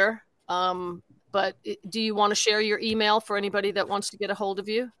Twitter. But do you want to share your email for anybody that wants to get a hold of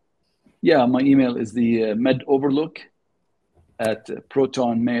you? Yeah, my email is the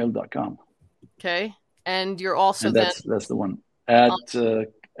medoverlook@protonmail.com. Okay, and you're also that's the one at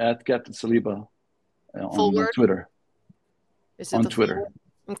Captain Saliba on Twitter. Is it on Twitter?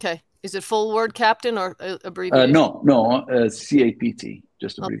 Okay, is it full word, Captain, or abbreviation? No, CAPT,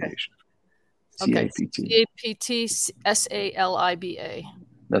 just abbreviation. Okay. CAPT. CAPT SALIBA.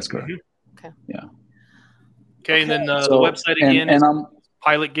 That's correct. Mm-hmm. Okay. Yeah. Okay, and then the website again is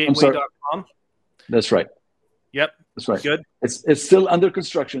pilotgateway.com. That's right. Yep. That's right. Good. It's still under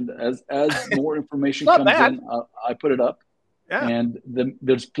construction. As more information comes in, I put it up. Yeah. And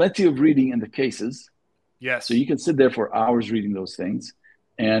there's plenty of reading in the cases. Yes. So you can sit there for hours reading those things.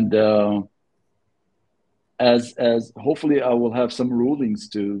 And as hopefully I will have some rulings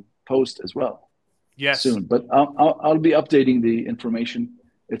to post as well. Yes. Soon. But I'll be updating the information.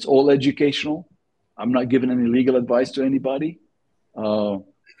 It's all educational. I'm not giving any legal advice to anybody.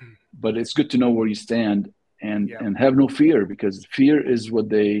 But it's good to know where you stand and have no fear, because fear is what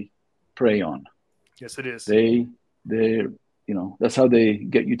they prey on. Yes, it is. They're that's how they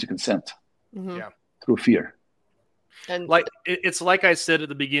get you to consent. Mm-hmm. Yeah. Through fear. And it's like I said at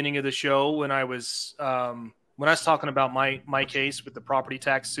the beginning of the show when I was talking about my case with the property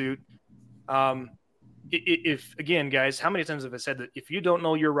tax suit. If again, guys, how many times have I said that if you don't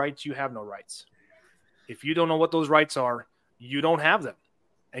know your rights, you have no rights? If you don't know what those rights are, you don't have them.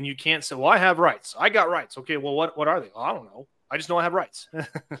 And you can't say, well, I have rights. I got rights. Okay, well, what are they? Well, I don't know. I just know I have rights.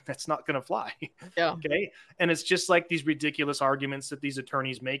 That's not going to fly. Yeah. Okay. And it's just like these ridiculous arguments that these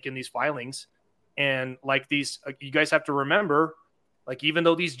attorneys make in these filings. And like these, you guys have to remember, like, even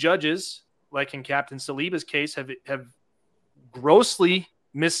though these judges, like in Captain Saliba's case, have grossly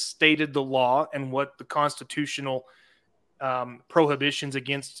misstated the law and what the constitutional prohibitions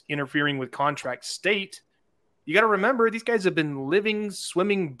against interfering with contracts state, you got to remember these guys have been living,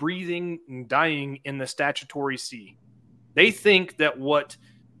 swimming, breathing, and dying in the statutory sea. They think that what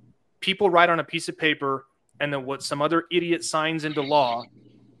people write on a piece of paper and then what some other idiot signs into law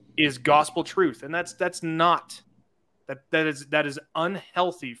is gospel truth. And that's not, that is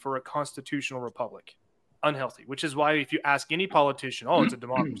unhealthy for a constitutional republic. Unhealthy, which is why if you ask any politician, oh, it's a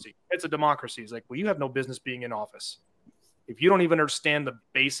democracy. It's a democracy. It's like, well, you have no business being in office. If you don't even understand the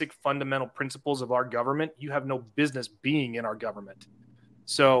basic fundamental principles of our government, you have no business being in our government.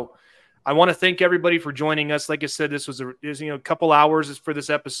 So I want to thank everybody for joining us. Like I said, this was a couple hours for this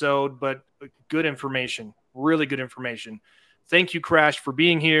episode, but good information, really good information. Thank you, Crash, for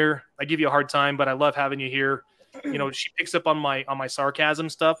being here. I give you a hard time, but I love having you here. You know, she picks up on my sarcasm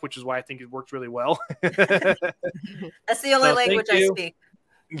stuff, which is why I think it worked really well. That's the only language I speak.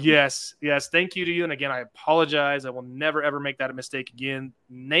 Yes. Thank you to you. And again, I apologize. I will never, ever make that a mistake again.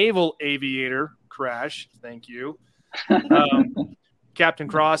 Naval Aviator Crash. Thank you. Captain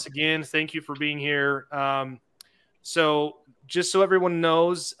Cross, again, thank you for being here. So just so everyone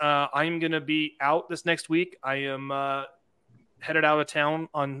knows, I'm going to be out this next week. I am headed out of town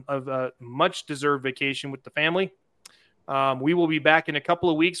on a much-deserved vacation with the family. We will be back in a couple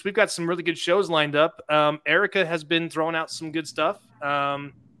of weeks. We've got some really good shows lined up. Erica has been throwing out some good stuff,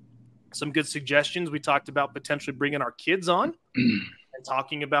 some good suggestions. We talked about potentially bringing our kids on and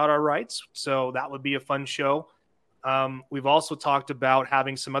talking about our rights. So that would be a fun show. We've also talked about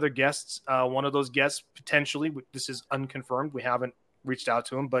having some other guests. One of those guests, potentially, this is unconfirmed. We haven't reached out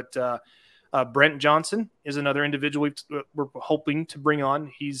to him, but Brent Johnson is another individual we're hoping to bring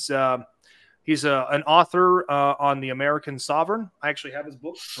on. He's an author on the American Sovereign. I actually have his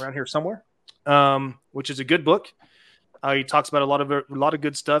book around here somewhere, which is a good book. He talks about a lot of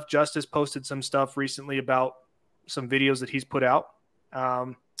good stuff. Justice posted some stuff recently about some videos that he's put out.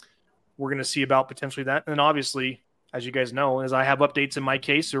 We're going to see about potentially that. And obviously, as you guys know, as I have updates in my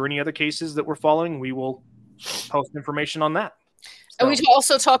case or any other cases that we're following, we will post information on that. And we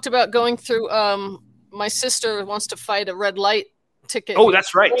also talked about going through, my sister wants to fight a red light ticket. Oh,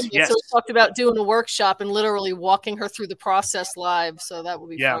 that's right. Yes. So we talked about doing a workshop and literally walking her through the process live. So that will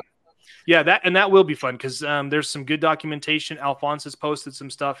be fun. Yeah, that will be fun because there's some good documentation. Alphonse has posted some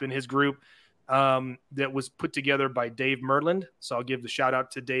stuff in his group that was put together by Dave Merland. So I'll give the shout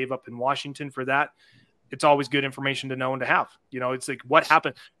out to Dave up in Washington for that. It's always good information to know and to have. You know, it's like, what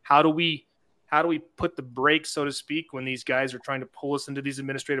happened? How do we put the brakes, so to speak, when these guys are trying to pull us into these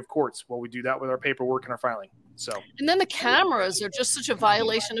administrative courts? Well, we do that with our paperwork and our filing. So, and then the cameras are just such a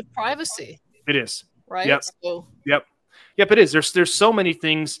violation of privacy. It is. Right. Yep. So. Yep. It is. There's so many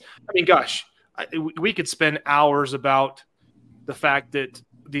things. I mean, gosh, we could spend hours about the fact that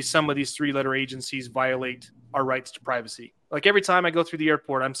some of these 3-letter agencies violate our rights to privacy. Like every time I go through the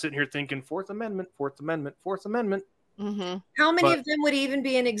airport, I'm sitting here thinking Fourth Amendment, Fourth Amendment, Fourth Amendment. Mm-hmm. How many of them would even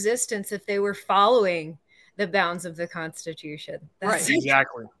be in existence if they were following the bounds of the Constitution? Right.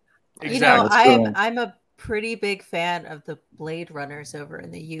 Exactly. You know, I'm a pretty big fan of the Blade Runners over in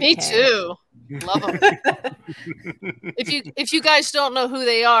the UK. Me too. Love them. If you guys don't know who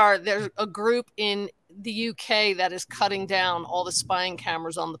they are, there's a group in the UK that is cutting down all the spying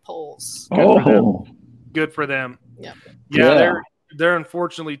cameras on the poles. Good for them. Yeah. They're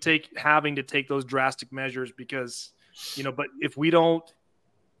unfortunately having to take those drastic measures because, you know, but if we're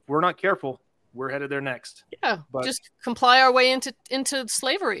not careful, we're headed there next. Yeah, just comply our way into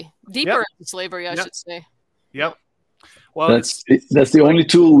slavery, deeper into slavery, I should say. Yep. Well, that's the only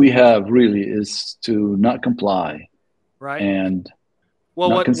tool we have really is to not comply, right? And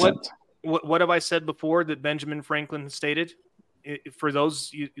not consent. What have I said before that Benjamin Franklin stated? For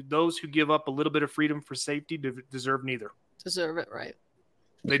those who give up a little bit of freedom for safety deserve neither. Deserve it, right?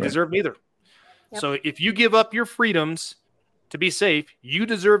 They deserve neither. Yep. So if you give up your freedoms to be safe, you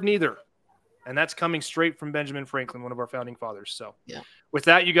deserve neither. And that's coming straight from Benjamin Franklin, one of our founding fathers. So with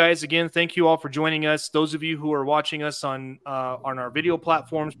that, you guys, again, thank you all for joining us. Those of you who are watching us on our video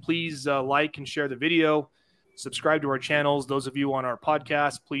platforms, please like and share the video. Subscribe to our channels. Those of you on our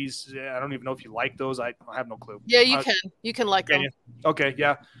podcast, please. I don't even know if you like those. I have no clue. Yeah, you can. You can like them. Okay,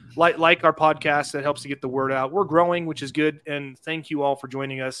 yeah. Like our podcast. That helps to get the word out. We're growing, which is good. And thank you all for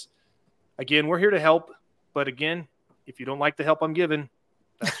joining us. Again, we're here to help. But again, if you don't like the help I'm giving,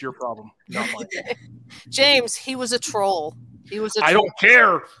 that's your problem, not mine. James, he was a troll. I don't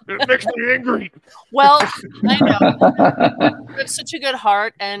care. It makes me angry. Well, I know. You have such a good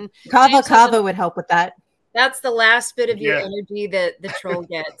heart. And Kava would help with that. That's the last bit of your energy that the troll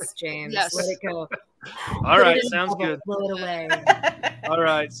gets, James. Yes. Let it go. All right. Sounds good. Blow it away. All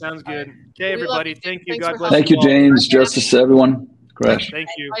right. Sounds good. Okay, everybody. Thank you. God bless you. Thank you, James. Justice to everyone. Crash. Thank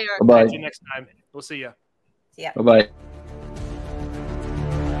you. Bye-bye. See you next time. We'll see you. Yeah. Bye-bye.